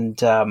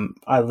 And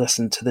I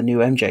listened to the new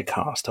MJ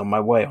Cast on my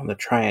way on the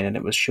train, and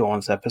it was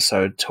Sean's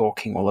episode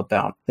talking all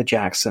about the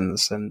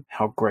Jacksons and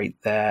how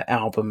great their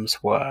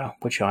albums were,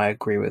 which I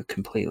agree with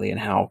completely, and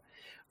how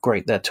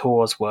great their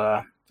tours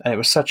were. And it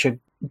was such a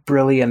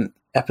brilliant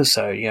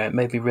episode, you know, it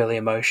made me really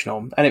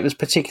emotional. And it was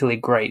particularly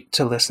great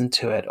to listen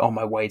to it on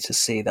my way to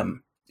see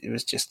them. It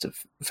was just a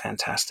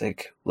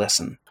fantastic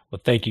listen. Well,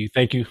 thank you,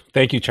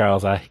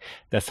 Charles.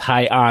 That's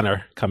high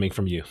honor coming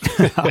from you.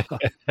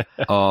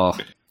 Oh,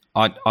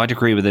 I'd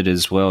agree with it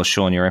as well,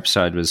 Sean. Your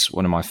episode was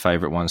one of my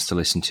favourite ones to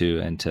listen to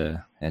and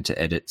to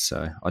edit.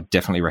 So I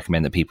definitely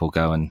recommend that people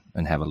go and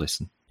have a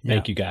listen.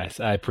 Thank you,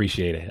 guys. I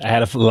appreciate it. I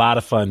had a lot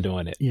of fun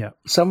doing it. Yeah.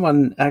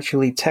 Someone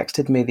actually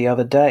texted me the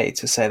other day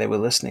to say they were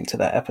listening to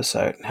that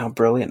episode and how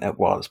brilliant it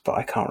was, but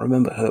I can't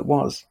remember who it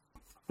was.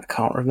 I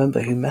can't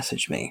remember who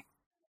messaged me.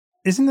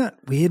 Isn't that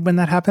weird when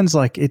that happens?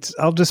 Like,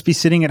 I'll just be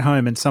sitting at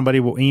home and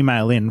somebody will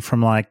email in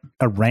from like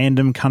a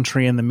random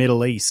country in the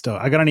Middle East. Or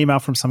I got an email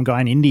from some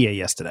guy in India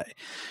yesterday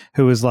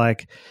who was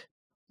like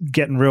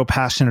getting real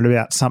passionate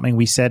about something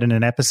we said in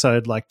an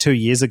episode like 2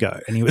 years ago.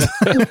 And he was,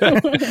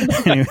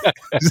 and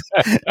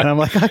I'm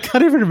like, I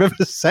can't even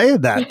remember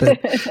saying that.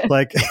 But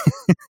like,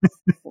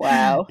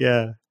 wow.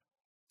 Yeah.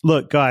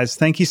 Look, guys,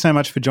 thank you so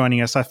much for joining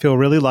us. I feel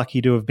really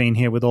lucky to have been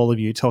here with all of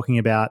you talking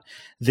about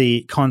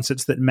the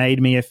concerts that made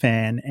me a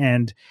fan.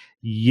 And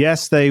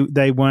yes,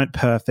 they weren't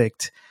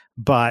perfect,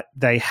 but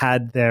they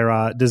had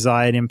their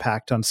desired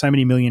impact on so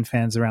many million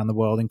fans around the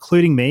world,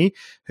 including me,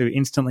 who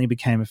instantly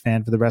became a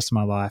fan for the rest of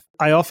my life.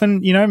 I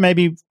often,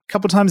 maybe a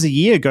couple times a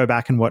year go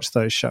back and watch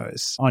those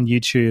shows on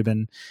YouTube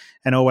and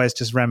always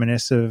just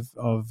reminisce of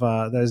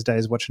those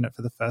days watching it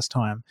for the first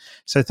time.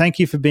 So thank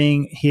you for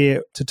being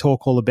here to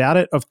talk all about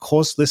it. Of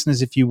course,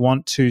 listeners, if you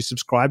want to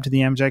subscribe to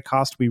the MJ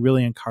Cast, we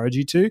really encourage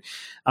you to.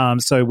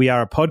 So we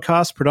are a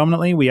podcast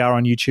predominantly. We are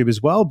on YouTube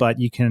as well, but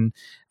you can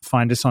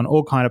find us on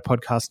all kind of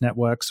podcast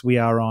networks.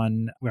 We're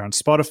on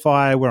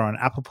Spotify, we're on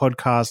Apple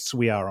Podcasts,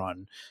 we are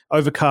on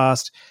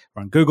Overcast,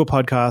 we're on Google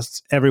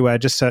Podcasts, everywhere.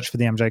 Just search for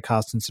the MJ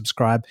Cast and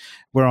subscribe.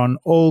 We're on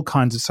all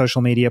kinds of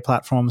social media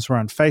platforms. We're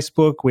on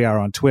Facebook, we are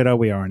on Twitter,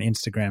 we are on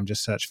Instagram.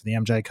 Just search for the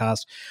MJ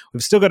Cast.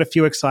 We've still got a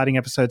few exciting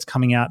episodes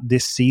coming out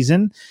this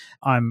season.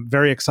 I'm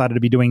very excited to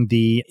be doing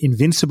the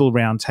Invincible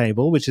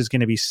Roundtable, which is going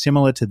to be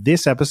similar to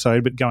this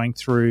episode, but going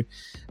through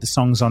the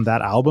songs on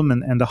that album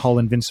and the whole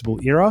Invincible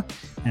era.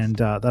 And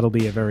that'll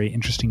be a very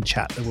interesting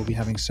chat that we'll be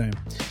having soon.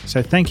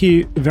 So thank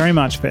you very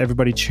much for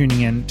everybody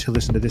tuning in to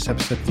listen to this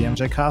episode of the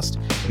MJ Cast.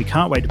 We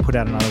can't wait to put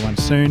out another one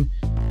soon.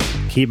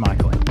 Keep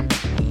Michaeling.